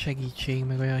sok a segítség,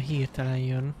 meg olyan hirtelen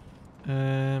jön.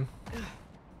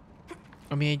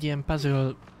 Ami egy ilyen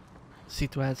puzzle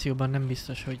szituációban nem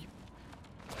biztos, hogy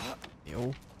jó.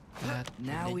 Hát,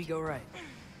 now we go right.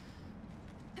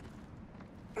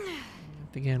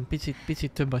 Hát igen,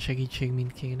 picit több a segítség,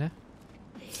 mint kéne.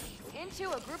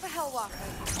 Into a group of Hellwalkers.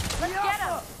 Let's get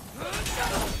them.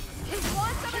 You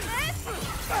want some of this?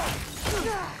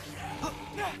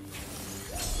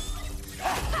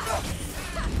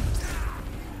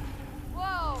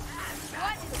 Whoa,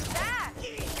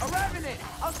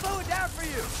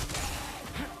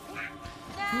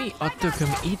 Mi a tököm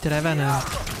itt Revenant?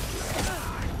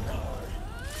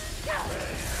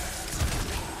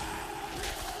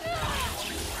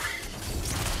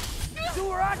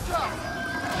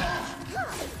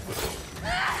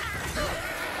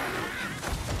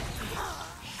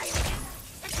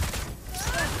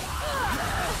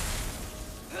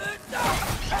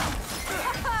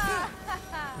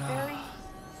 Very,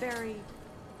 very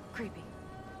creepy.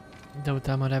 De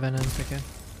utána a Revenanteket.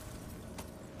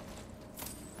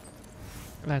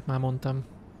 Lehet már mondtam.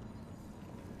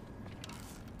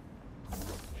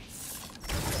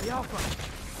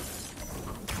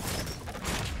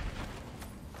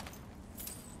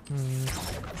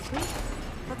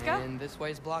 Let's go. And this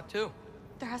way's blocked too.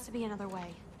 There has to be another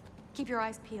way. Keep your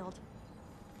eyes peeled.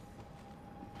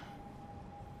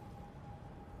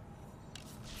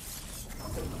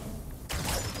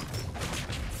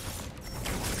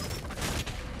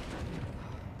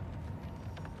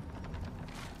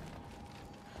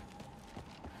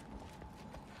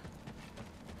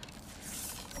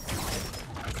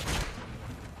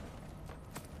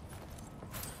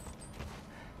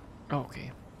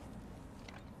 Okay.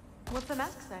 What's the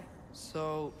mask say?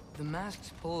 So, the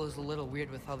mask's pull is a little weird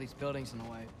with all these buildings in the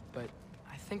way, but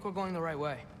I think we're going the right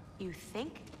way. You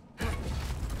think?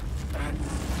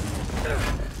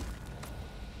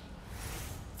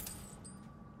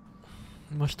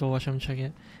 Most olvasom csak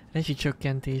ilyen.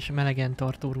 Rezsicsökkentés, melegen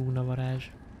tartó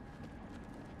rúnavarázs.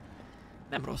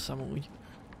 Nem rossz amúgy.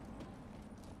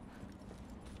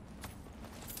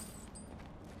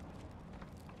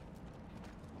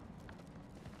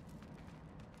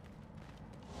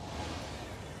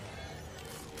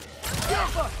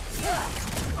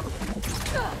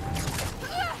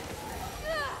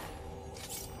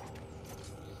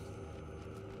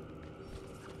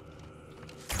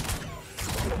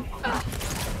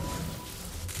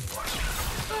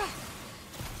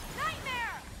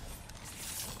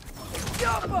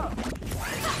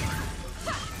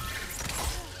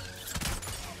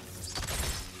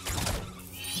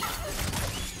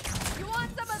 You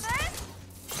want some of this?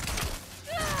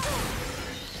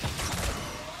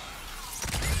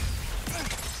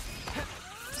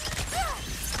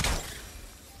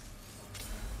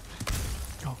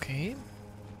 Okay.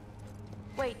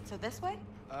 Wait, so this way?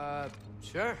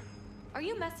 Sure. Are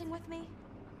you messing with me?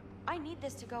 I need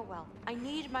this to go well. I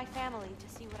need my family to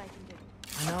see what I can do.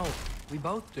 I know. We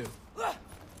both do.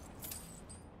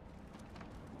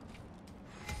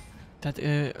 Tehát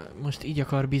most így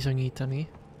akar bizonyítani.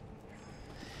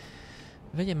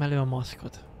 Vegyem elő a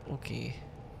maszkot. Oké.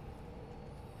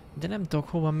 De nem tudok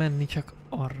hova menni, csak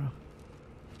arra.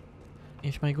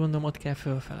 És majd gondolom ott kell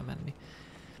fölfele menni.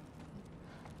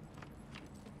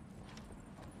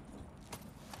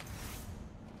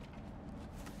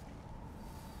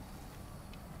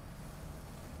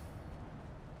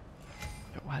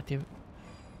 Jó, hát jövő.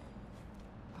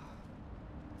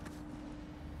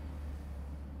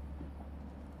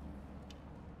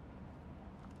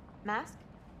 Mask?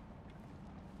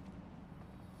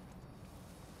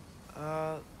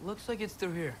 Looks like it's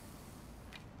through here.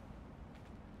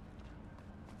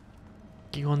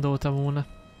 Ki gondolta volna?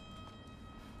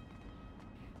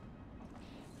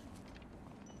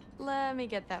 Let me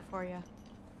get that for you.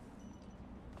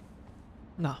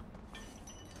 Na.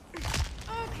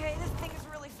 Okay, this thing is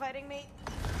really fighting me.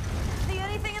 See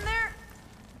anything in there?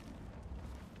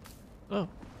 Oh.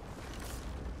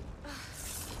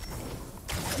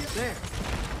 There.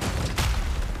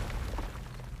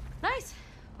 Nice.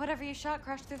 Whatever you shot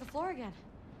crashed through the floor again.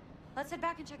 Let's head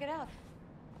back and check it out.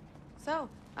 So,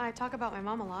 I talk about my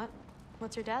mom a lot.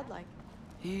 What's your dad like?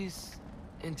 He's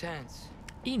intense.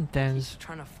 Intense. He's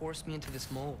trying to force me into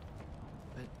this mold.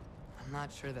 But I'm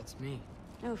not sure that's me.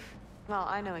 Oof. Well,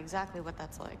 I know exactly what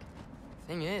that's like.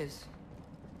 Thing is,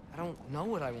 I don't know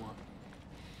what I want.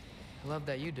 I love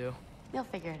that you do. You'll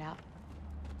figure it out.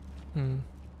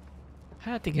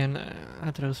 Hát igen,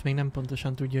 Atreus még nem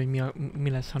pontosan tudja, hogy mi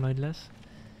lesz, ha nagy lesz.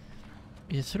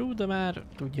 És Ruda már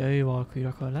tudja, ő Valkyrie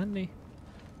akar lenni.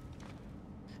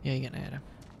 Ja igen, erre.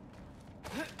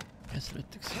 Ezt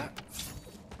lőttük szét.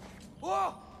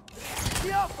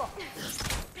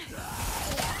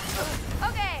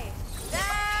 Okay,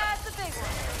 that's a big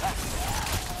one.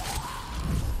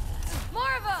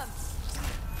 More of them.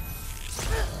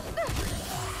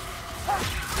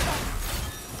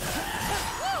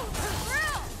 Woo,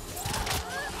 grill.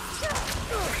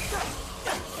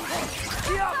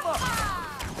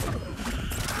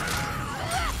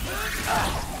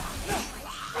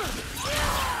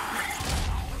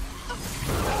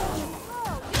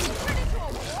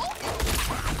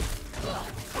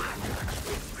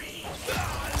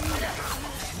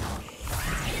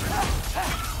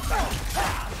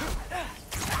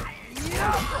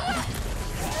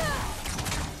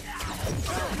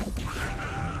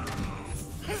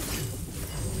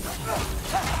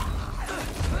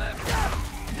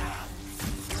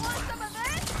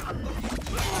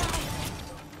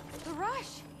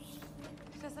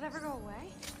 it ever go away?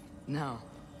 No,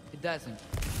 it doesn't.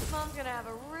 Mom's gonna have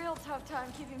a real tough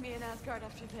time keeping me in Asgard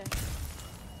after this.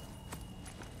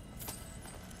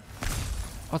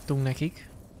 Adtunk nekik.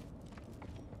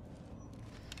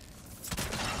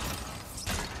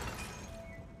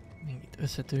 Még itt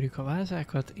összetörjük a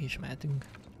vázákat, és mehetünk.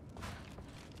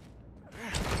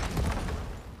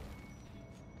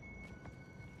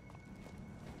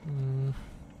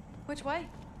 Which way?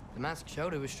 The mask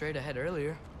showed it was straight ahead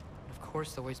earlier. Of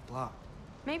course the way's blocked.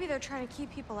 Maybe they're trying to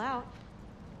keep people out.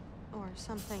 Or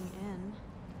something in.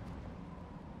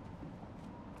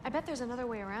 I bet there's another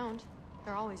way around.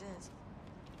 There always is.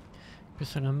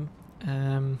 Köszönöm.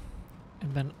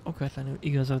 Ebben okvetlenül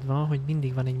igazad van, hogy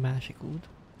mindig van egy másik út.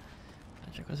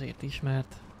 Csak azért is,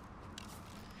 mert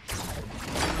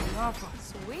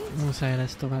muszáj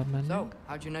lesz tovább menni. So,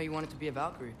 how'd you know you wanted to be a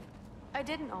Valkyrie? I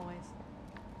didn't always.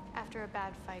 After a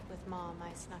bad fight with Mom,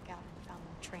 I snuck out and found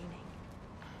them training.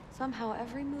 Somehow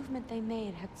every movement they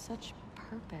made had such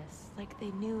purpose, like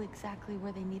they knew exactly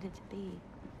where they needed to be.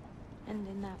 And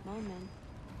in that moment,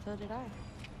 so did I.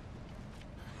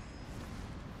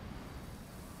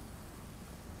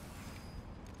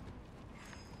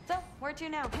 So, where to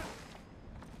now?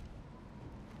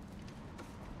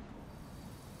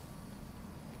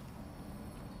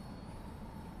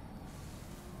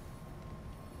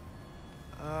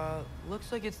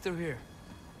 Looks like it's through here.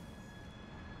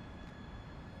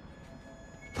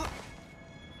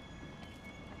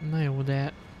 Na jó,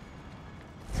 de...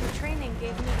 So training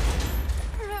gave me...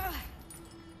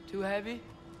 Too heavy?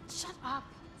 Shut up.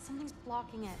 Something's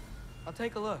blocking it. I'll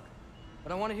take a look,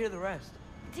 but I want to hear the rest.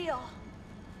 Deal.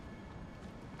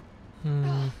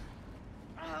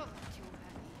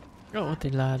 Jó, ott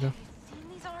egy láda. Seen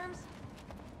these arms?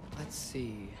 Let's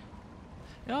see.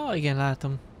 Ja, igen,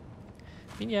 látom.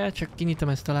 Mindjárt csak kinyitom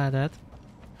ezt a ládát.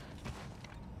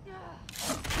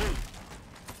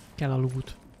 Kell a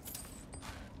loot.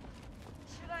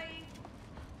 Should I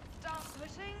stop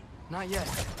pushing? Not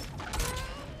yet.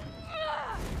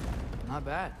 Not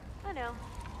bad. I know.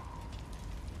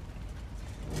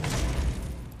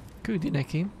 Küldi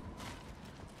neki.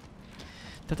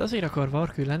 Tehát azért akar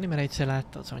varkő lenni, mert egyszer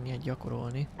látta az anyját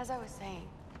gyakorolni. As I was saying,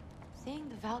 seeing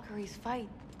the Valkyries fight,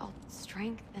 all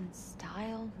strength and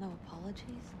style, no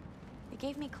apologies, it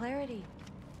gave me clarity.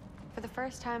 For the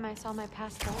first time, I saw my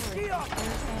path forward.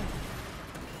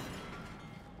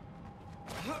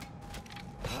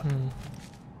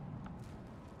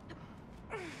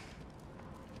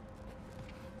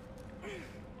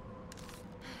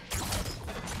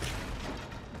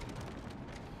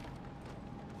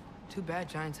 Too bad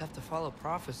giants have to follow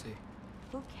prophecy.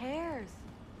 Who cares?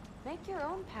 Make your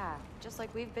own path, just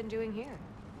like we've been doing here.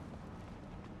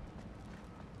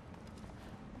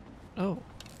 Oh.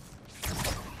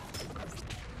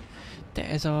 De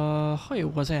ez a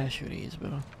hajó az első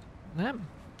részből. Nem?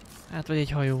 Hát vagy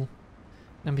egy hajó.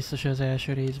 Nem biztos, hogy az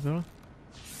első részből.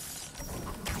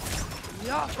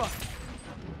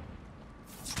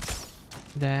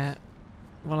 De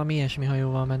valami ilyesmi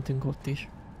hajóval mentünk ott is.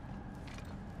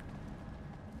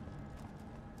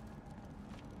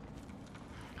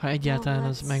 Ha egyáltalán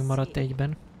az megmaradt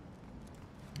egyben.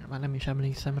 Már nem is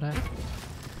emlékszem rá.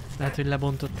 Lehet, hogy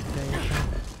lebontott teljesen.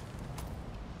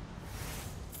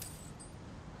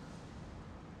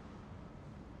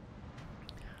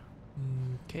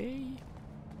 Oké.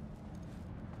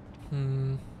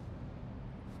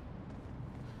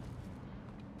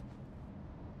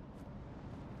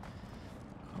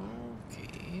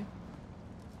 Oké.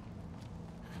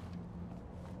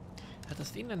 Hát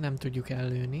azt innen nem tudjuk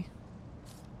ellőni.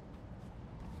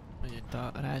 Hogy itt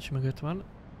a rács mögött van.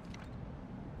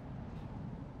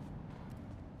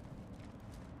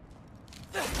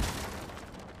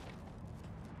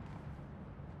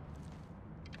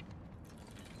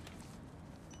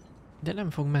 De nem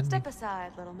fog menni. Step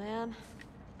aside, little man.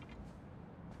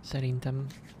 Szerintem.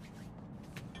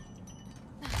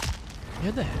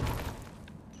 Ja, de.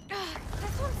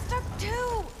 This one's stuck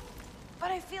too, but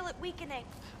I feel it weakening.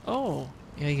 Oh,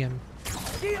 ja igen.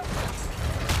 Got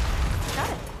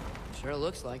it. Sure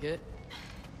looks like it.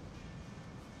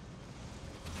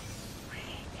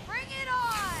 Bring it on!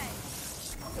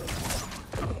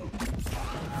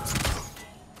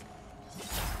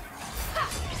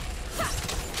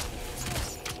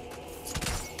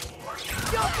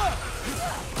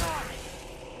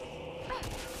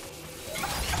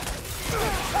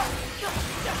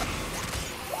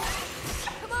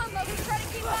 Come on, Logan, try to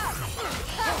keep up!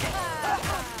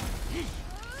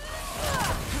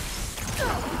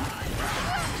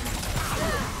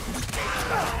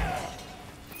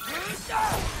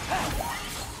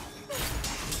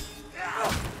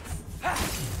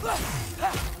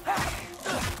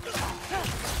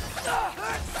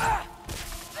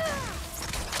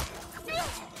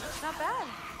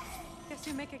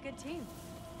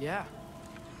 Yeah.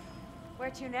 Where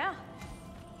to now?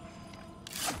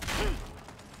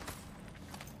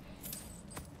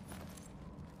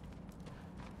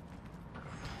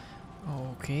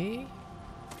 Okay.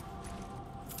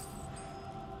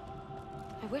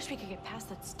 I wish we could get past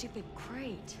that stupid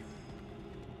crate.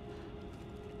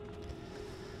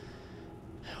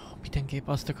 Mindenképp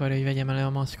azt akarja, hogy vegyem el a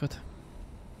maszkot.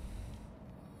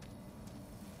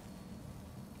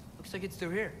 Looks like it's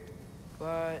through here,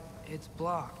 but it's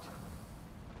blocked.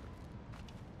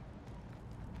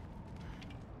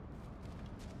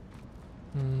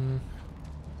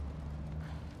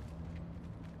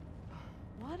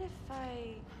 What if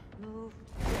I move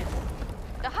this?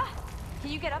 Aha!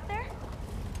 Can you get up there?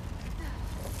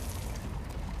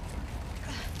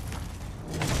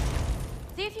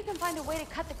 See if you can find a way to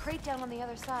cut the crate down on the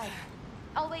other side.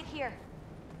 I'll wait here.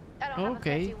 I don't have a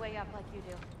fancy way up like you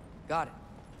do. Got it.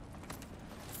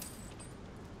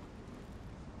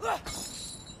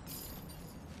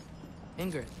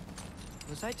 Ingrid,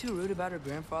 was I too rude about her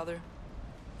grandfather?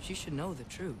 She should know the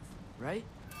truth, right?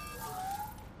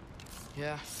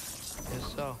 Yeah,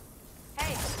 guess so.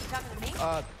 Hey, you talking to me?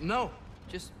 No.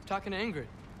 Just talking to Ingrid.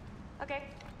 Okay.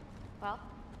 Well,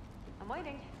 I'm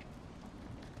waiting.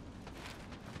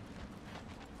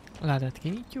 Ládát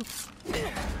kinyitjuk.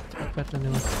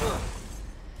 Közvetlenül.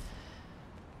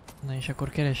 Na és akkor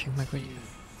keressük meg, hogy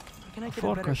a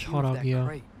farkas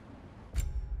haragja.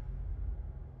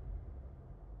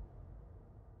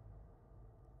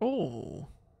 Ó!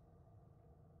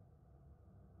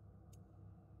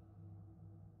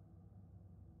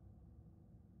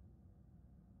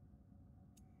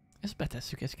 Ezt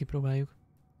betesszük, ezt kipróbáljuk.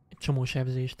 Egy csomó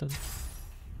sebzést ad.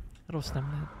 Rossz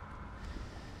nem lehet.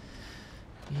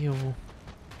 Jó.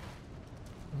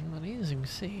 Na nézzünk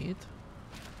szét.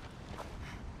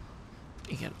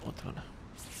 Igen, ott van.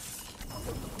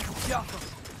 You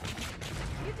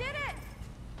did it!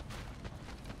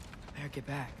 Better get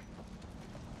back.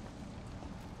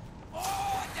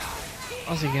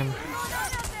 Az igen. I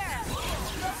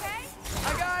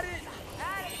got it!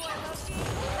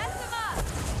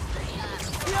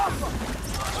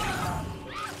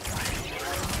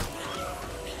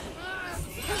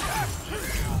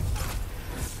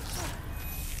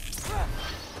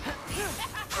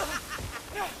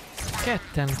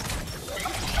 Ketten.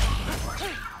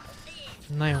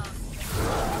 Na jó.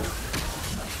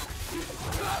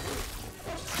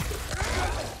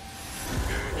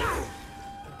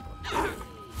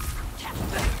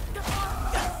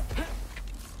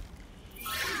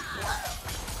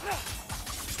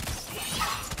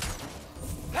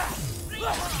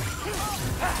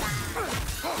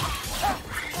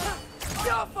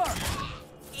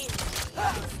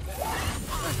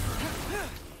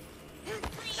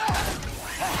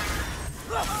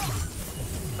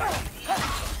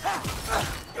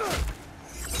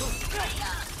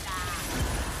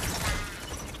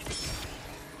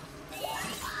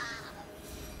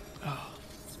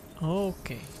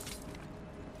 Oké.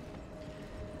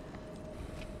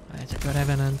 Ezek a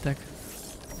revenantek.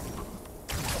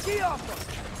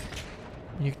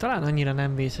 Mondjuk talán annyira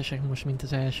nem vészesek most, mint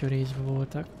az első részben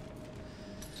voltak.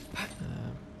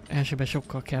 Elsőben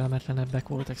sokkal kellemetlenebbek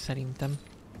voltak szerintem.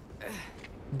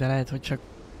 De lehet, hogy csak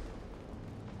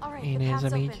én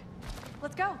érzem így.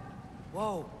 Let's go.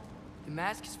 Whoa, the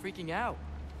mask is freaking out.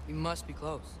 We must be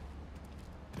close.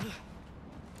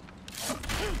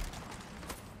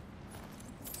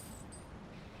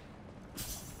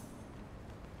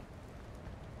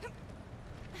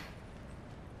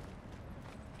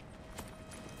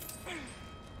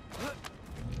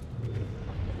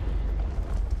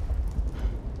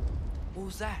 What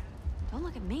was that? Don't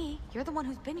look at me. You're the one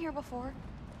who's been here before.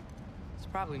 It's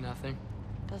probably nothing.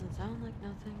 Doesn't sound like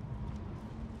nothing.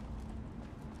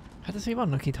 Hát azért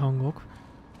vannak itt hangok,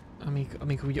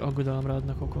 amik úgy aggodalomra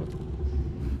adnak okot.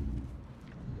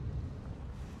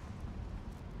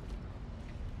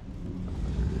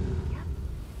 Yep.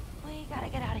 We gotta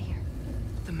get out of here.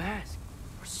 The mask.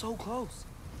 We're so close.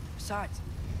 Besides,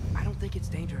 I don't think it's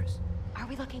dangerous. Are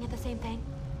we looking at the same thing?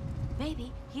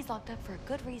 Maybe he's locked up for a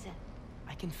good reason.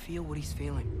 I can feel what he's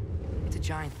feeling. It's a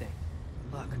giant thing.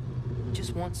 Look, he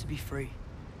just wants to be free.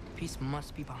 Peace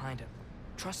must be behind him.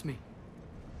 Trust me.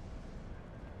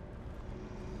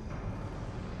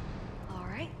 All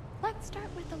right, let's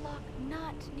start with the lock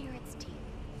not near its teeth.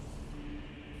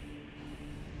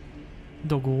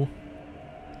 Dogó.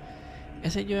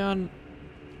 Ez egy olyan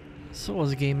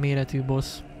Souls game méretű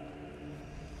boss.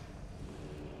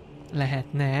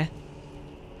 Lehetne. Are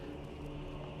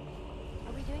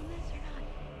we doing this or not?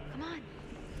 Come on.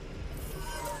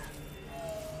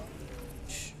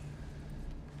 Shh.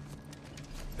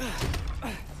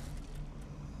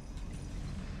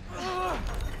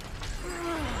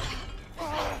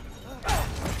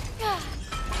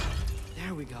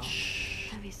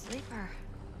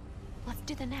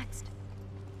 Let's do the next.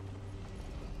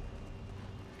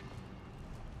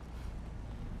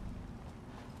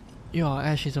 Ja,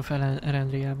 elshizofren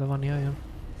Erendrielben van, jaj.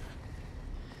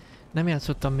 Nem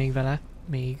játszottam még vele,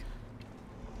 még.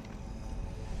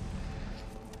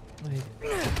 Majd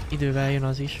idővel jön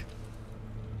az is.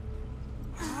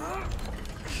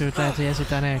 Sőt, lehet, hogy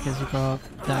ezután elkezdjük a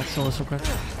Dark Souls-okat.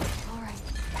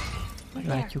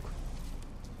 Meglátjuk.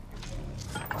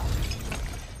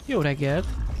 Jó reggelt!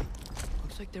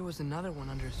 Looks like there was another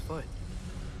one under his foot.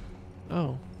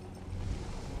 Oh.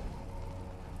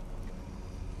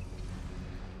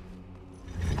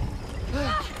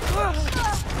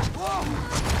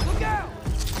 Look out!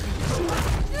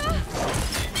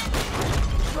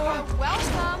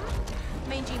 Welcome,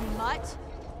 mangy mutt.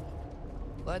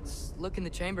 Let's look in the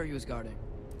chamber he was guarding.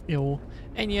 Jó.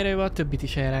 Ennyi erővel a többit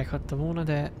is elrághatta volna,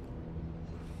 de...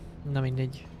 Na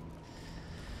mindegy.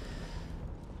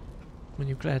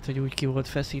 Mondjuk lehet, hogy úgy ki volt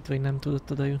feszítve, hogy nem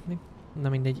tudott oda jutni. Na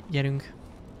mindegy, gyerünk.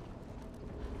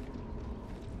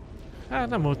 Hát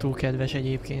nem volt túl kedves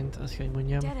egyébként, azt kell, hogy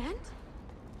mondjam. Dead end?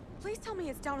 Please tell me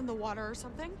it's down in the water or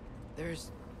something. There's...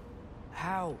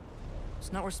 How?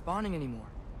 It's not responding anymore.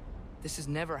 This has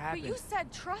never happened. But you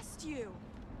said trust you.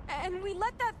 And we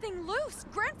let that thing loose.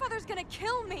 Grandfather's gonna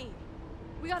kill me.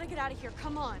 We gotta get out of here,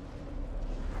 come on.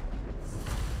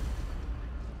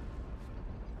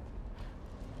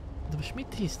 De most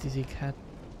mit hisztizik, hát?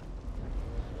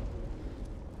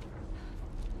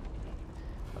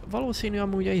 Valószínű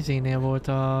amúgy a izénél volt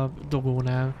a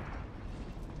dogónál.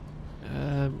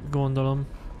 Gondolom.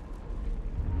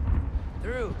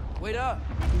 Through, wait up.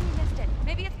 You missed it.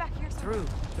 Maybe it's back here somewhere.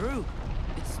 Through.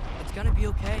 It's gonna be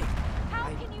okay. How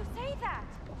can you say that?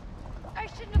 I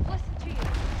shouldn't have listened to you.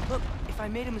 Look, if I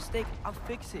made a mistake, I'll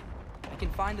fix it. I can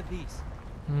find the piece.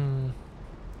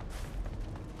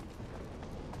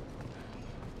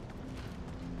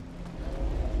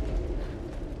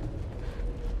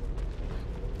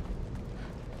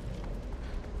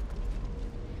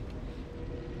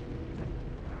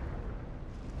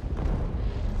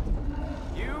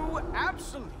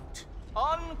 Absolute,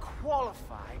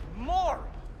 unqualified moron.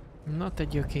 Na te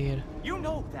gyökér. You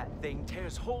know that thing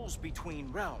tears holes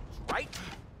between realms, right?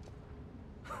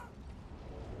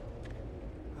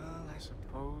 Well, I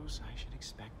suppose I should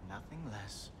expect nothing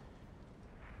less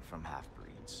from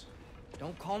half-breeds.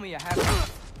 Don't call me a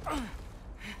half-breed.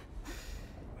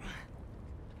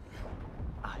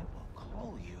 I will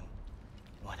call you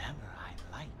whatever I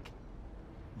like,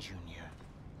 Junior.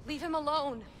 Leave him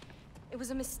alone. It was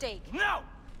a mistake. No!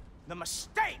 The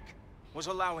mistake was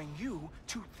allowing you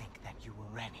to think that you were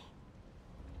Rennie.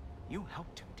 You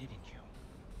helped him, didn't you?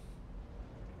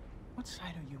 What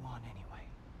side are you on anyway,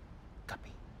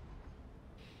 Guppy?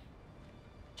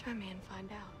 Try me and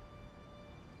find out.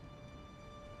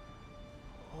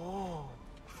 Oh.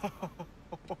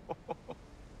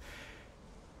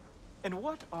 And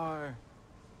what are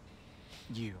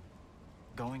you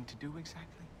going to do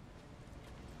exactly?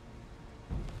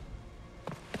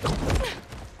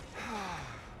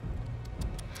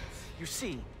 You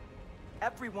see,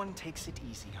 everyone takes it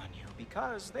easy on you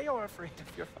because they are afraid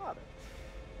of your father.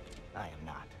 I am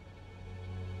not.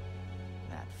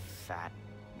 That fat,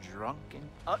 drunken,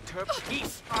 utter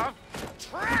piece of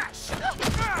trash!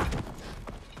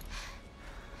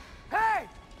 Hey!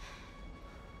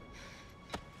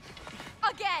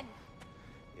 Again!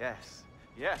 Yes,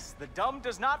 yes, the dumb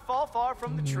does not fall far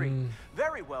from the tree.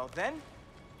 Very well, then.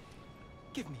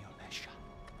 Give me your best shot.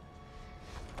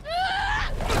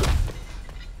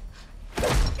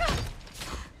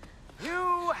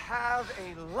 You have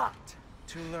a lot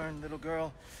to learn, little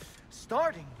girl.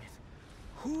 Starting with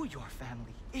who your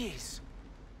family is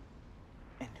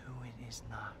and who it is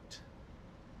not.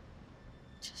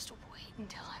 Just wait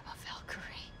until I'm a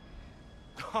Valkyrie.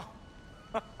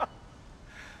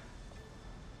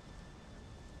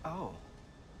 Oh.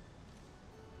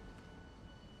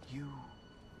 You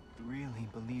really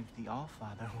believed the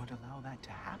Allfather would allow that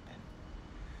to happen?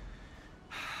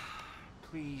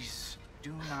 Please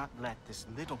do not let this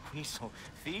little weasel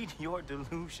feed your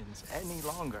delusions any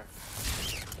longer.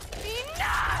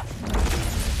 Enough!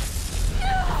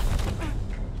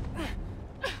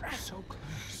 So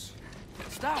close.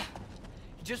 Stop!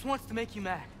 He just wants to make you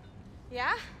mad.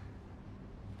 Yeah?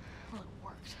 Well, it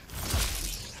worked.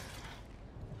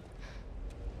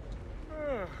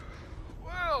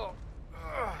 Well,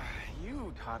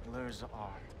 you toddlers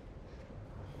are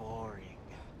boring.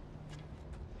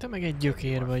 Te meg egy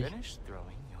gyökér vagy. Finished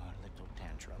throwing your little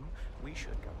tantrum. We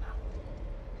should go now.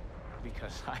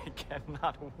 Because I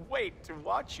cannot wait to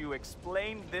watch you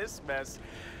explain this mess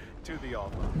to the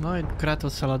Allfather. Majd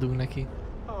Kratosszal adunk neki.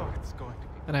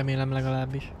 Remélem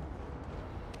legalábbis.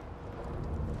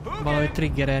 Valahogy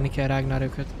triggerelni kell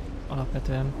Ragnarököt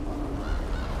alapvetően.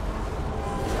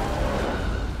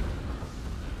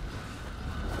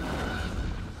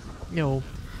 Jó.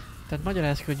 Tehát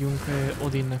magyarázkodjunk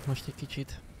Odinnak most egy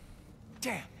kicsit.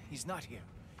 Damn, he's not here.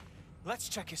 Let's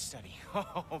check his study.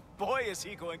 Oh boy, is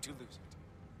he going to lose it.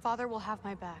 Father will have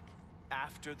my back.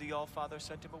 After the All-Father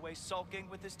sent him away sulking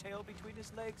with his tail between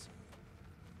his legs?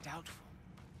 Doubtful.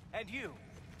 And you,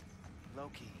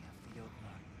 Loki of the Old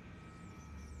North.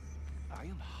 I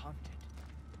am haunted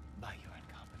by your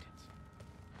incompetence.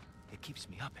 It keeps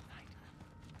me up at night.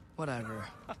 Whatever.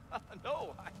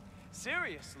 No,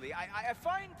 seriously, I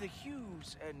find the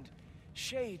hues and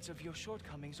shades of your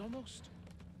shortcomings almost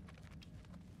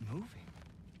moving.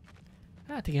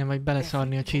 Hát igen, vagy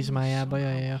beleszarni a csizmájába,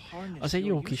 jajaja. Az egy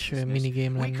jó kis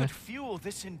minigame lenne.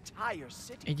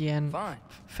 Egy ilyen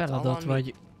feladat,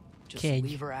 vagy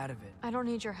kegy. I don't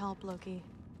need your help, Loki.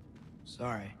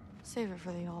 Sorry. Save it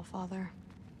for the All-Father.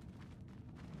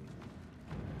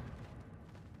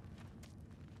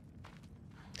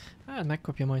 Hát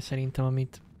megkapja majd szerintem,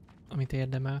 amit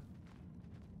érdemel.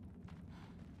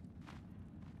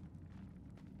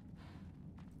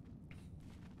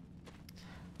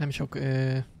 Nem sok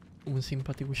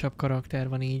unszimpatikusabb karakter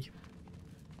van így.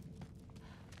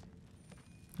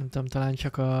 Nem tudom, talán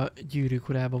csak a Gyűrűk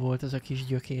Urába volt az a kis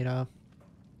gyökér a...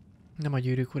 Nem a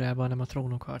Gyűrűk Urába, hanem a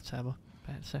Trónok harcába.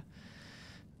 Persze.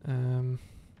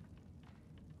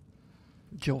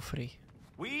 Joffrey.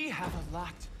 We have a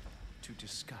lot to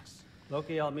discuss.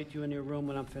 Loki, I'll meet you in your room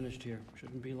when I'm finished here.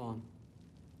 Shouldn't be long.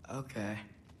 Okay.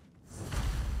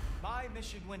 My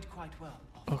mission went quite well.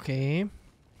 Okay.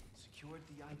 Secured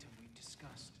the item we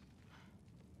discussed.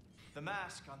 The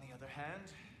mask, on the other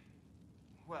hand,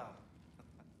 well,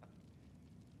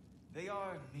 they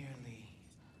are merely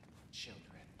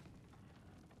children.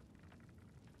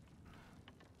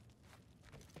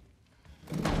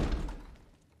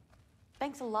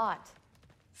 Thanks a lot.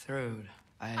 Thrud,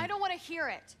 I don't want to hear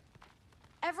it.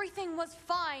 Everything was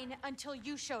fine until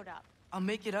you showed up. I'll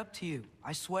make it up to you,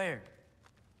 I swear.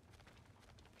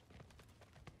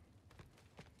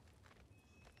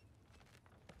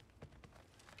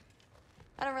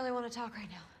 I don't really want to talk right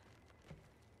now.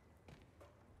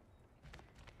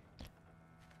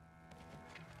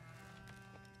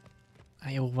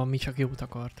 Jó van, mi csak jót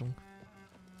akartunk.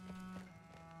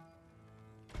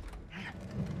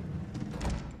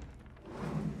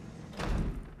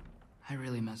 I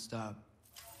really messed up.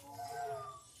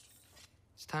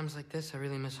 It's times like this I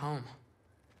really miss home.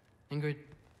 Ingrid,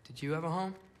 did you have a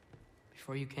home?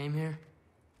 Before you came here?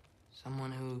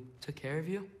 Someone who took care of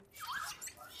you?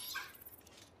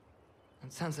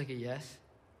 That sounds like a yes.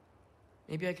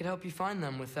 Maybe I could help you find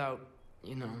them without,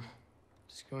 you know,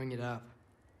 screwing it up.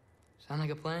 Sound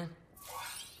like a plan?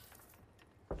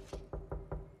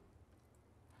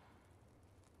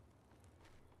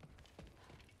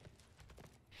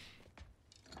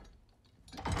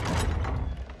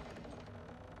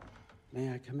 May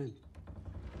I come in?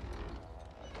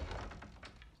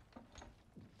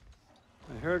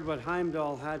 I heard what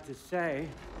Heimdall had to say.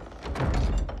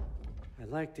 I'd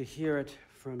like to hear it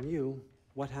from you.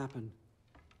 What happened?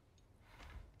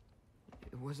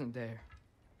 It wasn't there.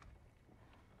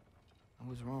 I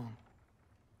was wrong.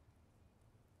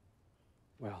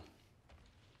 Well,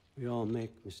 we all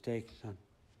make mistakes, son.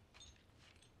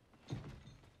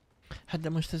 Hát de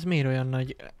most ez miért olyan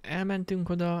nagy? Elmentünk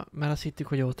oda, mert azt hittük,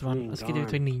 hogy ott van. Az kiderült,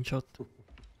 hogy nincs ott.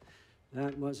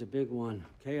 That was a big one.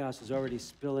 Chaos is already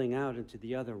spilling out into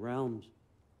the other realms.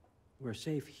 We're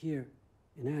safe here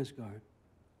in Asgard.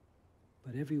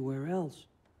 But everywhere else...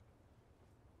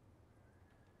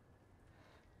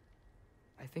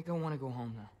 I think I want to go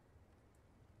home now.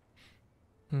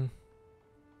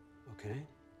 Okay,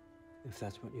 if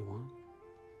that's what you want.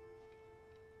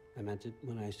 I meant it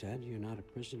when I said you're not a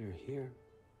prisoner here.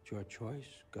 It's your choice.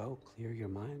 Go, clear your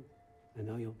mind. I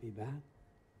know you'll be back.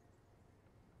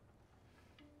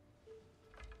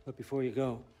 But before you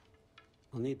go,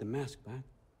 I'll need the mask back.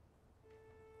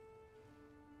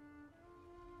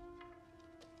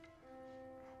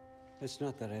 It's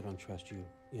not that I don't trust you,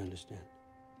 you understand?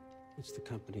 It's the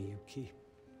company you keep.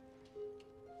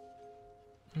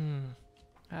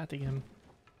 Hát igen.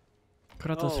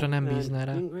 Kratosra nem bízná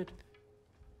rá. Ingrid?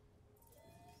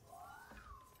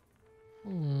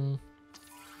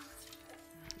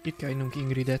 Itt kell hagynunk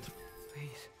Ingridet.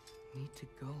 Please, need to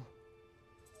go.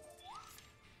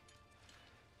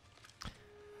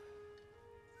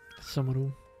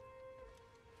 Szomorú.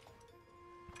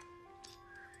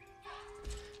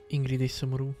 Ingrid is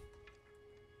szomorú.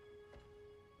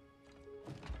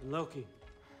 Loki,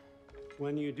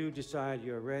 When you do decide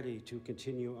you're ready to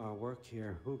continue our work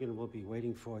here, Hugin will be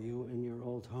waiting for you in your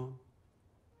old home.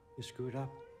 You screwed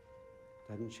up.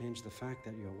 Doesn't change the fact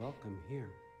that you're welcome here.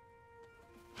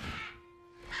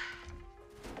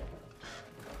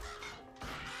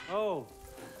 Oh,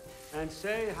 and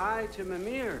say hi to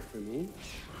Mimir for me.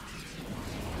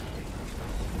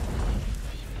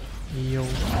 Yo.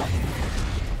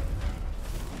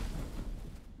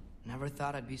 Never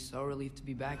thought I'd be so relieved to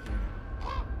be back here.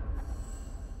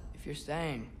 If you're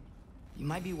staying, you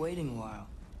might be waiting a while.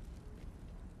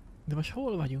 De most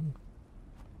hol vagyunk?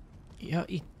 Ja,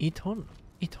 itthon?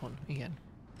 Itthon, igen.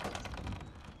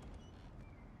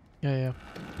 Ja.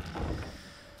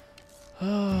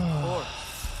 Oh.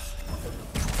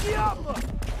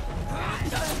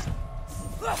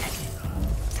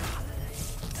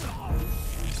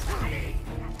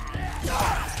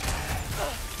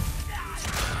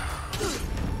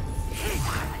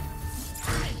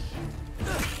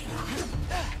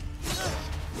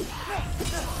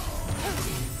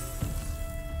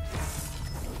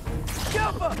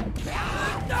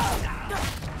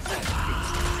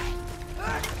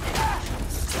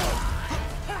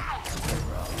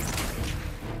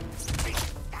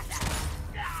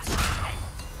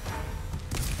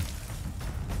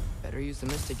 Better use the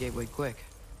Mystic Gateway quick.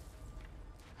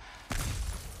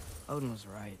 Odin was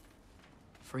right.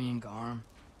 Freeing Garm.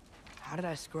 How did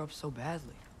I screw up so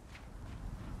badly?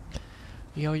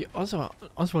 Ja, hogy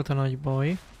az volt a nagy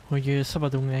baj, hogy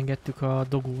szabadon engedtük a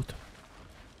dogót.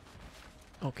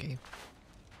 Oké.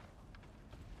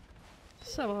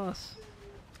 Szevasz!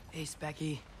 Hey,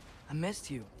 Specky. I missed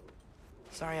you.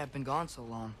 Sorry I've been gone so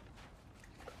long.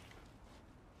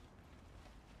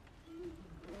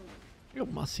 Jó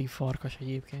masszív farkas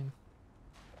egyébként.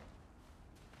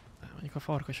 Mondjuk a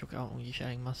farkasok amúgy is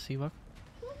elég masszívak.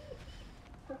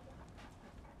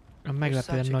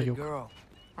 Meglepően nagyok.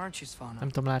 Nem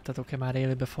tudom, láttatok-e már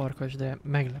élőbe farkas, de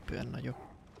meglepően nagyok.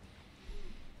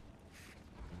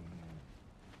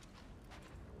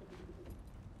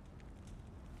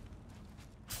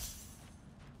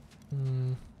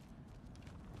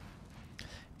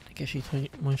 Érdekes itt, hogy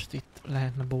most itt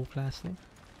lehetne bóklászni.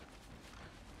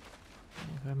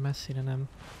 Messzire nem.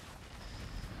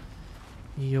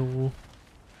 Jó.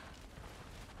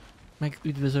 Meg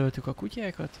üdvözöltük a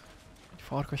kutyákat, vagy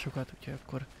farkasokat, úgyhogy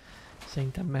akkor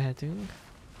szerintem mehetünk.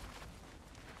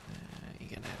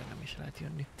 Igen, erre nem is lehet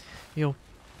jönni. Jó.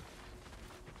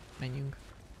 Menjünk.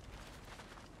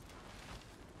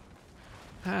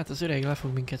 Hát az öreg le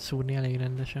fog minket szúrni elég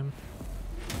rendesen.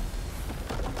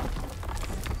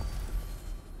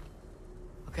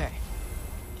 Okay.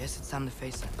 Guess it's time to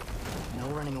face it. No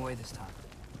running away this time.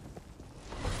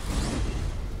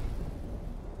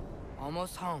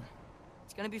 Almost home.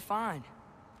 It's gonna be fine.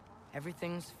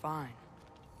 Everything's fine.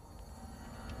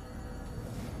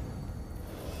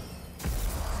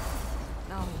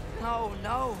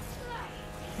 No.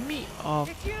 Me off.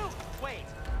 It's you! Wait,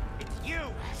 it's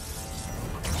you!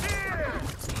 Here!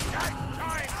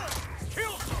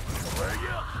 Kill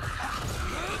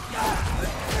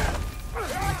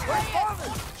Where's Father?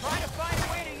 Trying to find a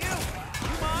way to you!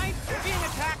 You mind? You're being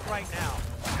attacked right now.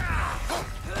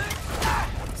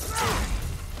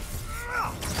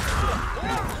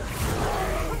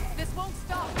 This won't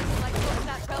stop until I close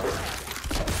that bell trap.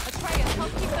 Atreus,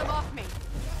 help keep them off me.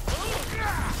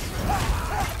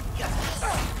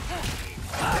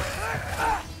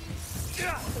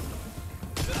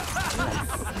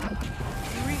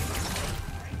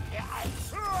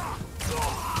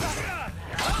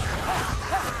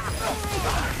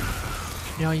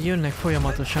 Ja, jönnek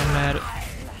folyamatosan, mert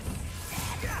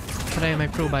Freya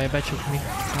megpróbálja becsukni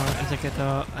ezeket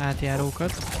az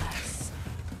átjárókat.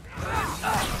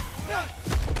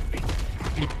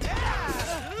 Itt.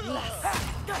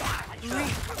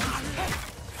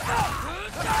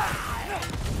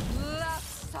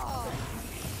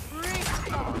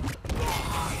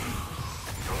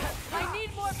 I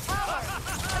need more power!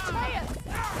 Atreus,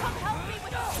 come help me with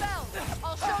the spell!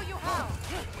 I'll show you how!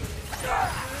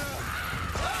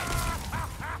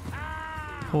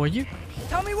 Hogy?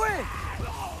 Tell me when!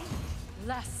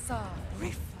 Lassa.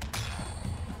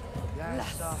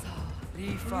 Lassa.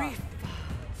 Rifa.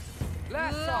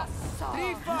 Lassa.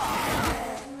 Rifa.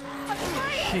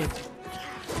 Shit.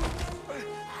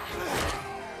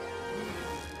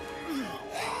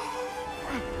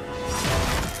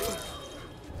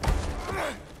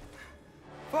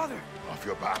 Father! Off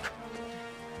your back.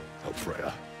 Help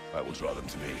Freya. I will draw them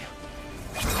to me.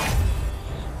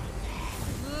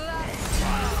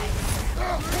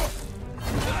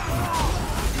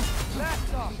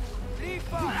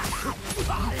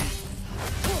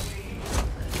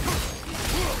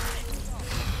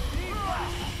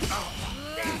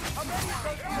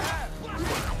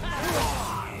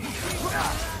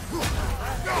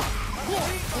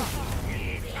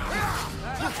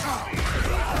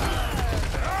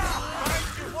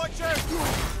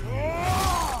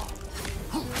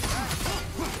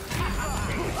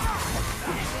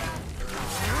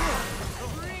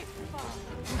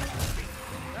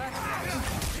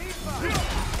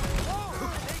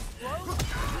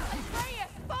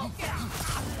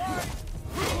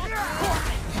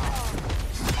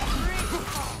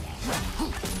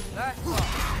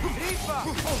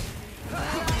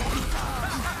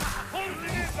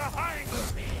 Holding it behind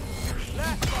me!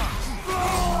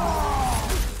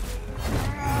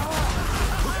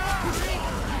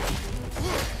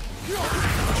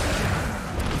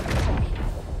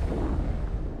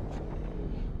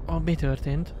 Mi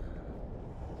történt?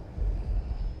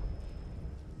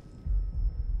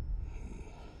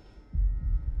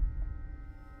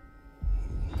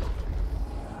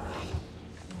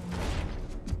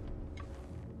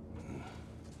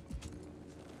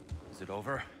 Is it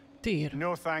over? Tyr.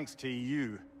 No thanks to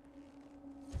you.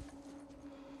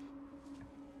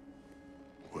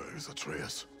 Where is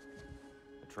Atreus?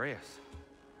 Atreus?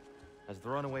 Has the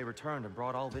runaway returned and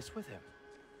brought all this with him?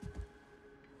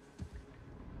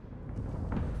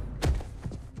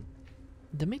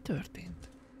 De mi történt?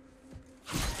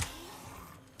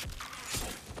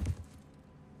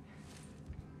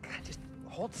 Just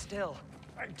hold still.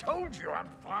 I told you I'm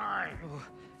fine. Oh,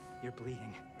 you're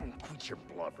bleeding. Quit your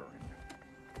blubbering.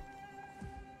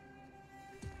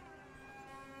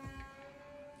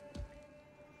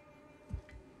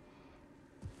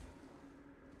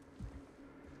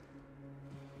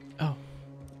 Oh.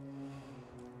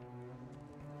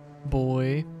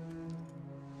 Boy.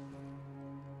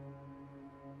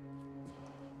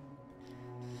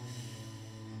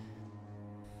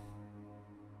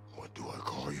 What do I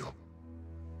call you?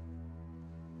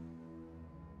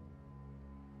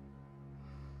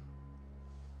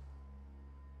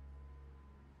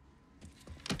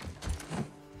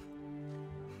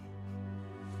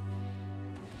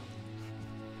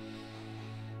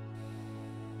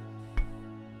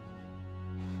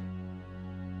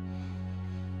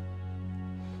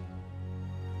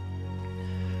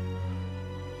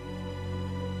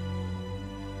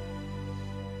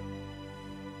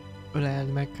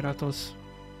 Öleld meg, Kratos.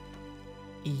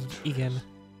 Így, igen.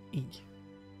 Így.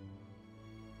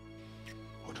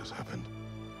 What has happened?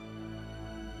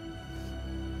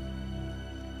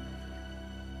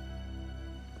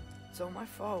 It's all my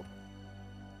fault.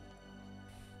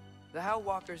 The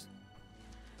Hellwalkers...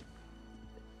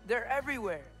 They're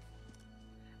everywhere.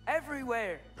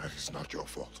 Everywhere. That is not your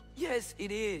fault. Yes,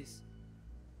 it is.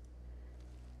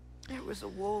 There was a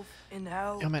wolf in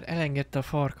hell. Ja, mert elengedte a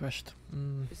farkast.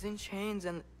 He's in chains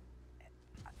and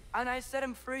I set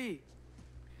him free.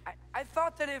 I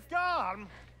thought that if... Garm?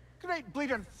 Great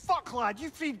bleeding fuck, lad. You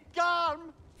freed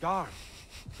Garm? Garm?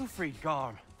 Who freed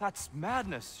Garm? That's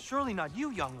madness. Surely not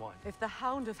you, young one. If the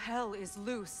Hound of Hell is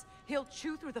loose, he'll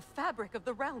chew through the fabric of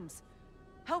the realms.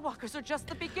 Hellwalkers are just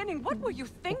the beginning. What were you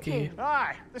thinking? Okay.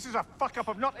 Aye, this is a fuck-up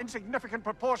of not insignificant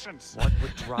proportions. What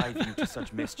would drive you to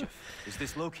such mischief? Is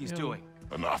this Loki's doing?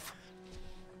 Enough.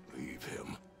 Leave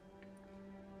him.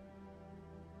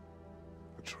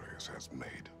 Atreus has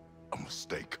made a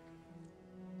mistake.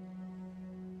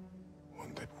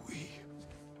 One that we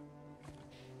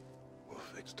will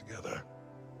fix together.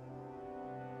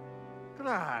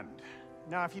 Grand.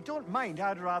 Now, if you don't mind,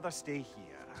 I'd rather stay here.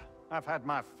 I've had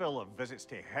my fill of visits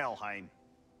to Helheim.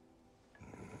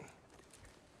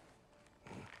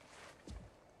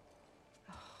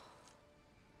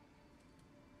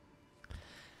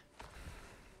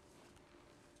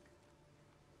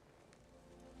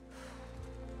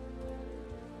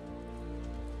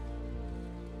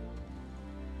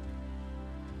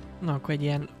 Na, akkor egy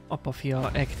ilyen apa-fia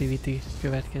activity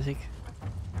következik.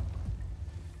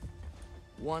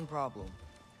 One problem.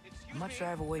 I'm not sure I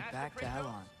have a way back to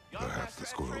Helheim. Perhaps the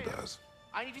squirrel does.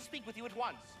 I need to speak with you at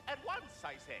once. At once,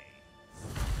 I say.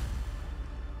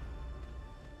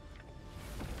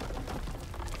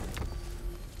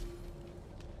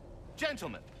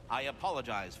 Gentlemen, I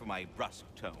apologize for my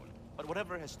brusque tone, but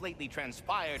whatever has lately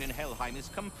transpired in Helheim is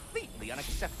completely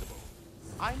unacceptable.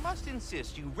 I must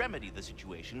insist you remedy the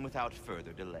situation without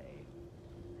further delay.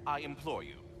 I implore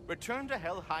you, return to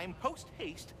Helheim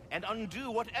post-haste and undo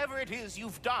whatever it is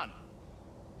you've done.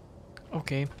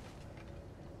 Okay.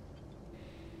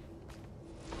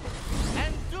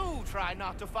 And do try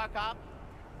not to fuck up.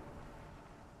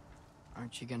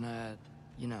 Aren't you gonna,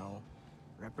 you know,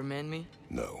 reprimand me?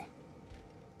 No.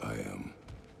 I am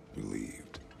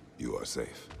relieved. You are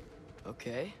safe.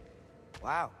 Okay.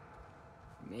 Wow.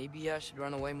 Maybe I should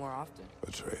run away more often.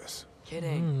 Atreus.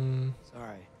 Kidding.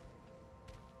 Sorry.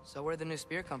 So where'd the new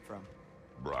spear come from?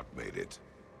 Brock made it.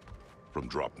 From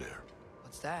Dropnir.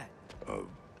 What's that? A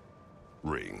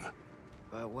ring.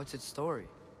 But what's its story?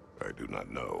 I do not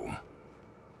know.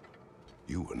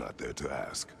 You were not there to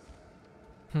ask.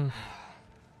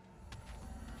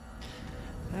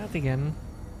 Hát igen.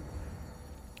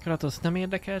 Kratos nem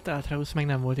érdekelt, Atreus meg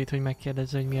nem volt itt, hogy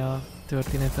megkérdezze, hogy mi a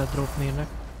története a Dropnirnek.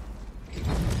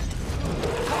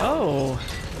 Oh!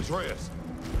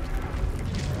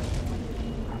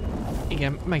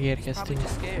 Igen, megérkeztünk.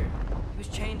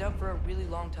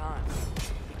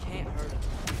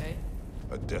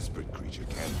 A desperate creature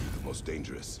can be the most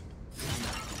dangerous.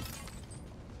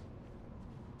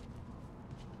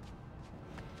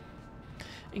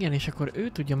 Igen, és akkor ő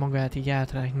tudja magát így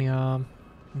átrágni a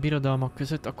birodalmak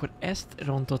között, akkor ezt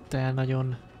rontotta el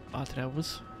nagyon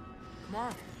Atreus. Come on,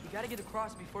 you gotta get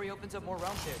across before he opens up more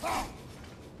realms here.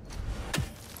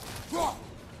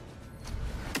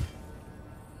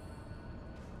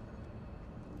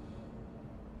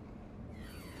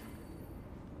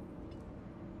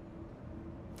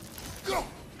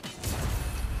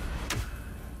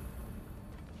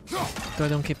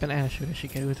 Tulajdonképpen elsőre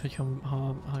sikerült, hogyha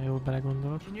ha jól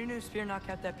belegondolok. Can your new spear knock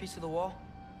out that piece of the wall?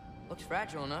 Looks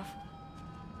fragile enough.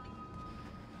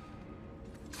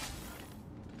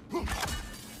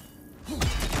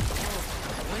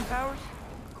 Wind powers?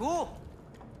 Cool.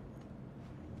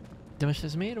 De most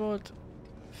ez miért volt?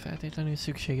 Feltétlenül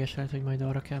szükséges lehet, hogy majd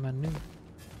arra kell mennünk.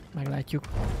 Meglátjuk.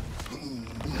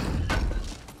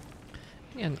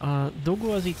 Igen, a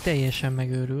dogó az így teljesen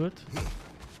megőrült.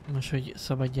 Most, hogy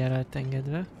szabadjára lett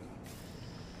engedve.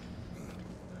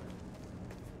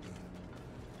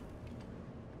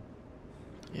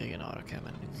 Ja, igen, arra kell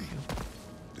mennünk. Jó.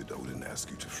 Did Odin ask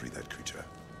you to free that creature?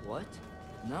 What?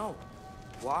 No.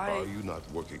 Why? Are you not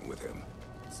working with him?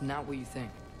 It's not what you think.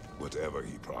 Whatever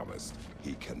he promised,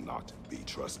 he cannot be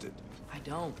trusted. I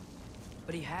don't.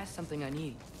 But he has something I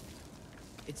need.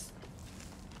 It's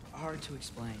hard to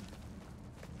explain.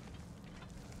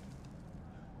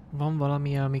 Van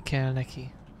valami, ami kell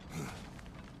neki.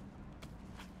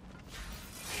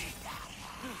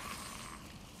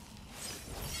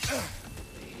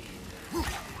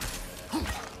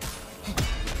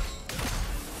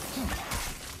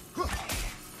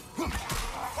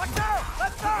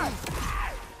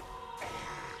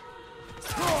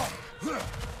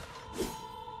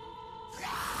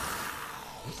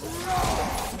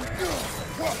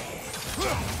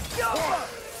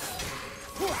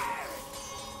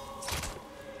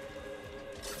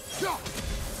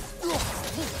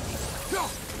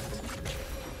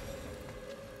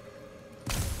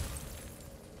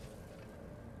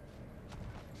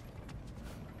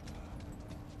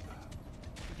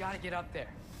 We gotta get up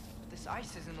there. This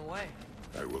ice is in the way.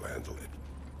 I will handle it.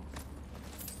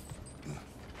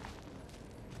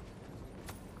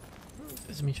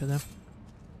 Ez micsoda?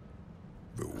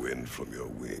 The wind from your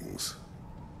wings.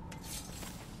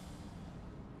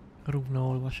 Rúgna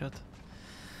olvasat.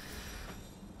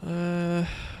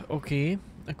 Oké.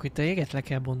 Akkor itt a jeget le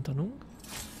kell bontanunk.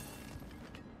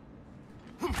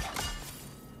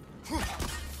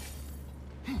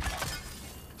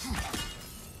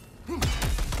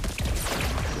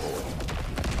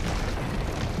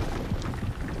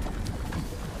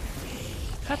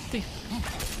 Hát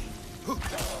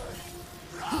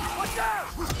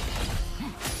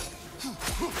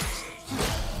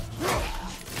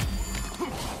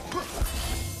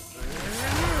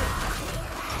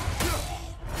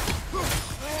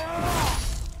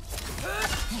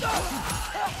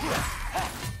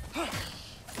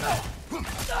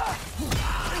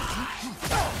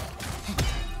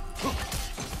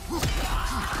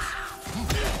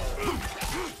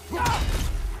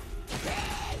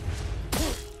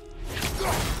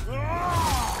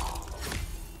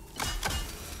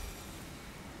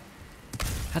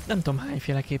Hát nem tudom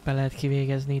hányféleképpen lehet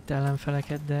kivégezni itt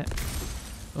ellenfeleket, de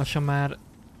lassan már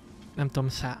nem tudom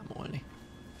számolni.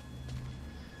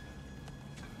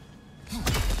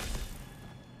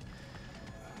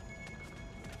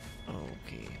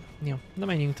 Oké. Jó, na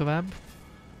menjünk tovább.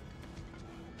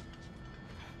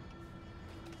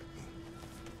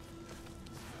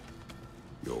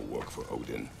 Your work for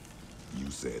Odin. You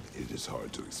said it is hard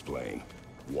to explain.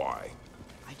 Why?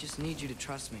 I just need you to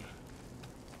trust me.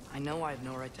 I know I have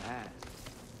no right to ask.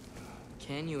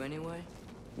 Can you anyway?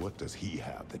 What does he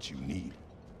have that you need?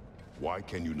 Why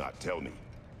can you not tell me?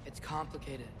 It's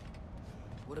complicated.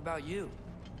 What about you?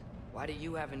 Why do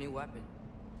you have a new weapon?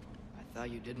 I thought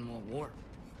you didn't want war.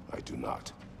 I do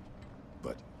not.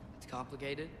 But... It's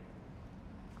complicated?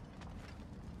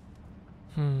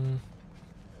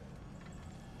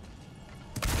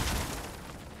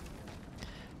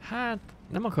 Hát,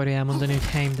 nem akarja elmondani, hogy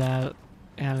Heimdall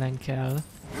ellen kell.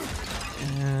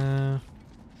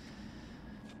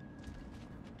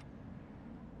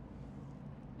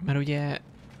 Mert ugye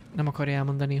nem akarja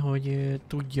elmondani, hogy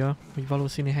tudja, hogy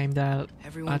valószínű Heimdall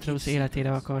Atreus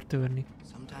életére akar törni.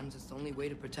 Sometimes it's the only way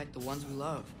to protect the ones we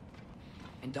love.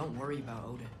 And don't worry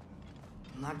about Odin.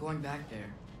 I'm not going back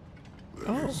there.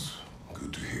 That is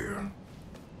good to hear.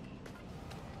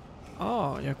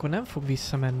 Akkor nem fog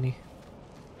visszamenni.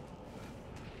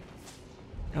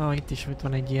 Itt is ott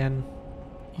van egy ilyen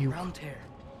lyuk. Round tear.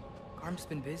 Garm's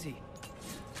been busy.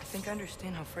 I think I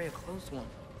understand how Freya closed one.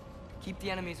 Keep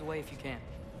the enemies away if you can.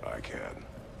 I can.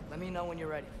 Let me know when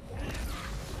you're ready.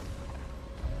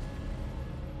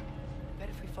 Bet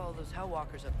if we follow those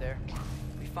Hellwalkers up there,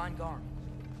 we find Garm.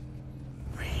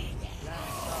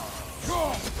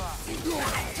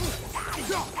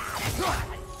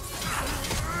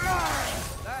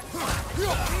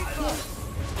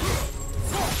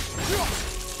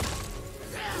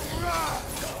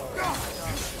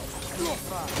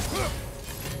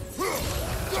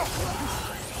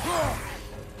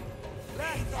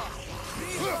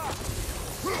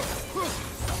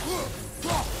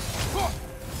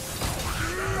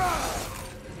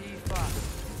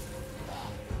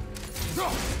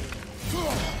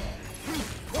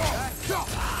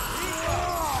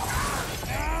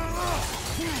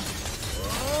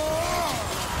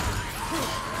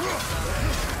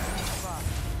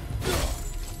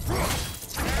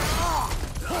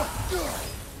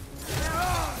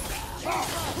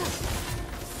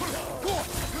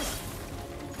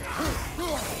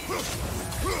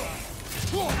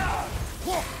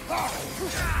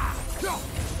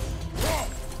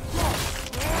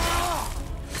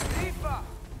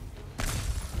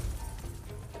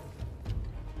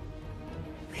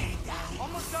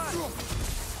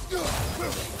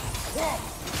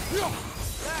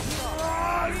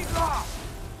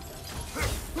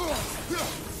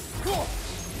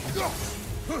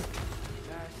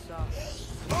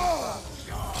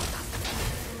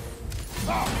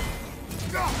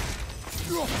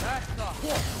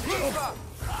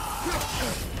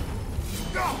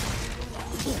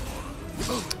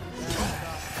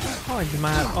 Hagyd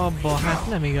már abba, hát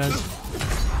nem igaz.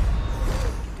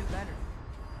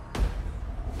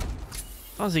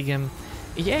 Az igen.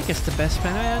 Így elkezdte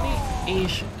beszpenelni,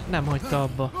 és nem hagyta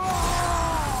abba.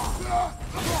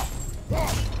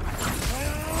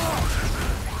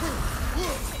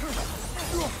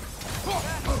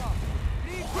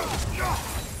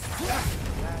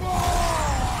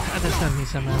 Hát ezt nem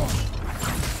hiszem el.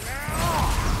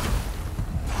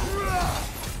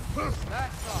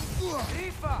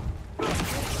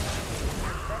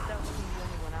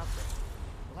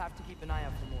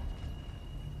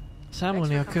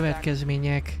 Számolni a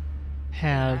következmények.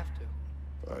 Hell.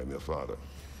 I am your father.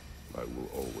 I will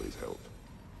always help,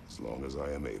 as long as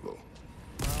I am able.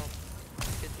 Well,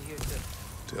 good to hear too.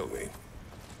 Tell me,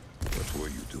 what were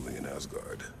you doing in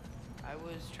Asgard? I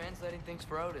was translating things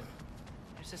for Odin.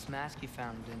 There's this mask he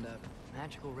found and a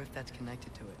magical rift that's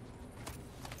connected to it.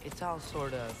 It's all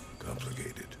sort of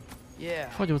complicated. Yeah.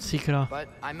 Fagyott szikra. But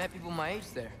I met people my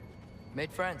age there.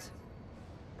 Made friends.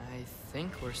 I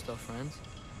think we're still friends.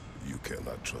 You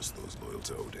cannot trust those loyal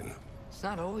to Odin. It's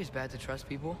not always bad to trust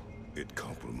people. It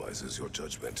compromises your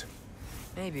judgment.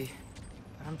 Maybe.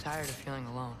 But I'm tired of feeling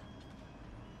alone.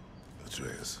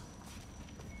 Atreus,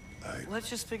 Let's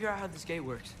just figure out how this gate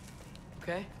works.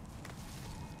 Okay?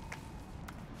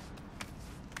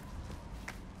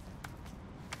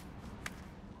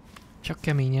 Csak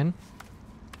keményen.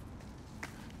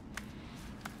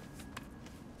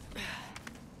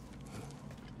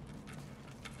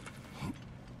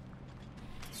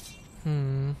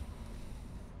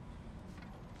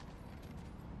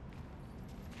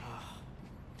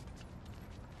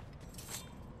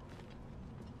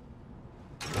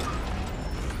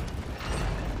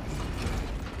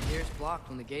 Here's blocked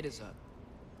when the gate is up.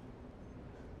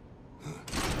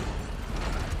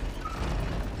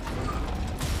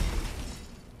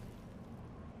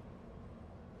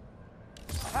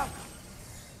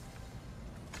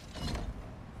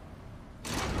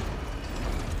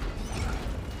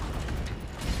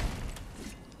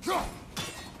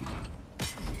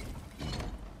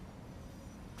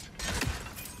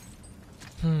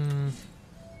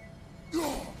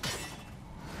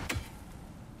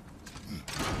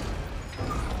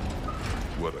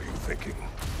 What are you thinking?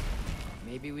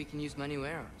 Maybe we can use my new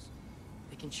arrows.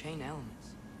 They can chain elements.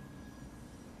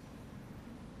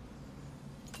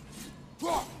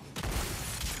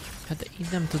 Hát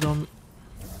így nem tudom.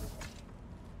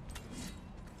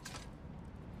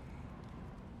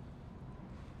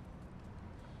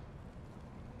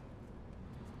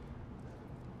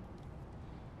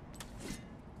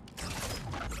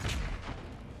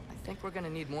 I think we're gonna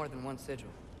need more than one sigil.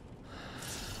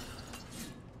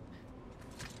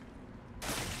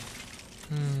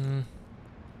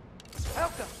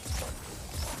 Helka!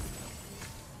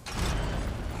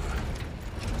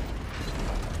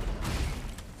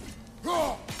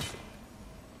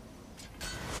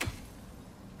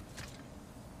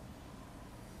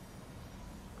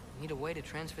 Need a way to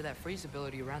transfer that freeze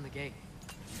ability around the gate.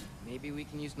 Maybe we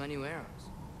can use my new arrows.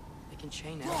 They can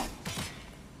chain out.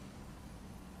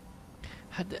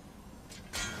 Hát de...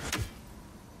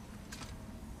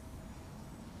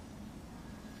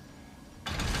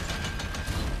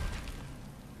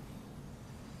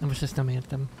 Na most ezt nem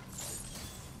értem.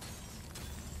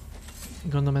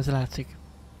 Gondolom ez látszik.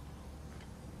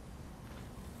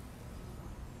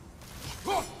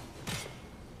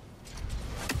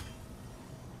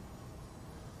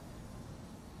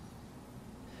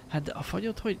 Hát de a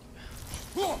fagyot hogy...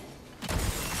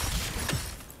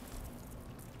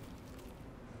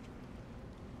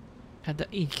 Hát de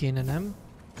így kéne, nem?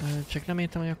 Csak nem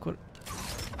értem, hogy akkor...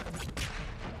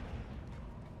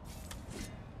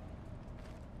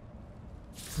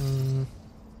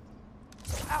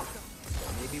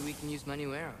 Maybe we can use my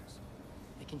new arrows.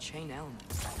 They can chain elements.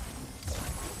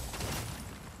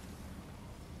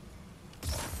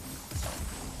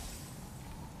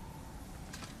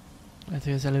 Lehet,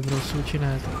 hogy az előbb rosszul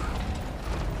csináltam.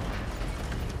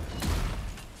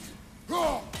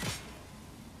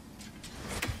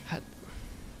 Hát...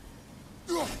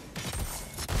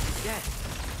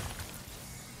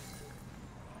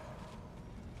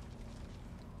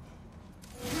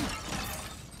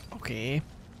 Oké.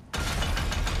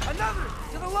 Another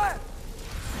to the left.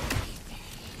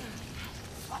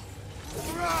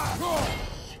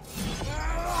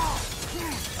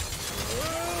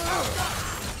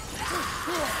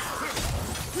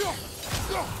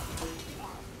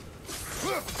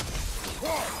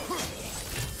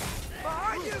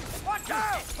 Behind you! Watch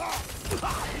out!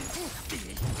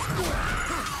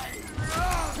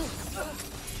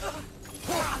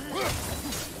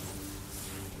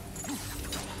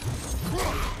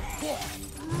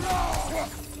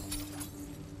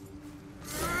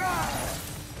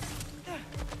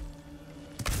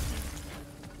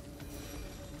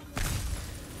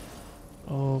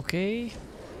 Oké.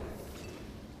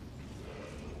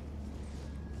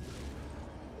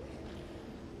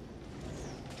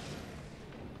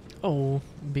 Ó,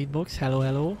 beatbox, hello,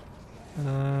 hello.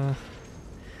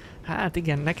 Hát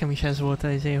igen, nekem is ez volt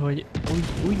az izé, hogy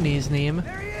úgy nézném,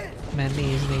 mert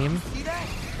nézném.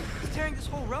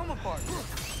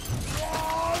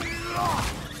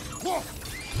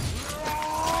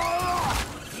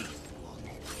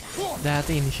 De hát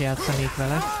én is játszanék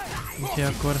vele, úgyhogy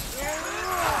akkor...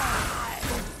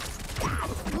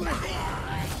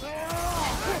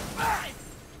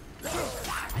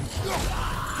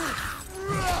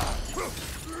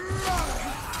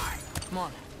 Come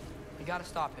on, we gotta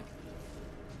stop him.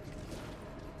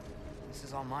 This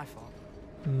is all my fault.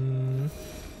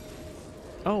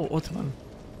 Oh, ott van.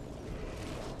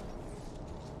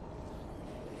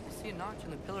 I see a notch in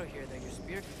the pillar here that your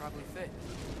spear could probably fit.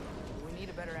 We need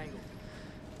a better angle.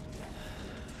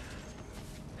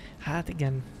 Hát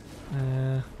igen.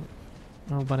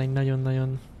 Van egy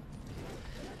nagyon-nagyon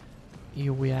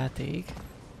jó játék.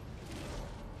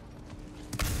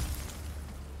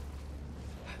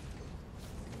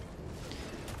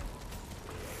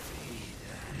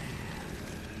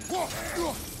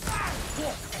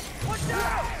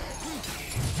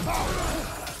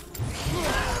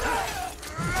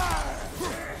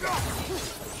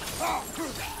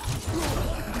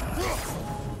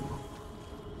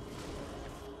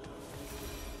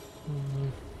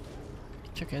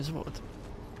 Csak ez volt.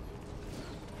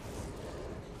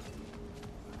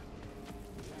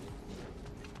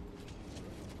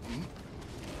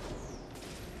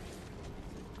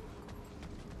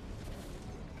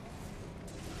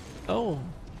 Ó,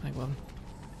 megvan.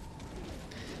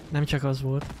 Nem csak az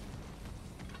volt.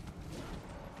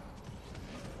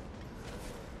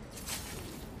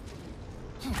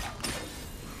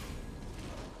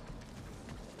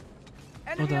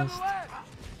 Oda azt.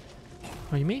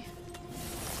 Hogy mi?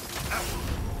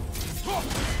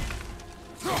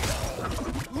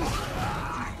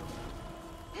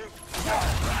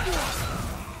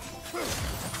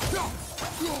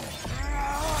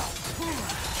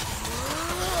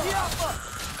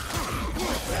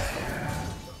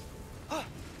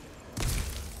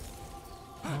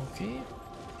 Oké.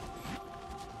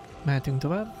 Mehetünk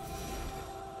tovább.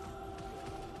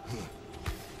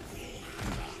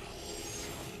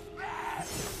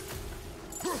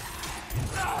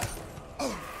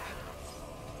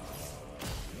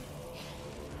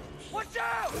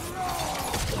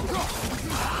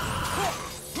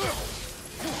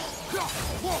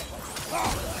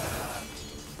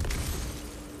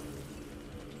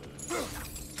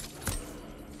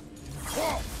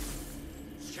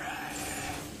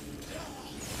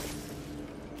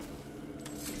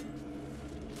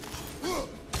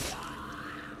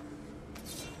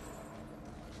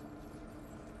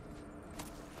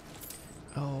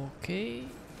 Oké.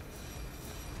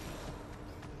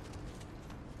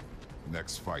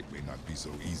 Next fight may not be so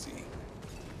easy.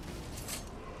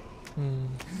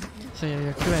 Szóval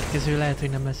a következő lehet, hogy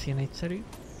nem lesz ilyen egyszerű.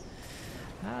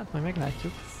 Hát majd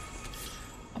meglátjuk.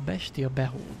 A bestia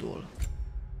behódol.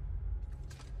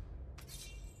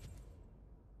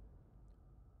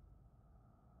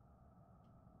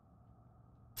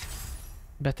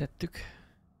 Betettük.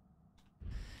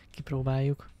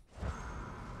 Kipróbáljuk.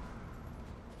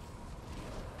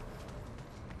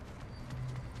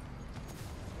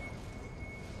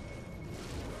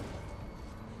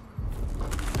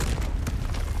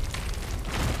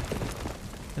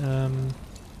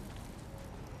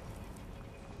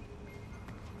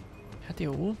 Hát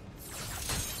jó.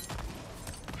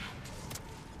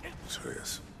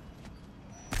 Atreus,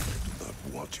 I do not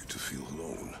want you to feel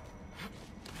alone.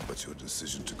 But your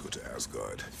decision to go to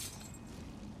Asgard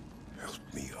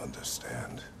helped me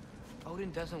understand.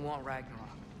 Odin doesn't want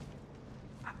Ragnarok.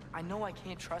 I know I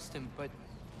can't trust him, but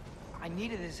I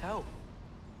needed his help.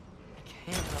 I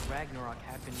can't let Ragnarok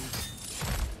happen either.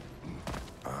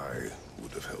 I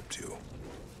would have helped you.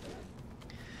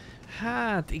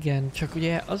 Hát igen, csak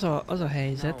ugye az a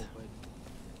helyzet,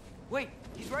 Wait,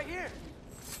 he's right here.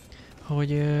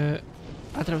 hogy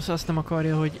Atreus azt nem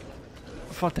akarja, hogy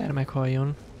Fater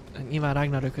meghalljon. Nyilván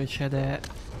Ragnarököt se, de...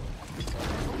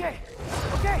 Okay,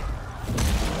 okay.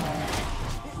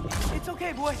 It's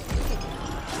okay, boy.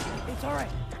 It's all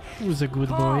right. Who's a good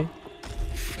boy?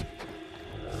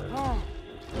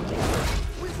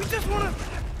 We just wanna...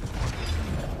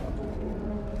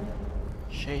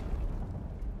 Shit.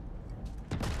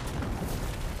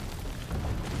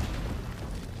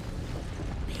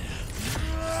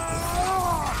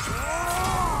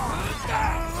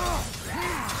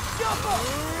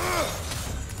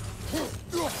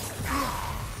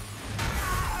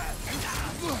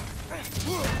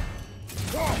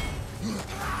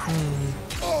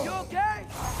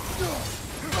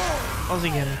 Az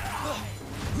igen.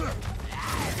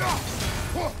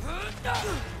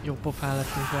 Jó pofán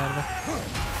lettünk verve.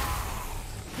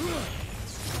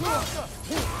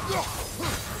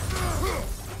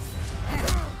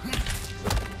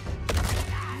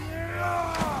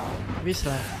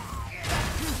 Viszlát.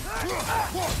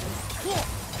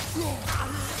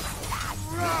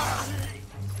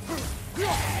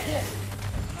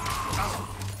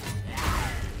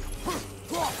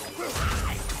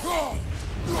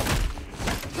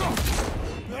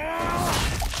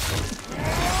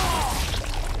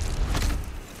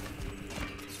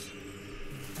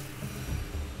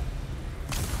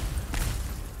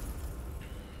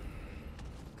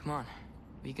 Come on,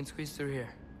 we can squeeze through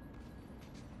here.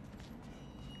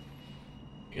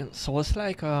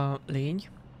 Souls-like a lény?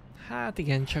 Hát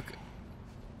igen, csak...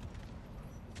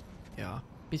 Ja,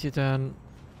 picit olyan...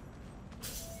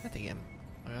 Hát igen,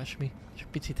 olyasmi.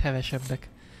 Csak picit hevesebbek.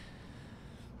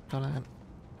 Talán...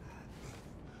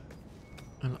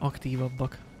 Olyan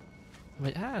aktívabbak.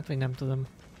 Vagy hát, vagy nem tudom.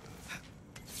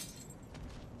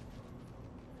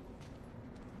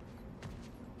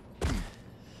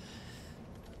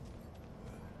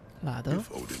 Láda. If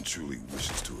Odin truly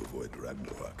wishes to avoid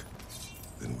Ragnarok,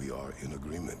 then we are in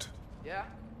agreement. Yeah?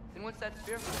 Then what's that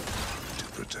spear for? To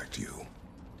protect you.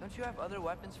 Don't you have other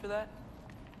weapons for that?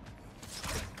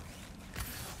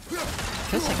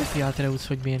 Feszegeti Atreus,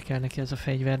 hogy miért kell neki ez a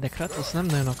fegyver, de Kratos nem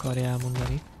nagyon akarja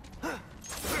elmondani. What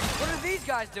are these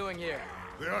guys doing here?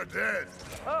 They are dead.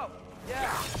 Oh,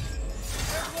 yeah.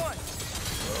 There's one.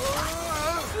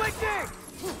 Afflicting!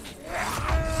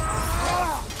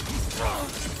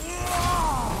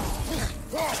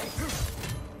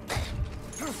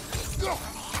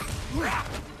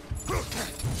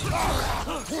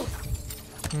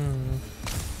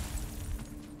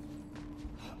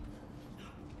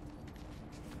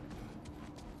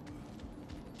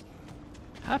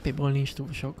 HP-ból nincs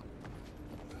túl sok.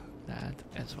 Tehát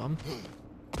ez van.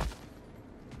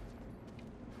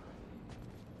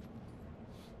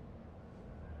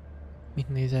 Mit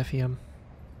nézel, fiam?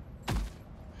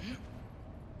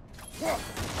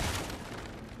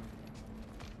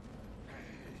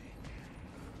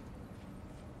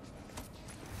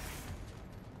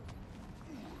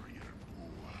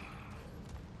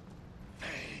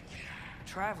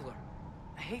 Traveler.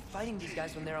 I hate fighting these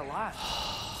guys when they're alive.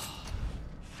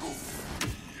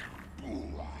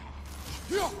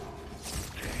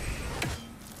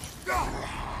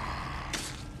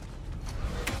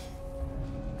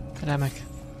 Remek.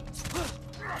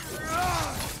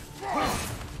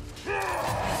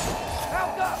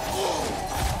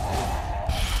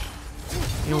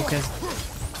 Jó kezd.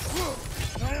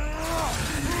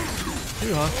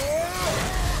 Hűha.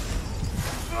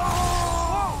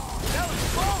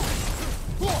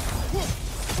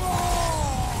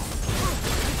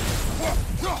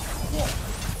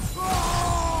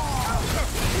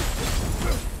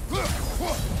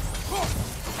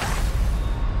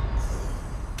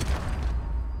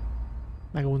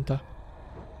 Megunta.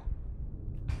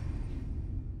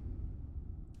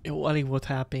 Jó, alig volt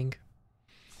HP-nk.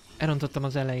 Elrontottam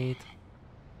az elejét.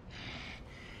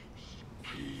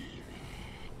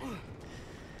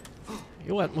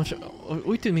 Jó, hát most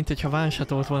úgy tűnt, mintha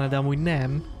one-shotolt volna, de amúgy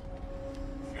nem.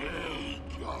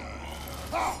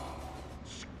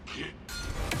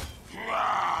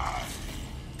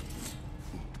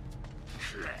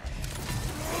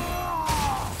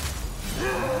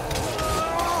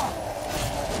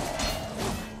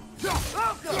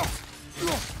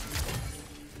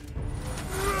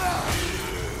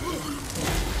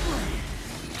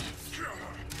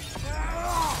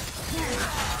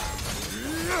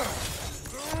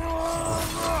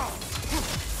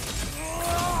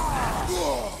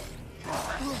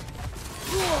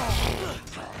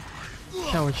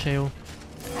 Sehogy se jó.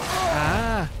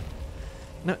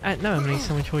 Nem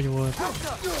emlékszem, hogy volt.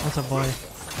 Az a baj.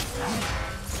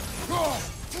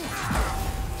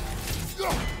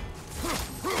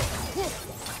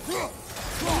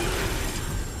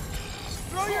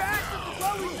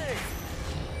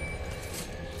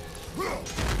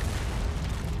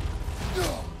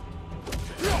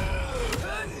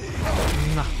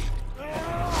 Na.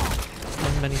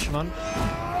 Rendben is van.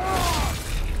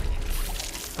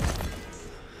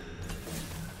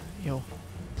 Jó.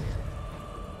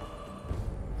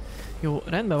 Jó,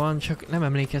 rendben van, csak nem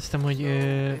emlékeztem, hogy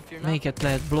melyiket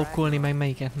lehet blokkolni, meg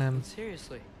melyiket nem.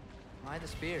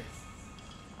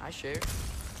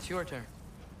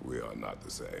 We are not the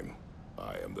same.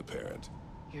 I am the parent.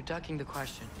 You're ducking the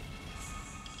question.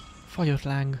 Fagyott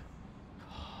láng.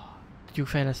 Tudjuk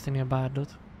fejleszteni a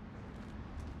bárdot.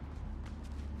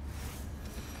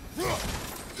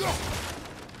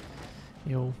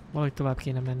 Jó, valahogy tovább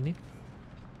kéne menni.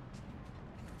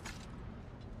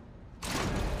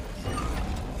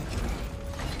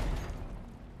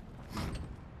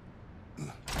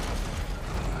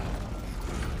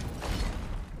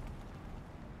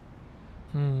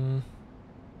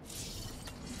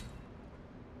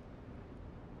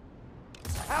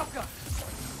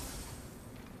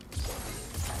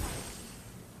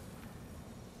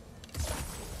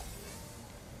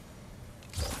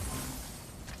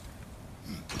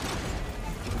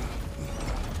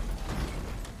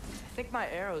 I think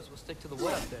my arrows will stick to the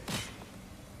wood up there.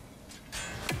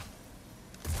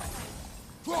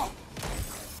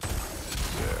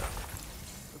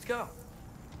 Let's go.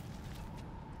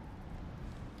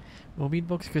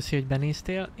 Bobitbox, köszi, hogy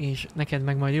benéztél, és neked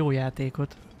meg majd jó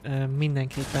játékot.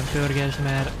 Mindenképpen pörgesd,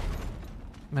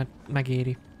 mert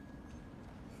megéri.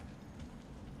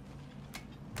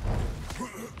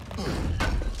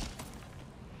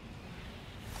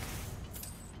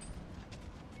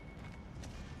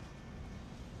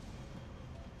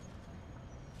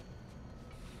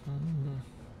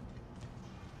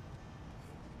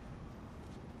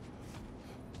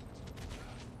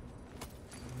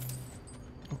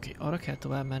 Oké, arra kell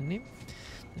tovább menni.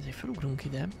 Ezért felugrunk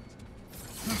ide.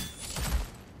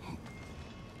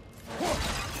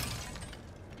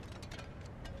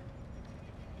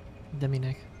 De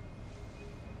minek?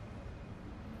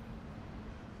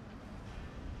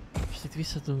 És itt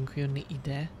vissza tudunk jönni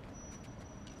ide.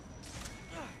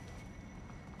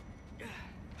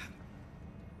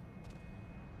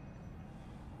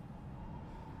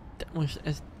 De most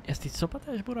ezt itt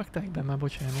szopatásból rakták be? Már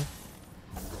bocsánat.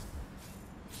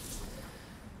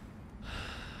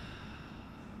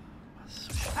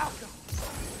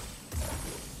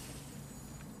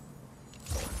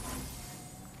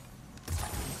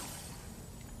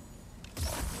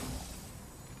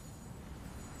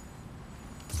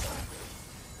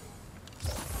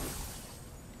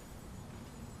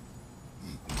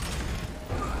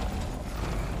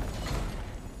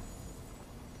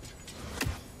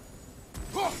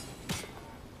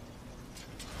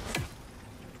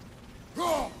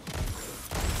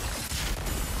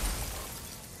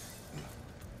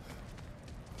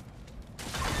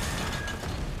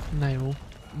 Na jó.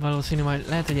 Valószínű majd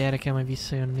lehet, hogy erre kell majd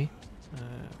visszajönni.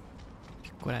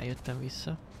 Akkor eljöttem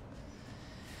vissza.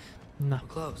 Na.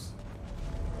 Close.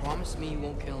 Promise me you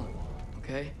won't kill him,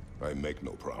 okay? I make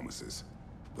no promises,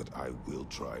 but I will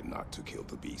try not to kill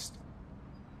the beast.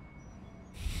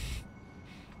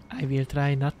 I will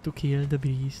try not to kill the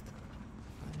beast.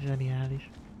 Zseniális.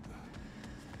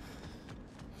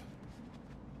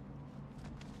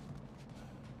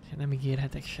 Nem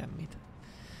ígérhetek semmit.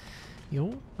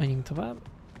 Jó, menjünk tovább.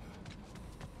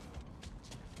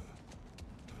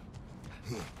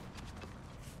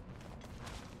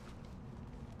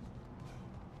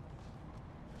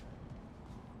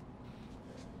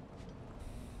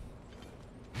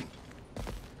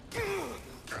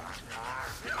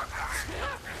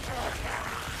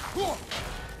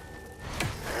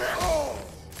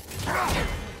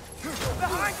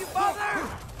 Behind you,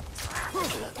 father!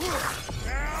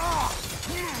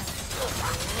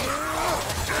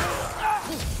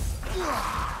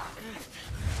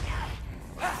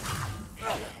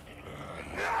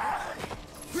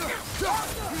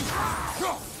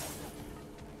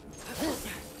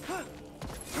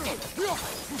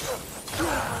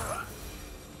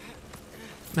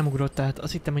 Nem ugrott át,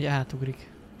 azt hittem, hogy átugrik.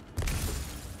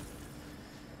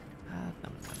 Hát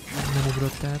nem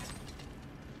ugrott át.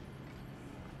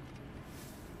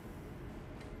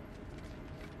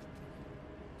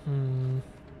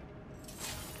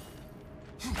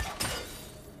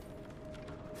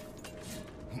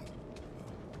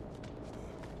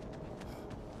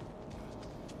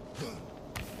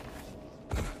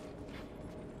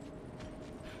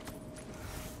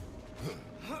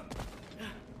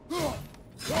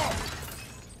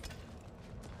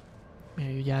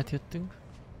 Átjöttünk.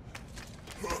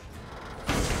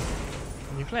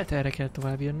 Mondjuk lehet erre kell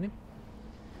tovább jönni.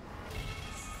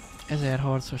 1000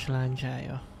 harcos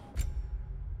lándzsája.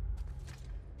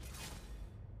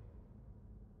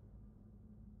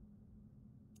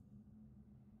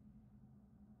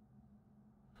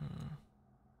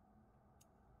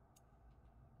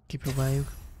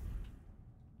 Kipróbáljuk.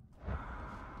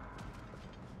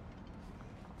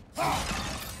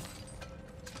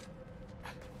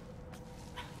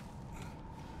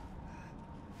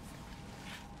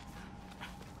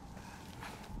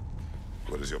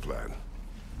 What is your plan?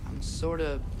 I'm sort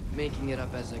of making it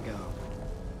up as I go.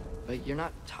 But you're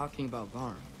not talking about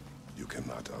Garm. You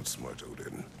cannot outsmart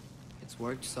Odin. It's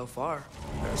worked so far.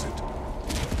 Has it?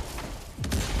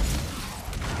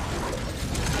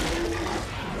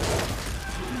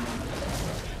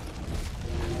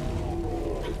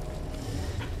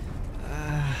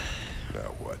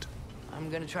 Now what? I'm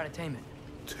gonna try to tame it.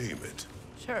 Tame it?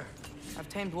 Sure. I've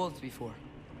tamed wolves before.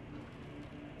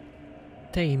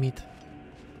 Tame it.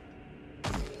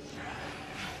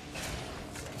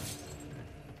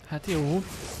 Hát jó.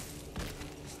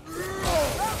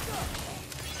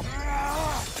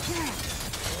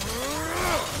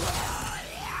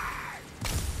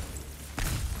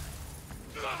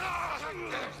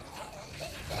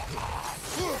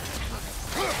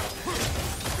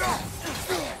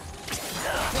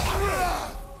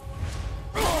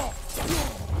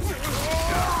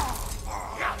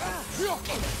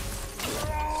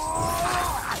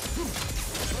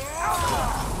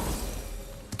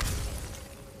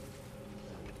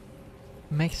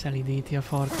 Megszelidíti a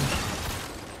farkas.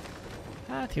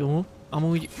 Hát jó.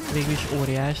 Amúgy végülis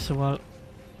óriás, szóval...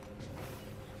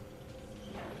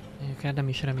 akár nem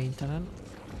is reménytelen.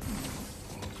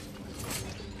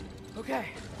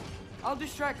 Okay. I'll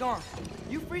distract Garm.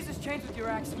 You freeze his chains with your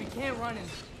axe so we can't run and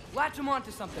latch him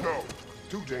onto something. No.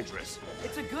 Too dangerous.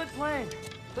 It's a good plan.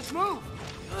 Let's move.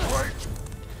 Wait.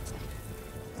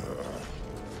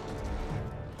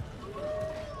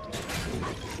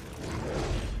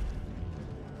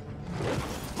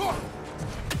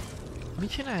 Mit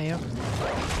csinálja?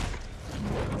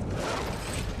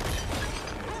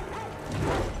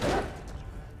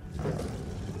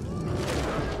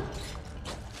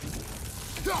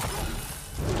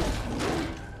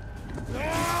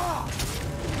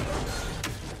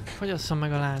 Fogyasszam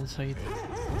meg a láncait.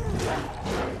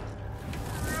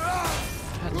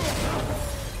 Hát...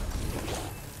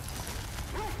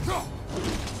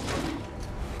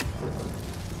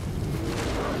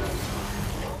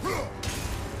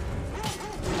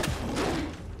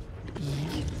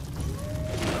 így.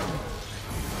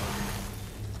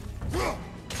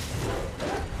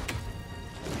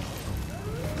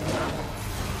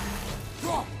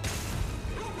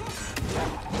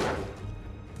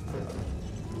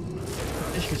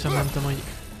 És köszönöm, nem tudom, hogy...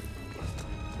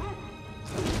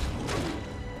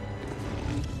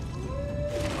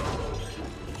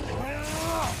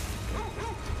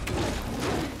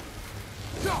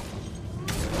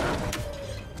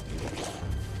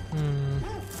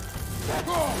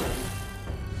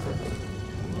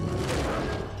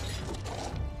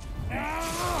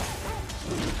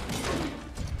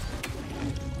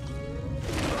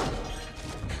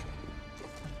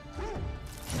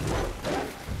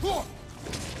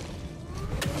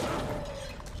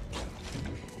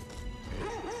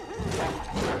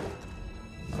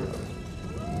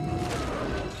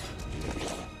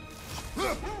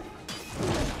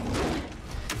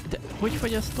 Hogy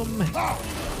fogyasztom meg?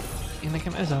 Én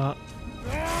nekem ez a...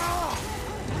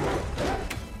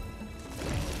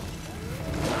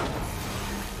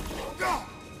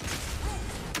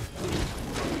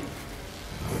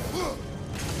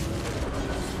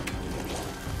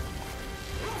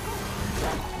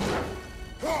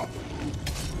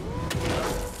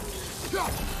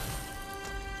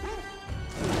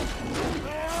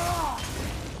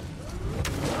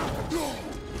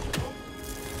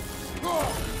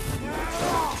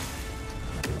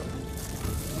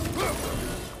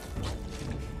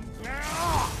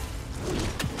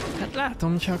 Hát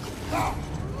látom csak.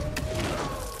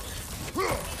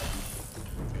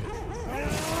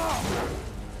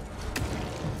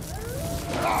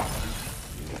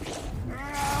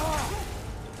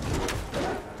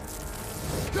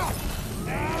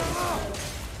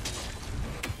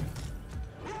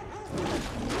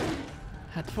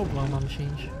 Hát fogalmam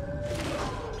sincs.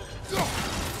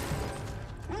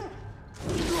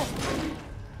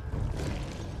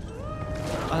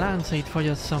 A láncait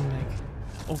fagyasszam meg.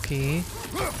 Oké.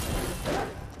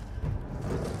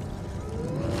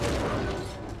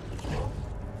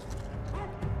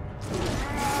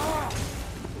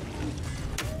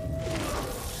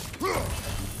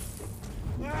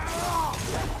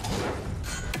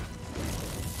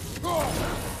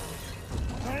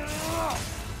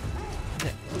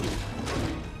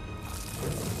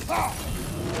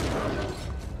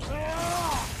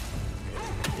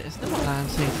 De ez nem a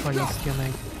láncait fagyasztja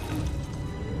meg.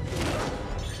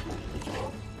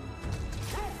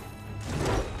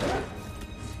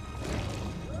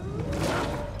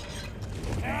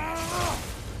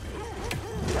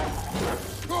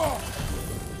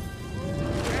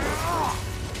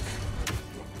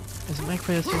 Ez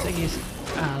megfagyasztja az egész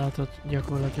állatot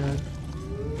gyakorlatilag.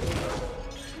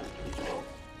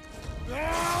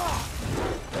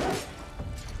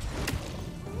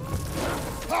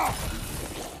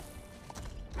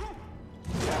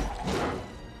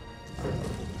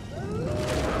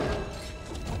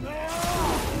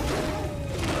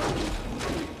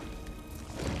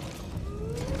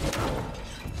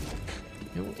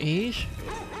 Jó, és?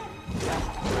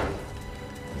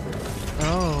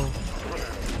 Oh.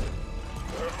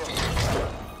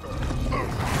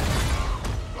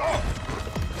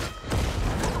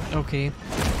 Oké.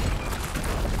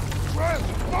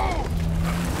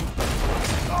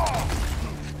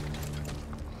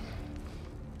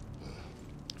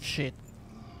 Shit.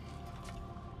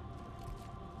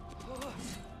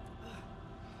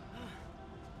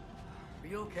 Are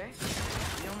you okay?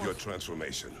 Your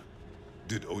transformation.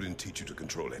 Did Odin teach you to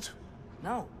control it?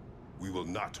 No. We will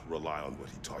not rely on what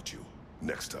he taught you.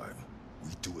 Next time, we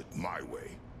do it my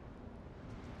way.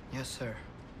 Yes, sir.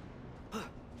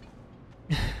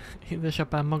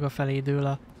 Édesapám maga felé dől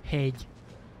a hegy.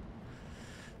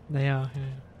 De ja.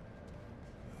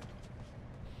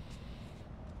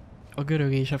 A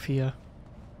görög és a fia.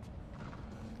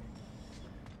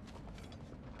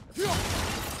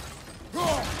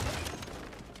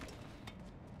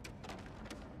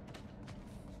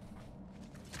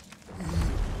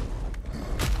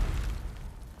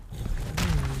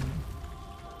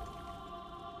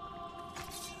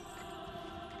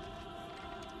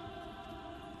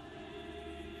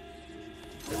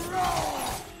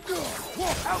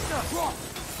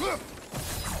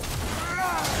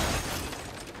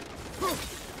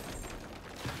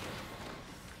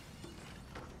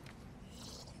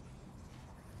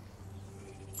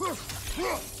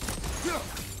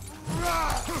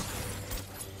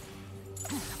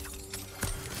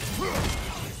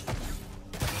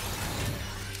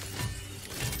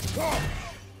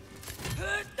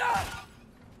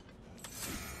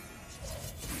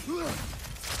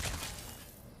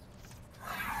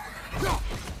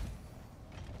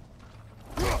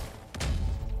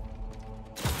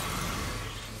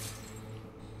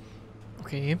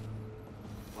 Okay.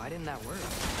 Why didn't that work?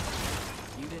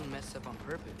 You didn't mess up on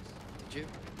purpose, did you?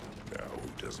 Now, who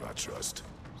does not trust?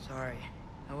 Sorry,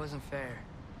 that wasn't fair.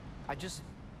 I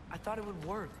thought it would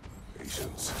work.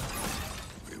 Patience.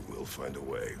 We will find a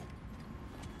way.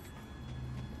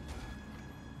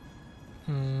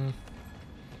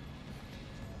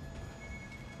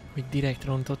 Hogy direkt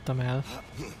rontottam el.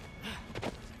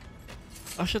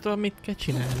 Azt se tudom, mit kell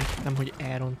csinálni, nem hogy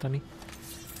elrontani.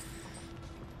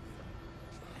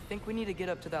 I think we need to get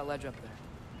up to that ledge up there.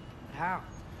 How?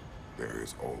 There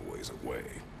is always a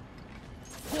way.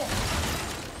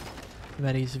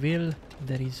 Where is will,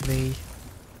 there is way.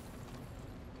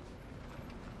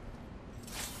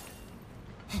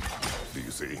 Do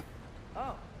you see?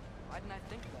 Oh, why didn't I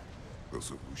think of that? The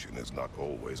solution is not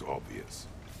always obvious.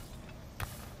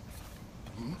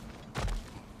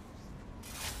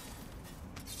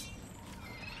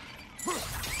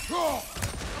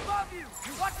 Above you!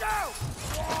 Watch out!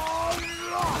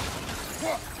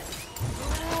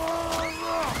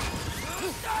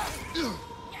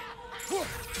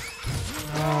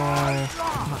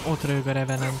 Már ott rög a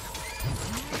Revenant.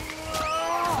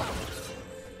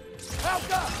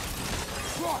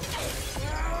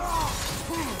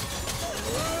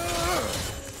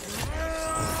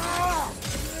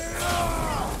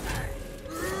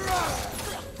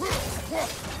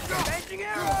 Changing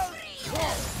arrows!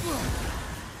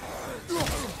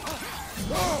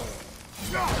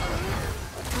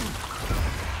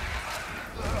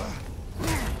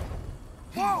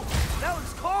 Whoa! That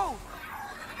was cold!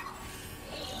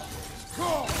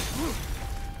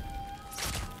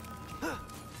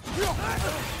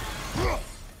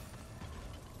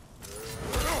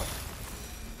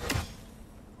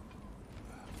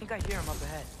 I think I hear him up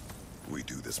ahead. We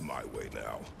do this my way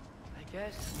now. I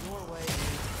guess your way.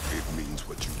 It means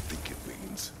what you think it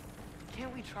means.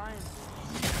 Can't we try and...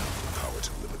 We have the power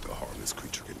to limit the harm this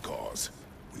creature can cause.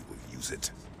 We will use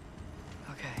it.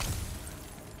 Okay.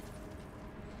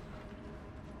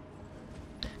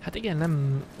 Hát igen,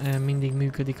 nem mindig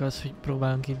működik az, hogy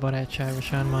próbálunk itt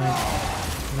barátságosan, majd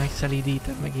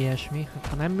megszelídítem, meg ilyesmi. Hát,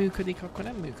 ha nem működik, akkor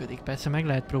nem működik. Persze meg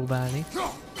lehet próbálni.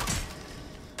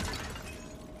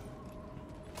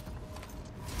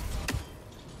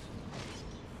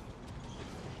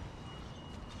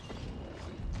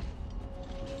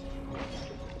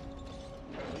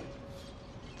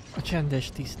 A csendes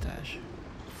tisztás.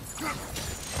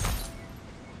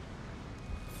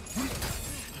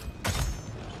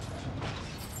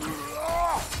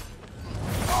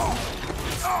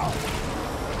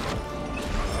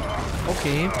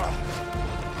 Oké.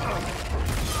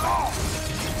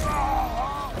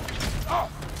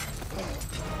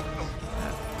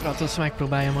 Kratos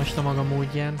megpróbálja most a maga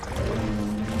módján.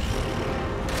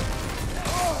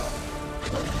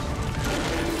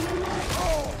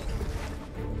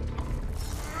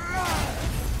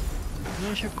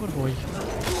 Na és akkor hogy?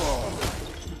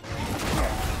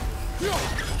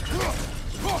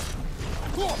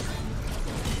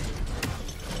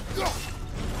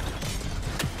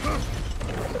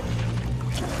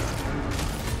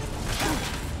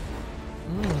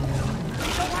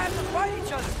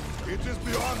 It is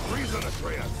beyond reason,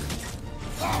 Atreus.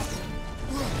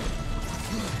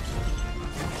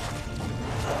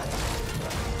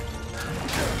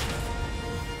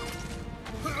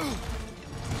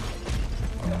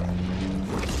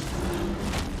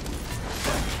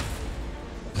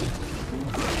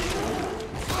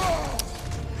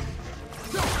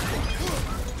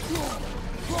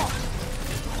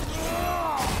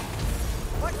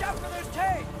 Watch out for those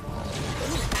chains!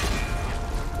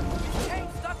 Chains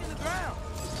stuck in the ground!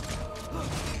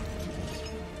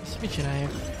 Ezt mit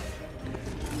csinálják?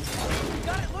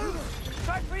 Got it loose!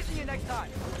 Try freezing you next time!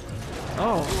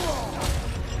 Oh!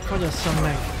 Fogyasszam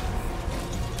meg!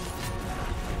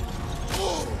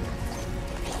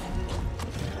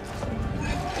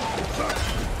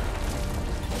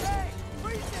 Hey!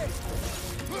 Freeze it!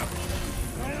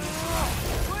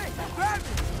 Quick! Grab it!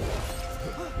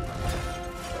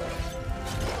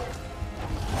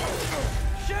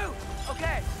 Shoot!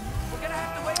 Okay, we're gonna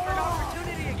have to wait for an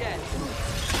opportunity again.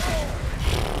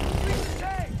 Freeze the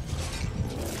chain!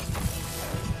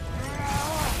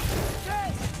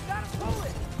 Chain! You gotta pull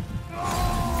it!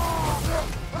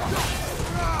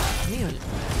 Mi, hogy...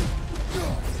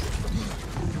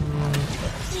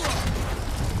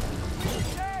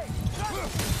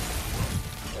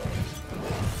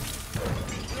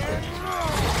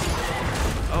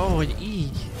 Ó, hogy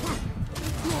így.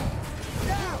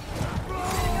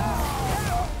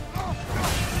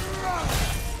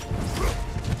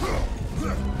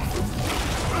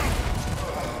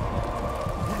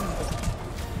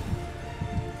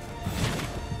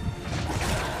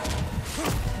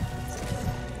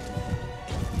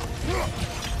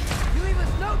 You leave us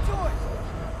no choice!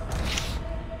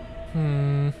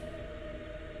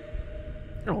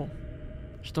 Ó.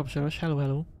 Stop soros, hello,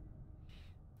 hello.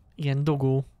 Igen,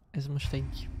 dogó. Ez most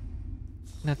egy...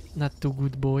 Not too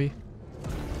good boy.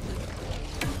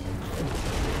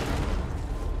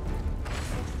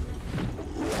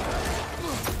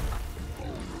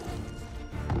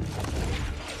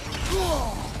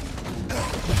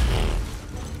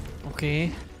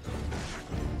 Oké.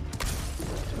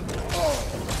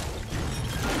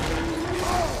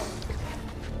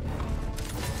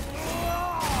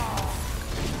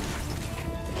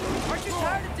 Aren't you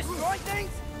tired of destroying things?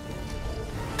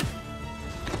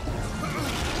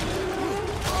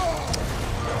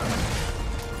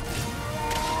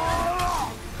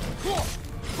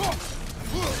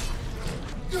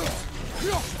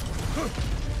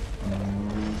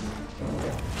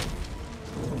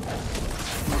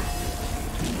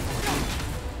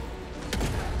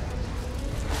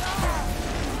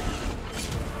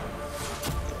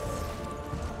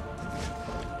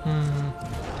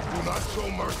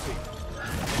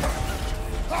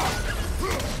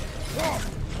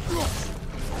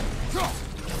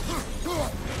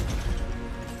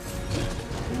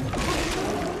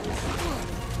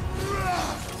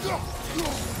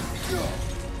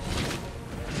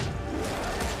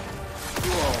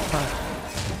 fuck?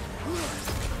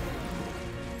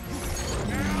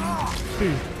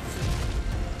 Hű.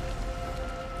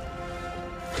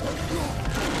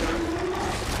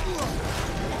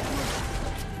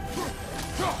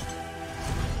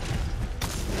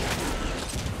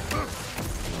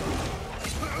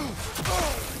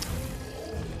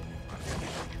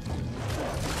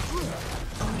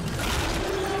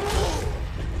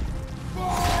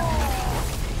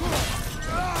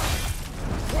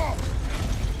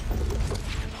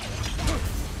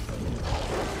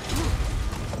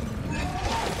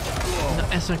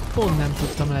 Ezt meg pont nem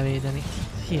tudtam levédeni.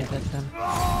 Hihetetlen.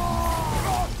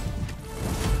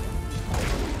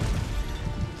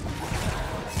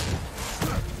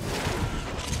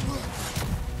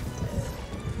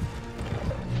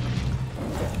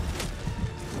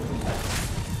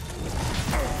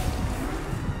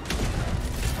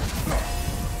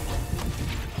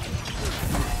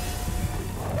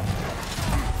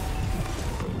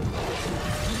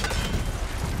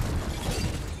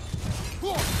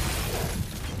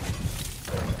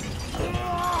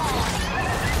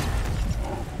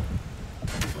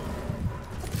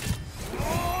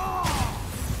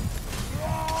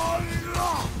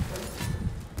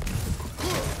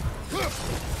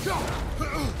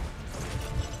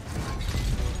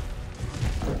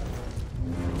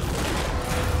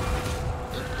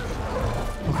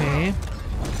 Okay.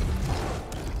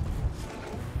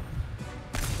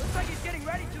 Looks like he's getting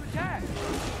ready to attack.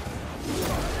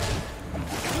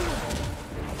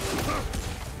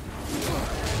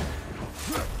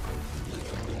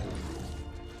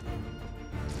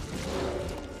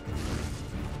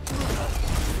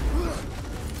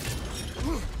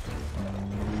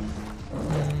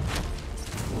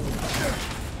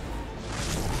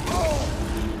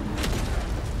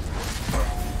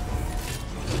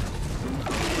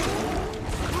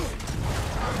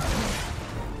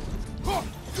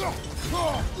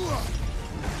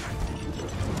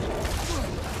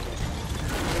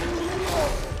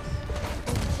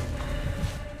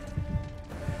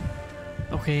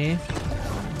 Okay.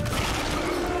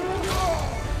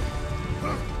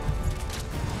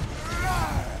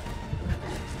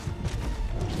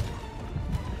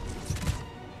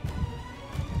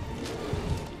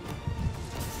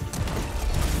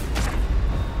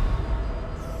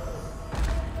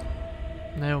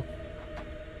 Na jó.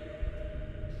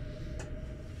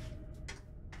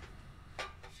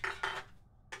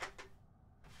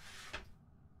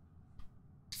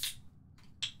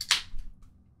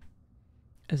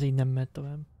 Ez így nem megy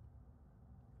tovább.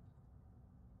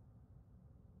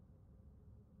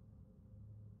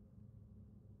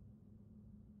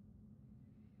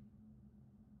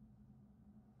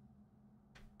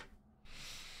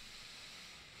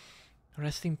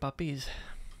 Resting Puppies.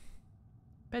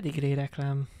 Pedigree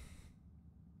reklám.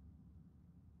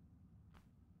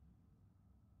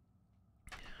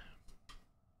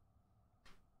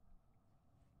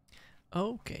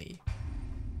 Oké.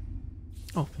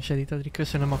 Ó, és Edith Adri,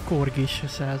 köszönöm a Korgis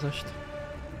 100-ast.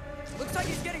 Looks like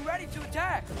he's getting ready to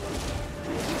attack.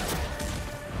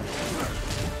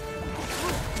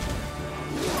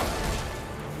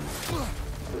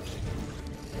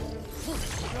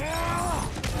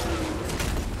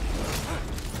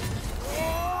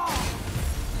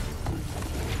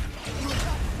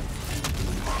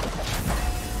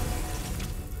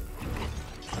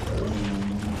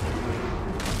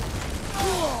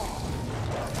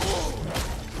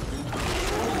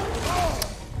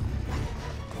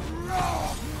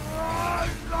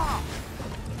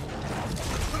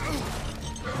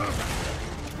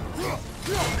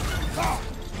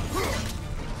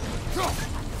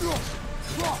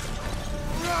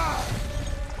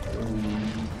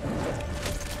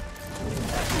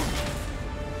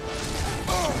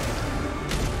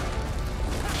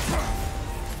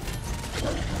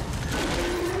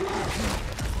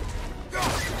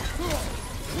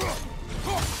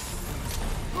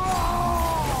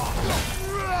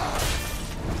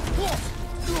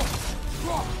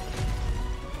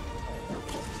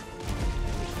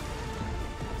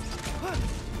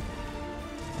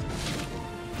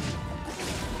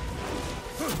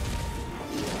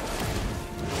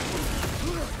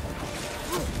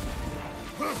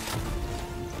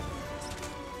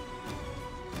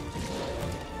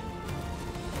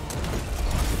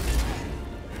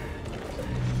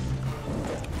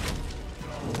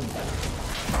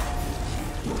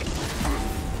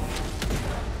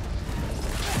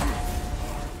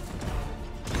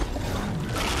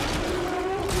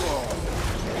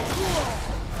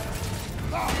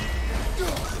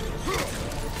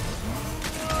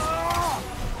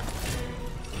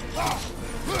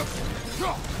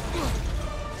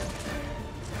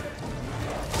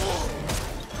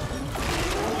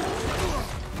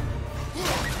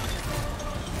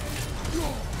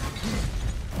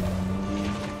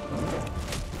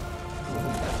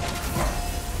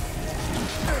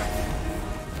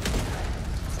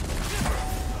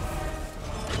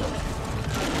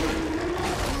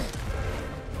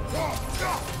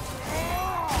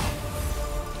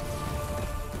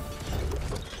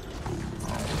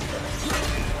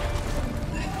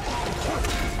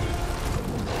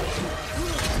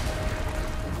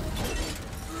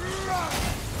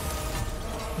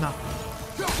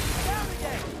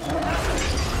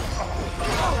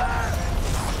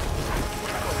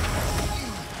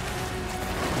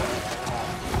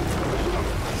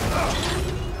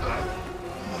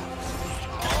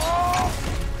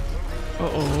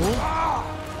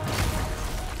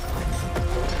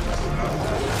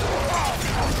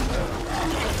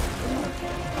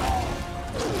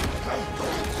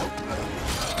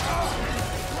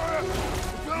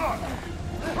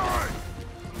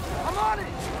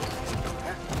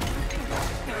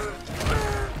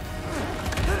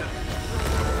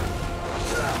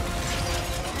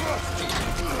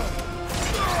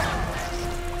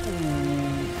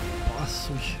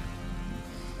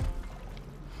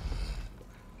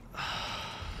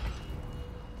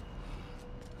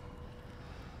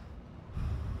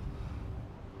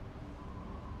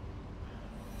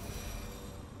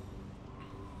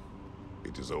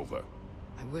 it is over.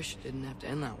 I wish it didn't have to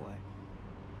end that way.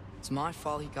 It's my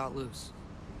fault he got loose.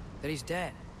 That he's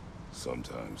dead.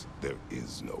 Sometimes there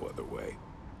is no other way.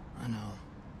 I know.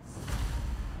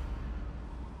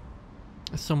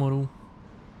 Ez szomorú.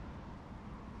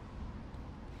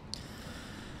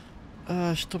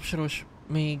 Stopsoros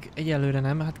még egyelőre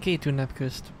nem, hát 2 ünnep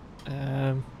közt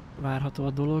várható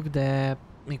a dolog, de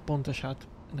még pontosat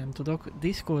nem tudok.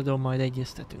 Discordon majd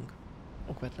egyeztetünk.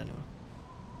 Okvetlenül.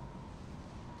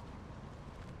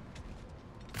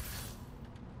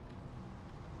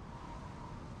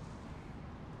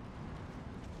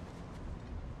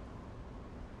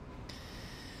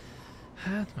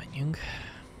 Hát menjünk.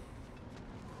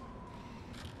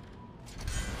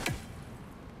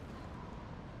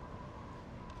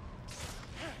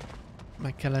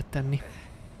 Meg kellett tenni.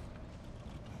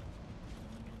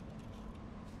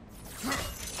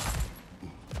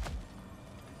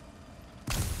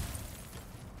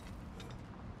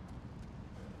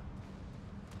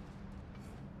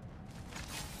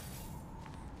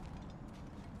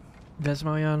 De ez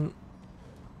már olyan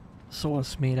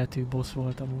Souls méretű boss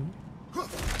volt amúgy.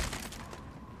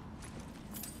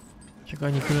 Csak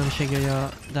annyi különbség, hogy a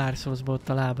Dark Souls-ból ott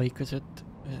a lábai között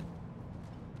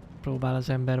próbál az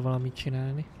ember valamit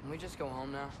csinálni. Can we just go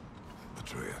home now?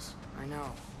 Atreus. I know.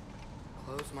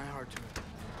 Close my heart to it.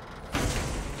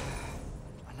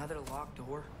 Another locked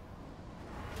door.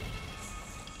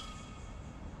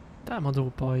 Támadó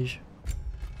pajzs.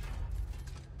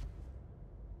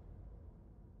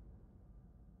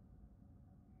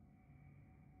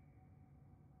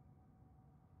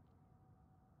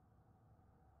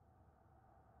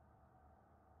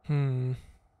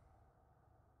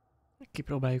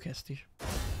 Kipróbáljuk ezt is.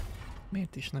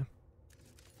 Miért is nem?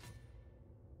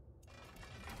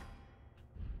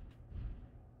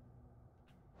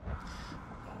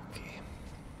 Oké.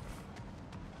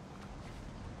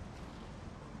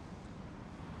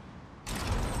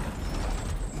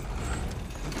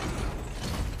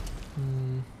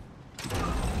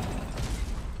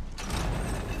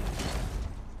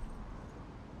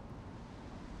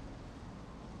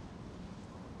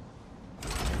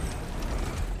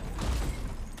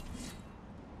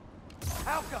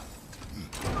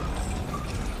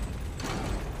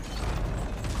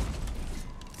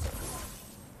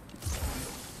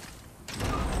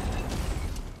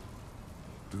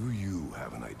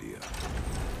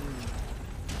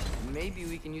 Maybe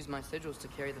we can use my sigils to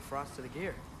carry the frost to the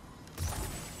gear.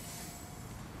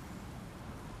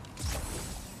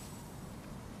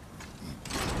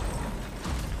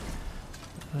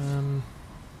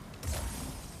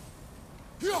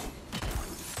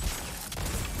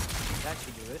 That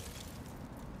should do it.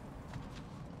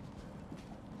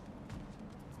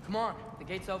 Come on, the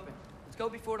gate's open. Let's go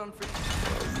before it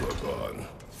unfreezes. You are gone.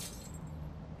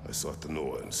 I sought the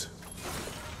Norns.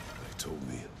 They told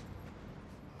me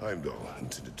Heimdall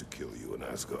intended to kill you in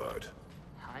Asgard.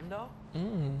 Heimdall? The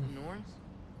Norns?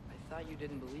 I thought you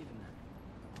didn't believe in them.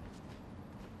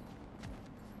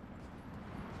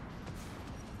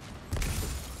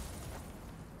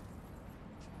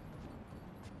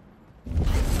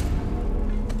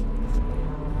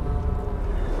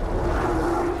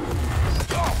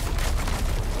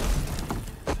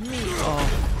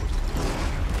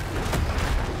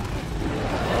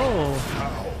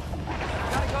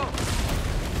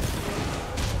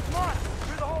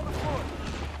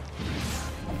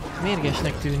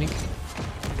 Mérgesnek tűnik. I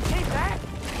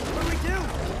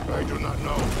do not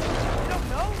know. You don't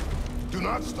know? Do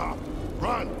not stop.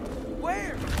 Run.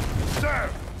 Where?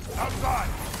 There. Outside.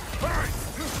 Hurry.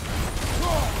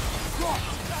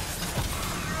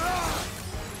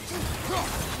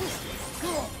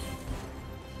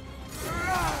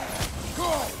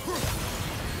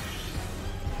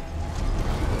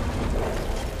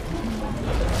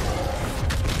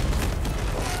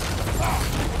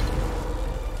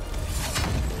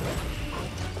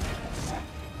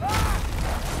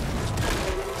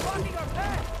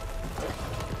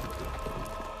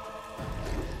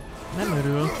 Nem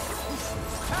örül.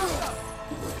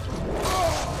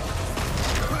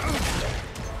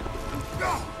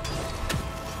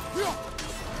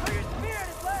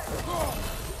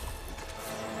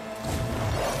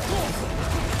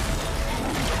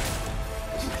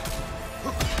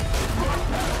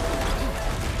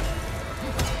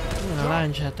 A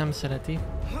láncsát nem szereti.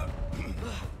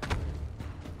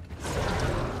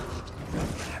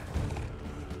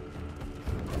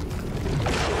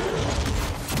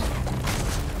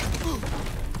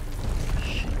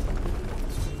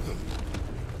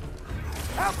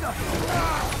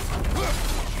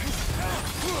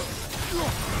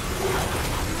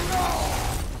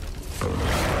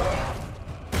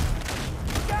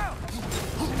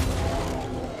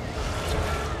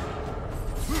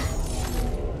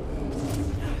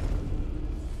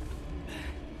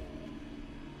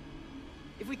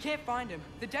 can't find him,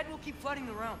 the dead will keep flooding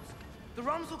the realms. The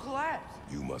realms will collapse.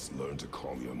 You must learn to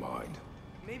calm your mind.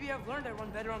 Maybe I've learned I run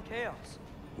better on chaos.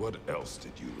 What else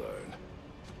did you learn?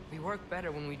 We work better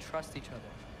when we trust each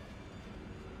other.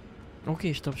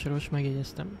 Oké, stopsoros,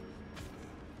 megjegyeztem.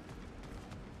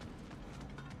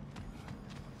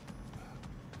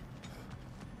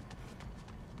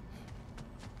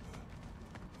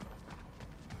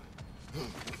 You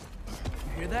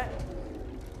hear that?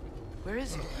 Where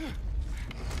is he?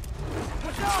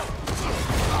 Watch out!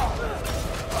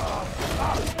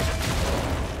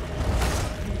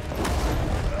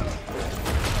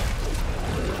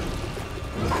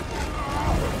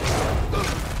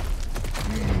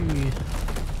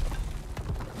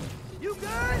 You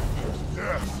good?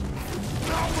 Yes.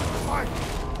 Now we'll fight.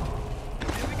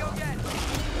 Here we go again.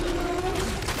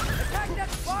 Attack that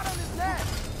spot on his neck.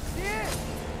 See it?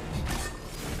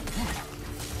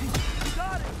 You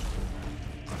got it.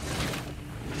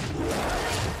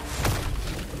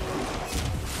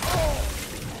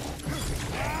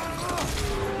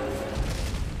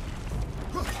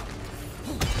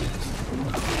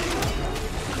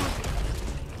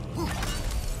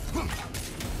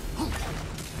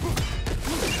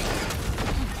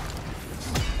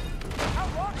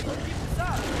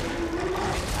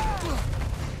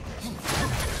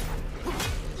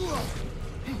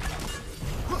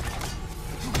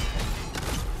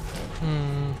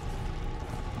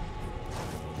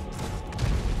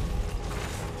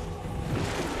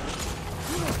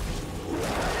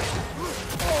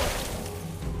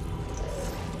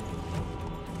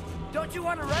 Don't you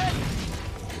want to rest?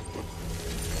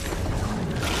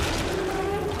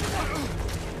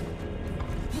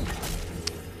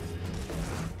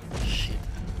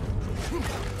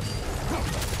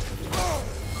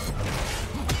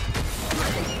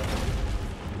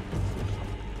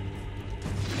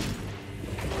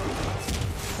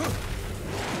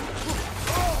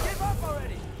 Give up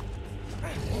already.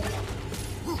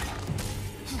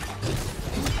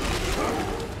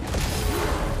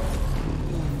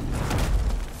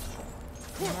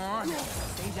 Come on,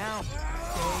 stay down.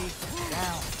 Stay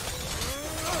down.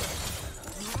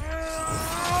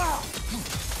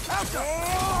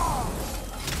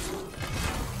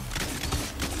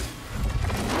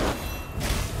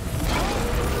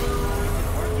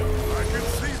 I can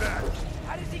see that.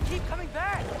 How does he keep coming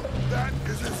back? That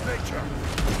is his nature.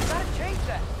 You gotta change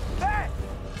that. Back!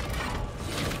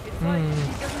 It's like he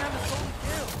doesn't have a soul to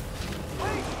kill.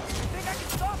 Wait, you think I can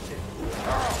stop this?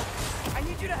 How? I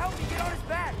need you to help me get on his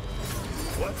back.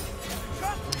 What?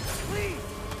 Trust me, please.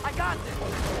 I got this.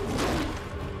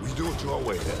 We do it your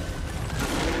way then.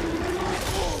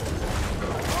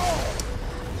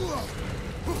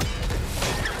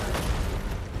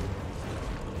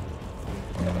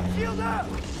 Shield up!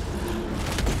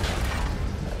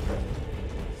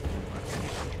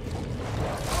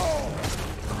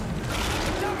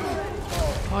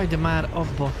 Hagyd már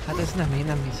abba. Hát ez nem, én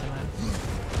nem hiszem el.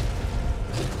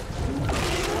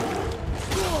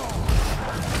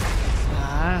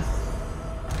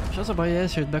 És az a baj, hogy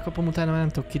elsőt bekapom, utána már nem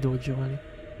tudok kidodge-olni.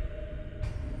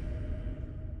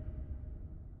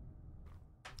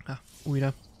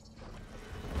 Újra.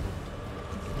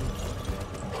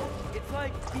 It's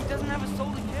like he doesn't have a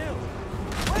soul to kill.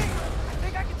 Wait, I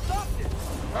think I can stop this.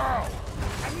 How?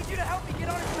 I need you to help me get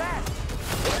on his back.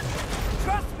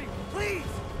 Trust me, please.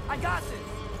 I got this.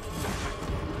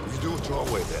 We do it your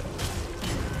way then.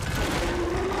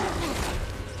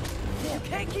 You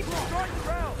can't keep destroying the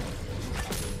realm.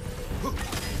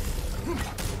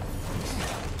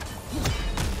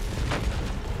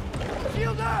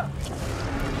 Shield up!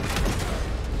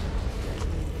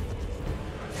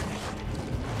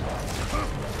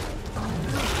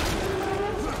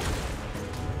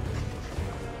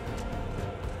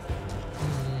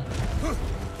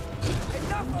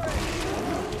 Enough already!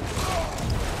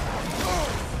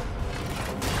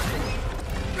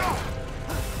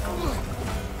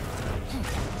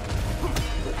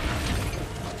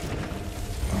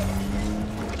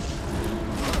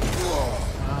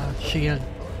 Shield.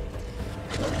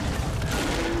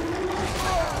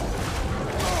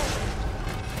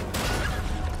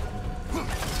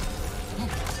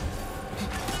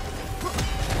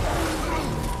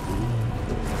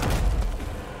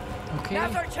 Okay.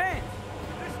 Now's our chance!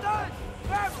 They're stunned!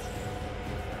 Grab 'em!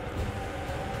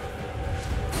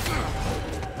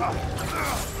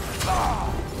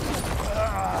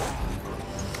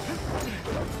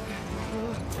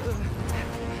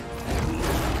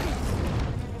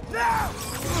 Now!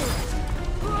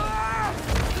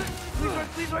 Please work,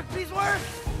 please work, please work!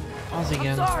 Az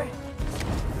igen. I'm sorry!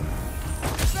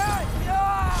 Back!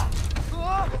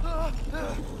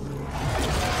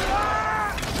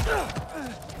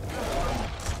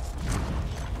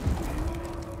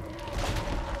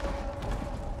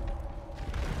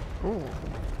 Oh.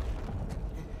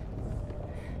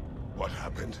 What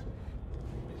happened?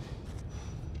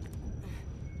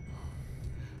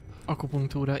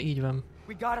 Akupunktúra, így van.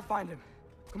 We gotta find him.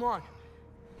 Come on.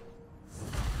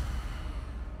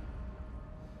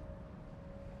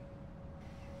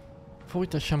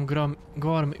 Folytassam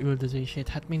Garm üldözését.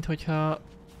 Hát minthogyha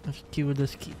most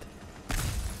kiüldöz kit.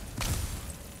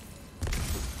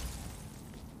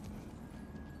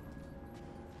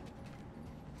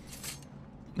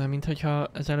 Nem, minthogyha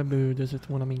ez előbb üldözött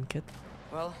volna minket.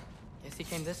 Well, guess he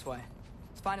came this way.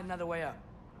 Let's find another way up.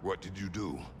 What did you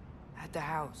do? At the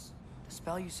house. The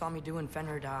spell you saw me do when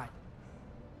Fenrir died.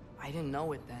 I didn't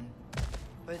know it then.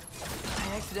 But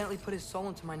I accidentally put his soul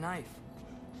into my knife.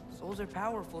 Souls are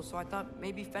powerful, so I thought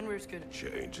maybe Fenrir's could...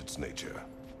 Change its nature.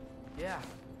 Yeah.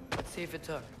 Let's see if it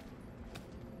took.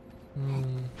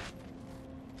 Hmm.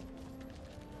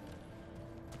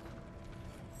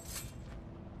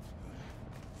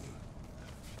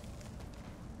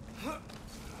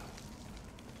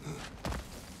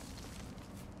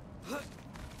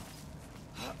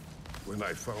 When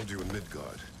I found you in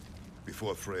Midgard,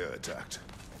 before Freya attacked,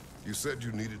 you said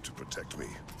you needed to protect me.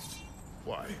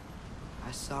 Why?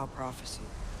 I saw a prophecy.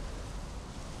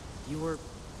 You were...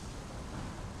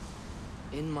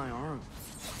 in my arms.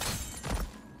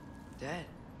 Dead.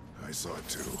 I saw it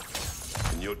too.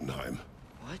 In Jotunheim.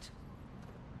 What?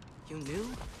 You knew?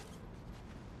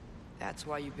 That's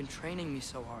why you've been training me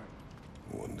so hard.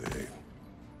 One day,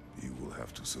 you will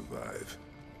have to survive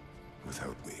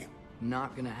without me.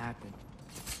 Not gonna happen.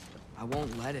 I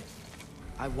won't let it.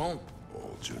 I won't.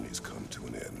 All journeys come to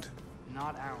an end.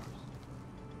 Not ours.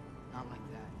 Not like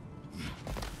that.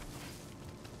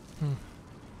 Hmm.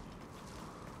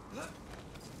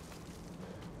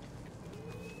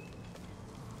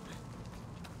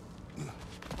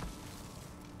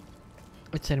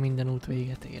 Egyszer minden út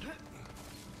véget ér.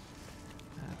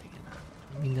 Hát igen,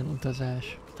 minden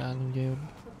utazás talán ugye jobb.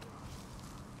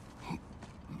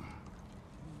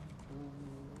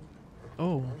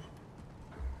 Oh.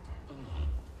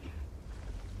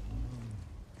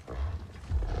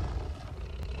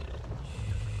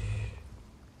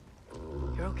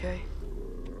 You're okay.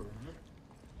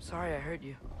 Sorry I hurt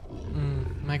you.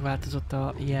 Megváltozott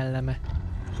a jelleme.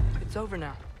 It's over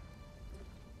now.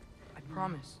 I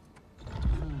promise.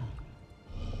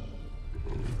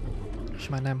 És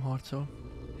már nem harcol.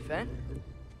 Fen?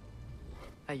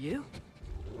 Are you?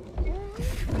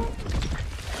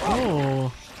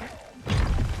 Oh.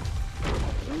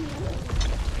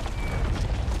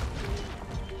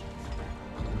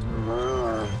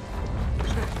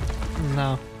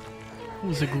 Now,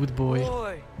 who's a good boy? Yeah.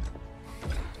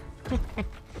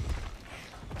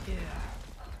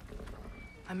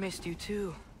 I missed you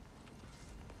too.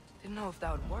 Didn't know if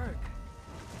that would work.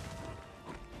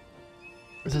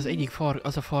 Ez az egyik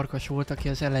az a farkas volt, aki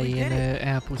az elején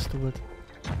elpusztult.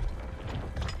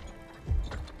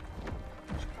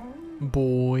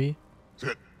 Boy.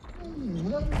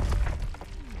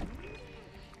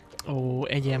 Ó,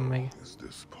 egyen meg. Is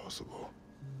this possible?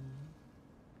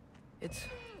 It's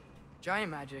giant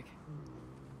magic.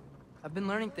 I've been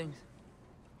learning things.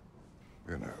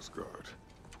 In Asgard.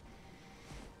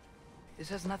 This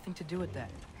has nothing to do with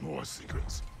that. More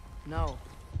secrets. No.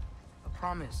 A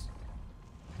promise.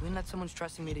 Something that someone's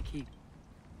trusting me to keep.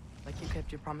 Like you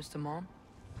kept your promise to Mom?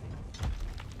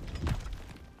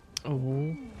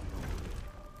 Oh.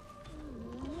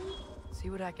 See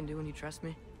what I can do when you trust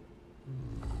me?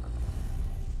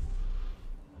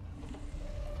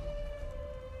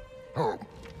 Oh.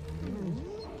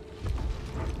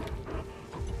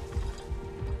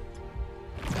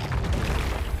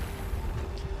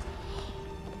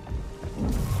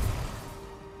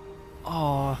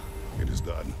 Oh. It is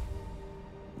done.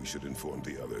 We should inform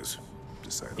the others.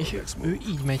 Decide És our next ő move.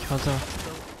 így megy haza. So,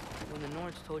 when the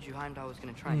Nords told you Heimdall was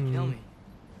gonna try and kill me,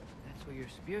 that's what your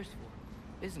spear's for,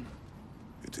 isn't it?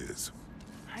 It is.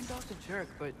 Heimdall's a jerk,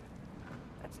 but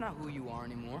that's not who you are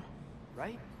anymore,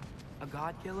 right? A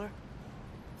god killer?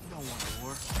 You don't want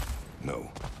war.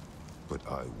 No. But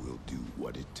I will do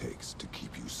what it takes to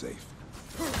keep you safe.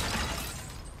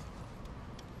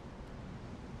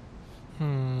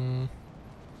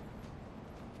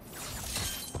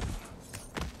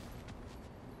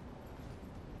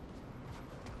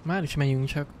 Már is megyünk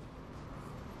csak.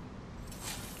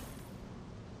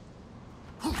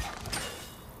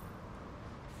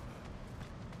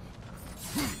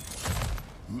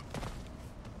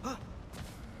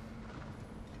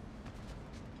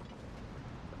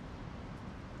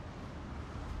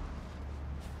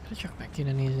 Csak meg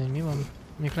kéne nézni, hogy mi van.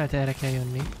 Még lehet erre kell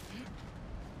jönni.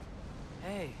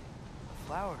 Hey, a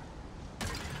flower.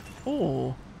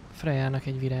 Ó, Frejának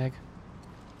egy virág.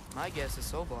 My guess is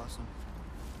Soul Blossom.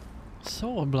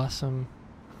 Soul Blossom.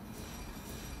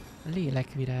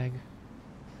 Lélekvirág.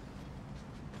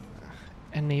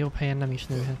 Ennél jobb helyen nem is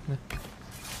nőhetne.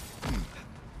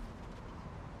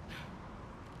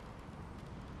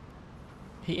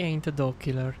 He ain't a dog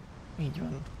killer. Így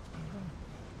van.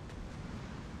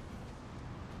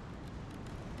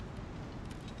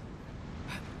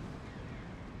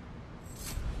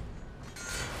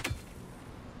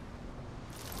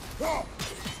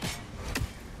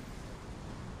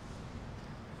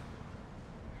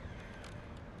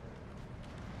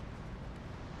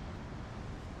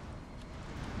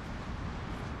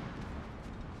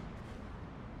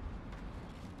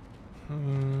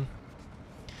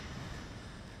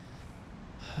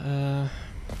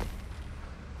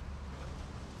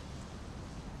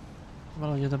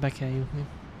 Valahogy oda be kell jutni.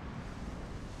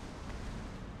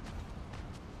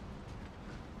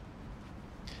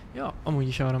 Ja, amúgy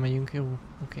is arra megyünk, jó,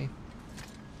 oké.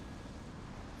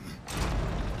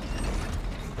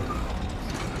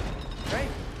 Great,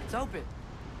 it's open.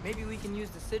 Maybe we can use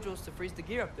the sigils to freeze the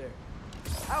gear up there.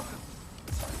 How come?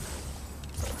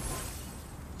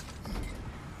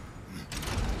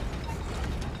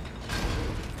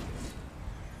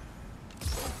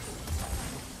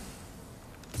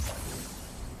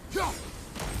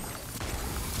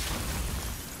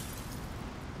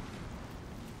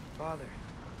 Father,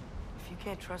 if you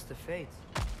can't trust the fates,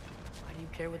 why do you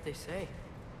care what they say?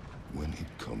 When it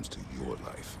comes to your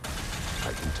life,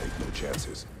 I can take no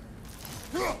chances.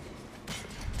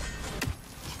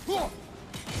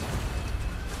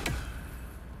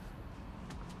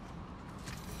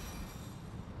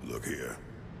 Look here.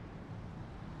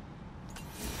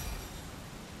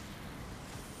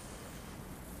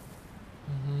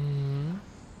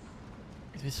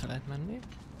 Itt vissza lehet menni.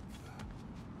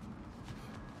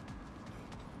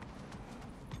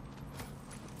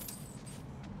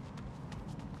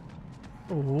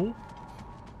 Ó.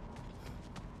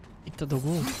 Itt a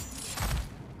dogó.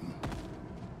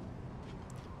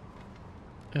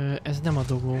 Ez nem a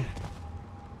dogó.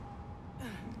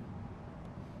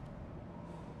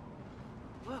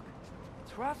 Look,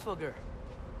 it's Hrothgar.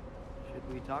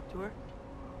 Should we talk to her?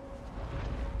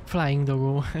 Flying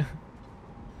dogó.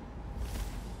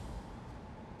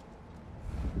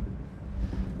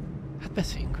 Hát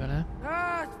beszéljünk vele.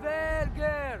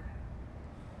 Hrothgar!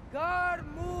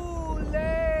 Garmulesa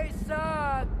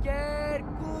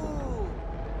Gerku!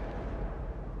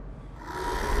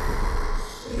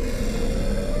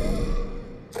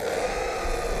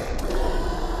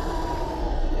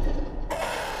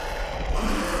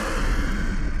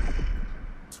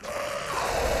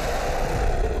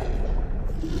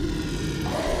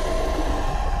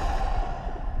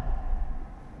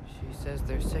 She says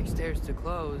there's 6 stairs to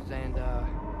close and,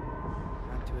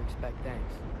 not to expect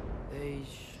thanks. They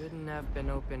shouldn't have been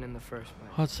open in the first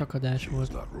place. Hadszakadás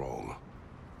volt.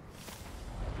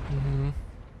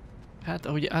 Hát,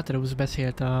 ahogy Atreus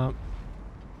beszélt a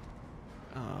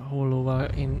hollóval,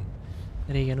 én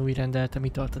régen úgy rendeltem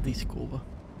italt a diszkóba.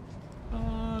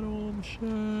 3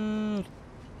 sör.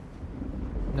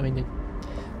 Na mindegy.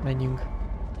 Menjünk.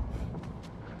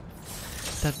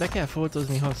 Tehát be kell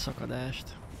foltozni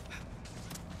hadszakadást.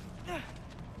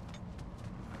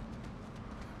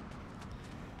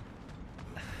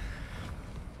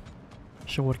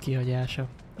 Sor kihagyása.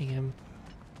 Igen.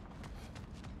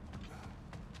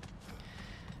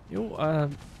 Jó,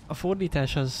 a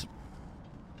fordítás az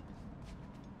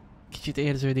kicsit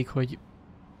érződik, hogy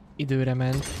időre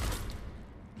ment.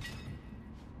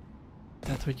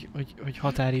 Tehát, hogy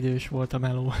határidős volt a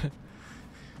meló.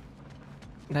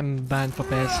 Nem bántva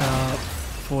persze a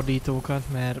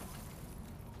fordítókat, mert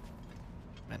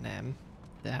nem.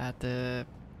 De hát...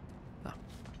 na.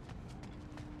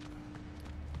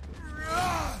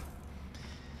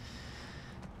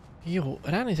 Jó,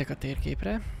 ránézek a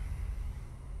térképre.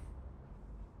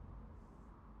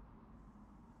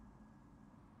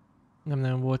 Nem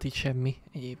nagyon volt itt semmi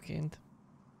egyébként.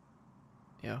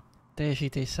 Ja,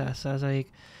 teljesítés 100%,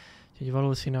 úgyhogy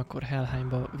valószínű akkor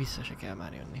Helheimba vissza se kell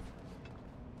már jönni.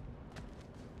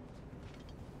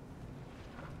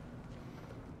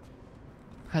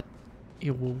 Hát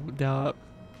jó, de a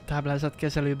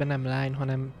táblázatkezelőben nem line,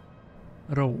 hanem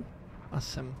row, azt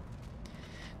hiszem.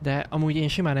 De amúgy én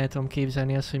simán el tudom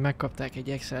képzelni azt, hogy megkapták egy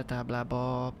Excel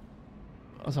táblába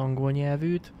az angol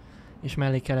nyelvűt, és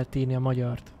mellé kellett írni a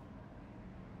magyart.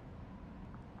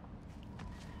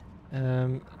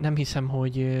 Nem hiszem,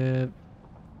 hogy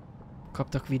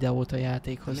kaptak videót a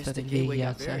játékhoz, tehát egy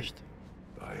végigjátszást.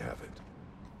 I have it.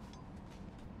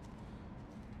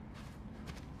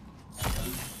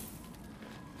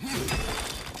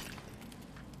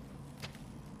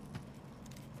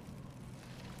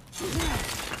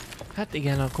 Hát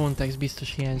igen, a kontext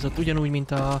biztos hiányzott, ugyanúgy,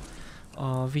 mint a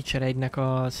Witcher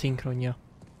 1-nek a szinkronja.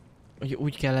 Hogy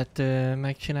úgy kellett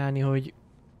megcsinálni, hogy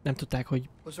nem tudták, hogy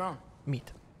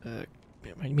mit,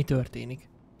 hogy mi történik.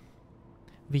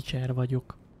 Witcher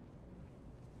vagyok.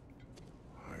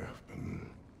 I have been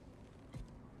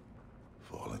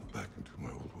falling back into my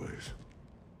old ways.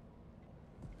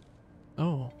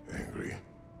 Oh. Angry.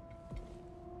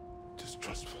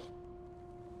 Distrustful.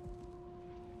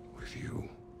 With you.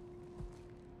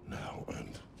 Now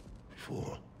and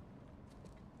before.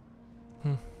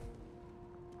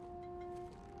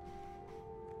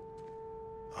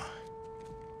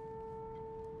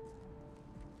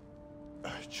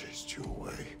 I chased you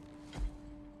away.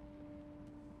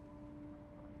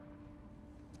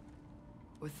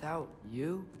 Without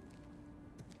you,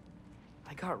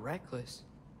 I got reckless.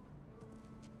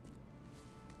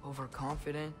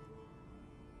 Overconfident.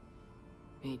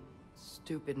 Made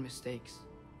stupid mistakes.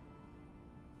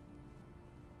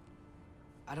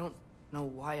 I don't know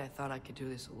why I thought I could do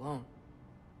this alone.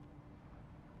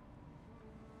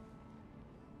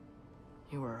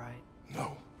 You were right.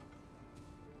 No.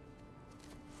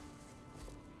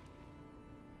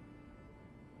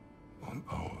 On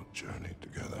our journey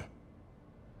together,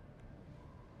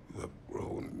 you have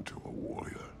grown into a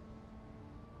warrior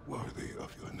worthy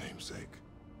of your namesake.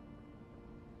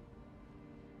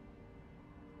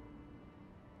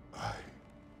 I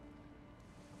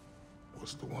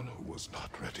was the one who was not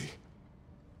ready.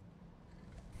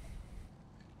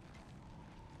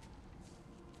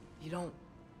 You don't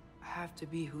have to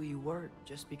be who you were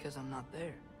just because I'm not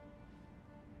there.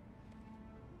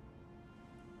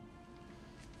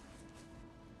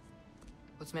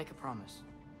 Let's make a promise.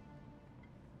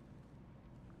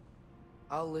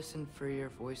 I'll listen for your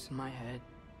voice in my head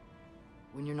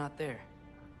when you're not there,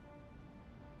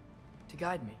 to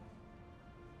guide me.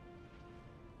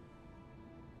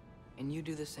 And you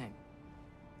do the same.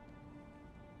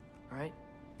 All right?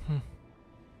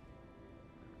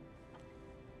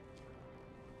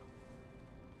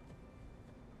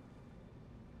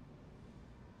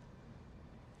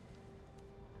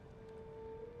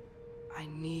 I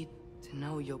need to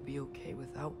know you'll be okay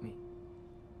without me.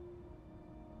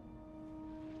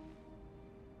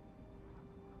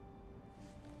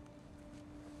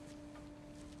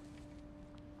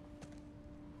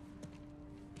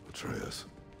 Atreus.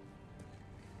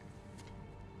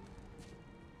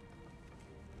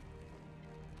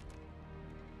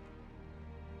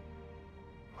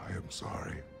 I am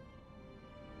sorry.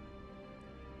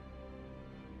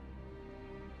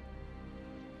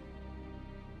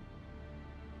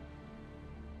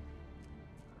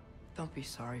 Don't be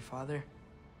sorry, Father.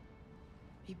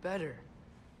 Be better.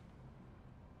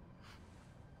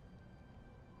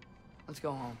 Let's go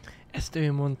home. Ezt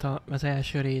ő mondta az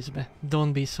első részbe. Don't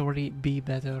be sorry, be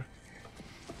better.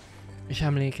 És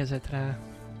emlékezett rá.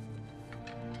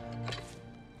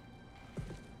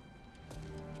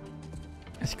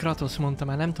 Ezt Kratos mondta,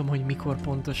 már nem tudom, hogy mikor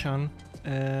pontosan.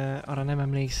 Arra nem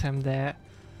emlékszem, de...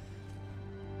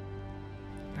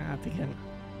 Hát igen.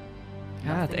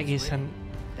 Hát egészen...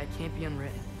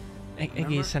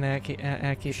 Egészen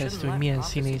elképesztő, hogy milyen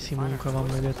színészi munka van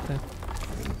mögötte.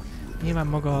 Nyilván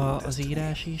maga az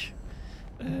írás is.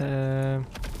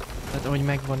 Tehát ahogy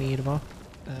meg van írva.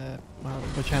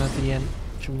 Bocsánat, hogy ilyen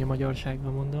csúnya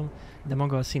magyarságban mondom. De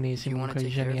maga a színészi munka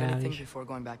is zseniális.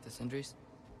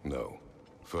 No.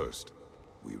 First,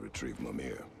 we retrieve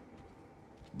Mimir.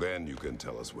 Then you can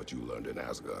tell us what you learned in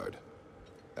Asgard.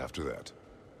 After that,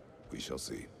 we shall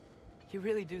see. You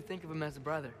really do think of him as a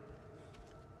brother.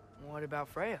 What about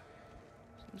Freya?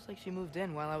 Seems like she moved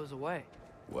in while I was away.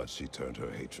 Once she turned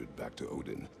her hatred back to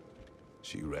Odin,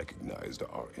 she recognized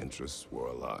our interests were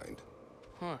aligned.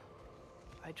 Huh.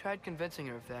 I tried convincing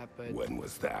her of that, but... When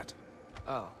was that?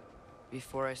 Oh,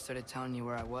 before I started telling you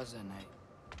where I was that night.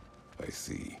 I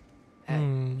see.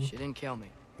 Hey, she didn't kill me.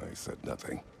 I said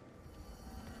nothing.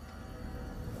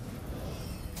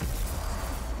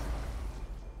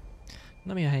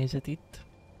 Na, mi a helyzet itt?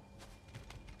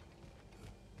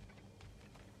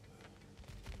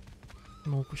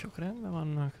 Mókusok rendben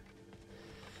vannak.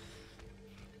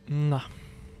 Na.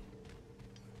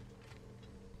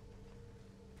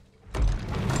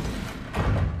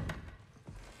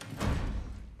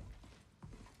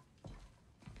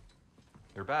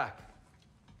 You're back.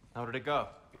 How did it go?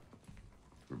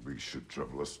 The beast should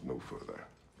trouble us no further.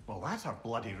 Well, that's a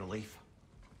bloody relief.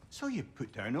 So you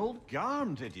put down old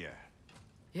Garm, did you?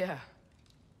 Yeah,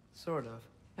 sort of.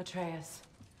 Atreus,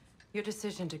 your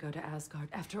decision to go to Asgard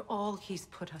after all he's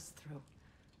put us through.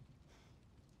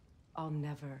 I'll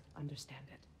never understand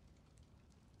it.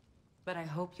 But I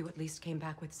hope you at least came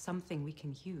back with something we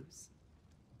can use.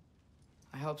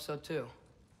 I hope so too.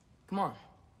 Come on,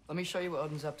 let me show you what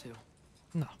Odin's up to.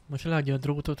 Na, most leadja a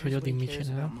drótot, hogy Here's what Odin he mit cares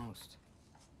csinál. about most.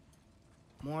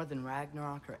 More than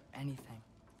Ragnarok or anything,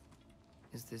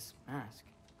 is this mask.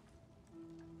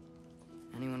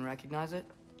 Anyone recognize it?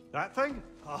 That thing?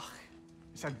 Ugh,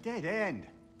 it's a dead end.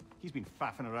 He's been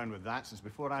faffing around with that since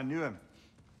before I knew him.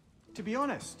 To be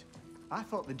honest, I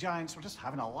thought the giants were just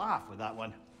having a laugh with that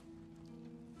one.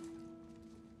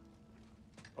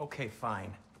 Okay,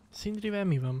 fine. Sindrivel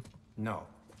mi van? No.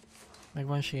 Meg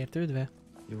van sértődve?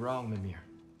 You're wrong, Mimir.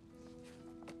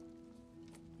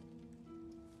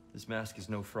 This mask is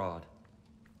no fraud.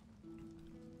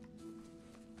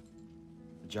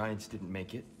 The giants didn't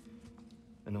make it,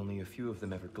 and only a few of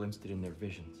them ever glimpsed it in their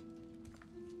visions.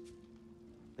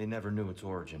 They never knew its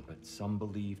origin, but some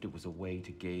believed it was a way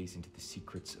to gaze into the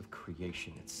secrets of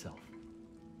creation itself.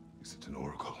 Is it an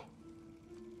oracle?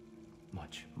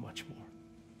 Much, much more.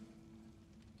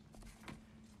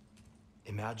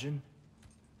 Imagine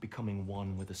becoming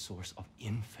one with a source of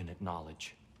infinite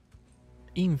knowledge.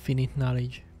 Infinite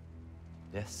knowledge.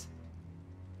 Yes.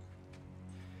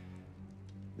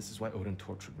 This is why Odin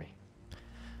tortured me.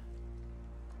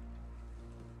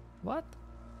 What?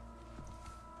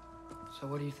 So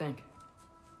what do you think?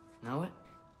 Know it?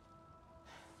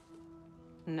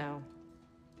 No.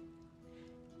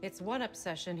 It's one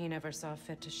obsession he never saw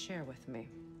fit to share with me.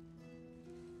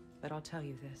 But I'll tell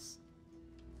you this.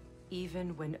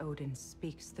 Even when Odin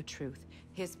speaks the truth,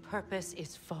 his purpose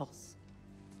is false.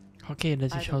 Ha kérdez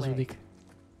is Either way, hazudik.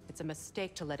 it's a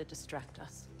mistake to let it distract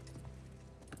us.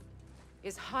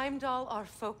 Is Heimdall our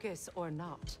focus or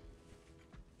not?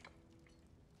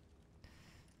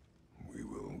 We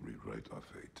will rewrite our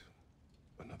fate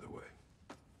another way.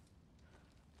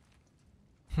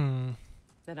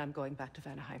 Then I'm going back to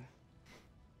Vanaheim.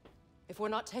 If we're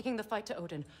not taking the fight to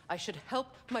Odin, I should help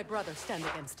my brother stand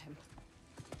against him.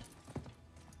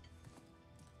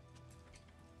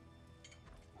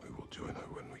 We will join her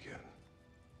when we can.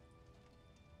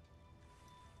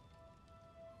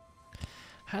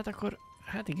 Hát akkor,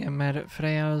 hát igen, mert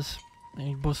Freya az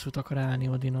egy bosszút akar állni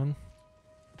Odinon.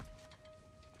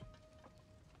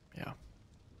 Ja.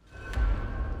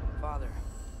 Father,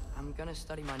 I'm gonna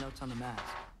study my notes on the mask,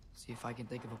 see if I can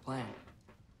think of a plan.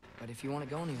 But if you want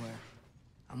to go anywhere,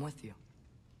 I'm with you.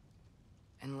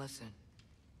 And listen,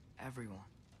 everyone,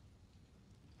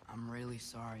 I'm really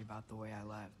sorry about the way I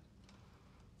left.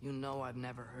 You know I've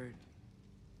never hurt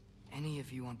any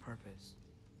of you on purpose.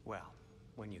 Well,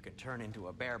 when you can turn into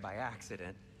a bear by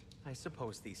accident, I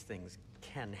suppose these things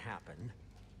can happen.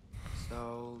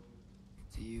 So,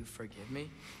 do you forgive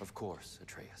me? Of course,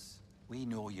 Atreus. We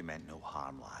know you meant no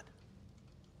harm, lad.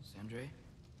 Sindri?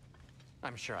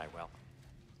 I'm sure I will.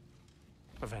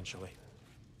 Eventually.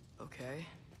 Okay.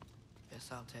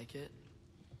 Guess I'll take it.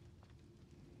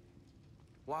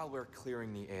 While we're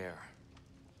clearing the air,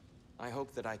 I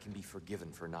hope that I can be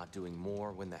forgiven for not doing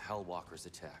more when the Hellwalkers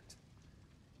attacked.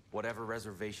 Whatever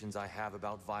reservations I have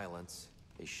about violence,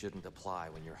 they shouldn't apply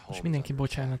when you're home. És mindenki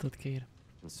bocsánatot kér.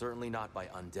 And certainly not by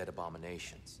undead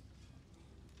abominations.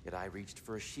 Yet I reached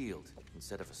for a shield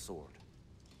instead of a sword.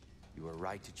 You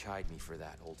were right to chide me for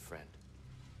that, old friend.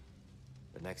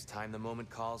 The next time the moment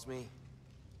calls me,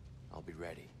 I'll be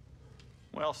ready.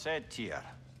 Well said, Tyr.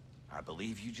 I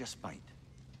believe you just might.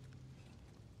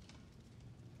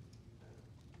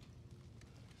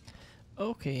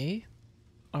 Oké.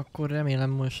 Akkor remélem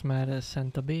most már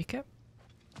szent a béke.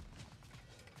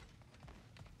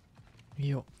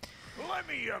 Jó. Let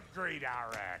me upgrade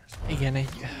our axe. Igen, egy...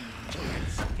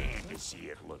 Stand to see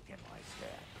it looking like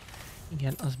that.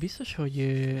 Igen, az biztos, hogy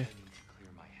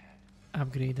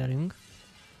upgrade-elünk.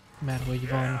 Mert hogy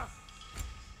van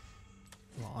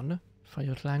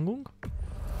fagyott lángunk.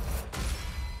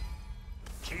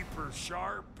 Keep her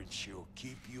sharp and she'll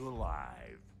keep you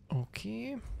alive.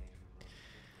 Oké.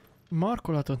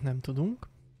 Markolatot nem tudunk,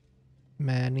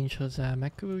 mert nincs hozzá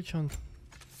megkövülcsont.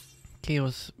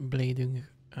 Chaos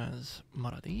Blade-ünk az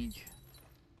marad így.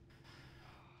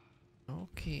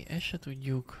 Oké, ezt se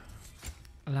tudjuk.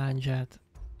 Lándzsát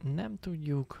nem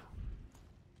tudjuk.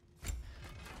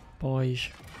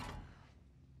 Pajzs.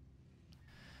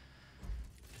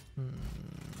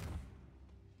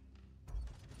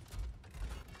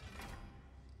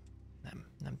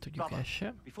 Nem tudjuk ezt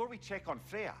se. Before we check on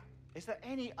Freya, is there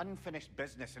any unfinished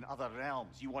business in other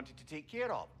realms you wanted to take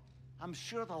care of? I'm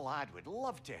sure the lad would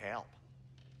love to help.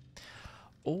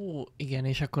 Ó, igen,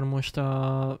 és akkor most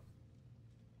a...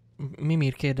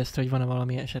 Mimir kérdezte, hogy van-e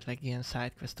valami esetleg ilyen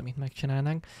sidequest, amit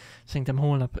megcsinálnánk. Szerintem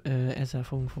holnap ezzel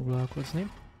fogunk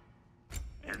foglalkozni.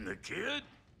 And the kid?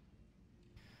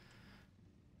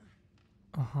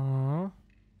 Aha.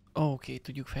 Oké,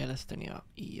 tudjuk fejleszteni a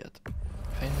íjat.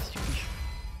 Fejlesztjük is.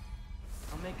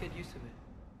 I'll make good use of it.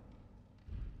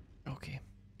 Oké.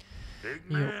 Big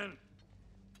Jó. man.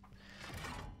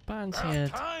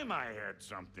 Páncélt. About time I had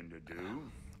something to do.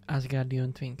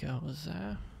 Asgardian Twin kell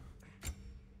hozzá.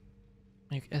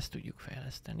 Mondjuk ezt tudjuk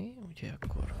fejleszteni, úgyhogy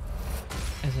akkor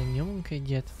ezen nyomunk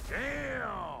egyet.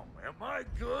 Damn! Am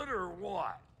I good or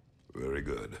what? Very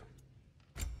good.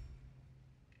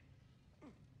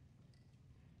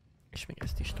 És még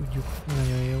ezt is tudjuk.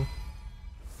 Nagyon jó.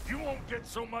 You won't get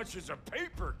so much as a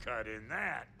paper cut in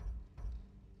that.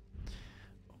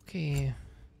 Oké.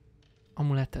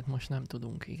 Amulettet most nem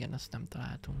tudunk, igen, azt nem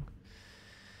találtunk.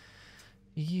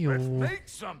 Jó. Let's make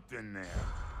something there.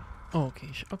 Oké,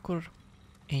 és akkor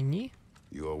ennyi.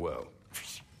 You are well.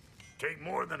 Take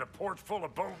more than a port full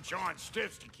of bone-chawing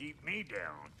stiffs to keep me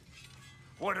down.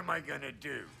 What am I gonna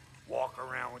do? Walk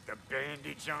around with a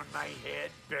bandage on my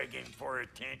head, begging for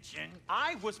attention?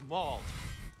 I was mauled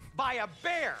by a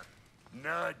bear.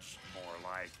 Nudged, more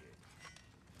like it.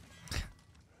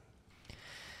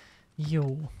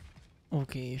 Jó.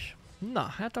 Oké, és na,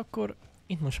 hát akkor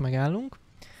itt most megállunk.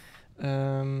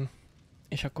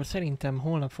 És akkor szerintem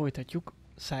holnap folytatjuk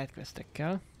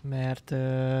sidequestekkel, mert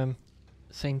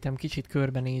szerintem kicsit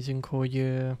körbenézünk,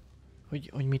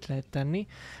 hogy mit lehet tenni.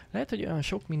 Lehet, hogy olyan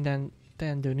sok minden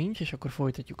teendő nincs, és akkor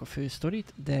folytatjuk a fő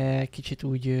sztorit, de kicsit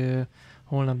úgy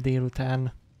holnap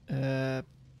délután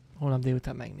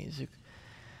megnézzük.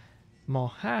 Ma,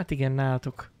 hát igen,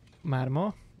 nálatok már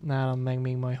ma, nálam meg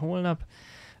még majd holnap.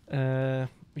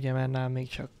 Ugye mert nálam még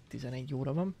csak 11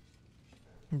 óra van.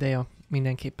 De ja,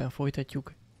 mindenképpen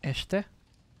folytatjuk este,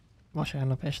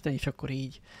 vasárnap este, és akkor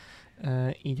így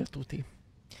a tuti.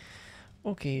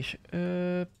 Oké, és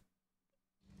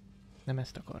nem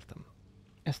ezt akartam.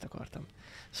 Ezt akartam.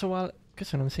 Szóval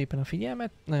köszönöm szépen a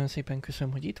figyelmet, nagyon szépen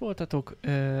köszönöm, hogy itt voltatok.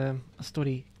 A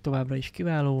sztori továbbra is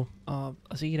kiváló,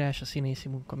 az írás, a színészi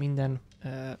munka, minden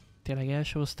tényleg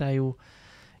első osztályú.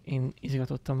 Én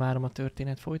izgatottan várom a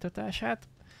történet folytatását.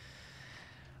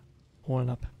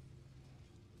 Holnap.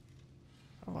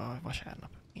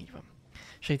 Vasárnap. Így van.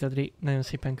 Sejtadri, nagyon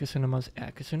szépen köszönöm az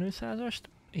elköszönő százast,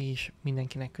 és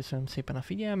mindenkinek köszönöm szépen a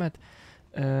figyelmet.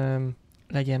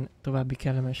 Legyen további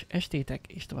kellemes estétek,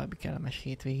 és további kellemes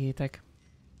hétvégétek.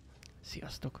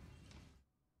 Sziasztok!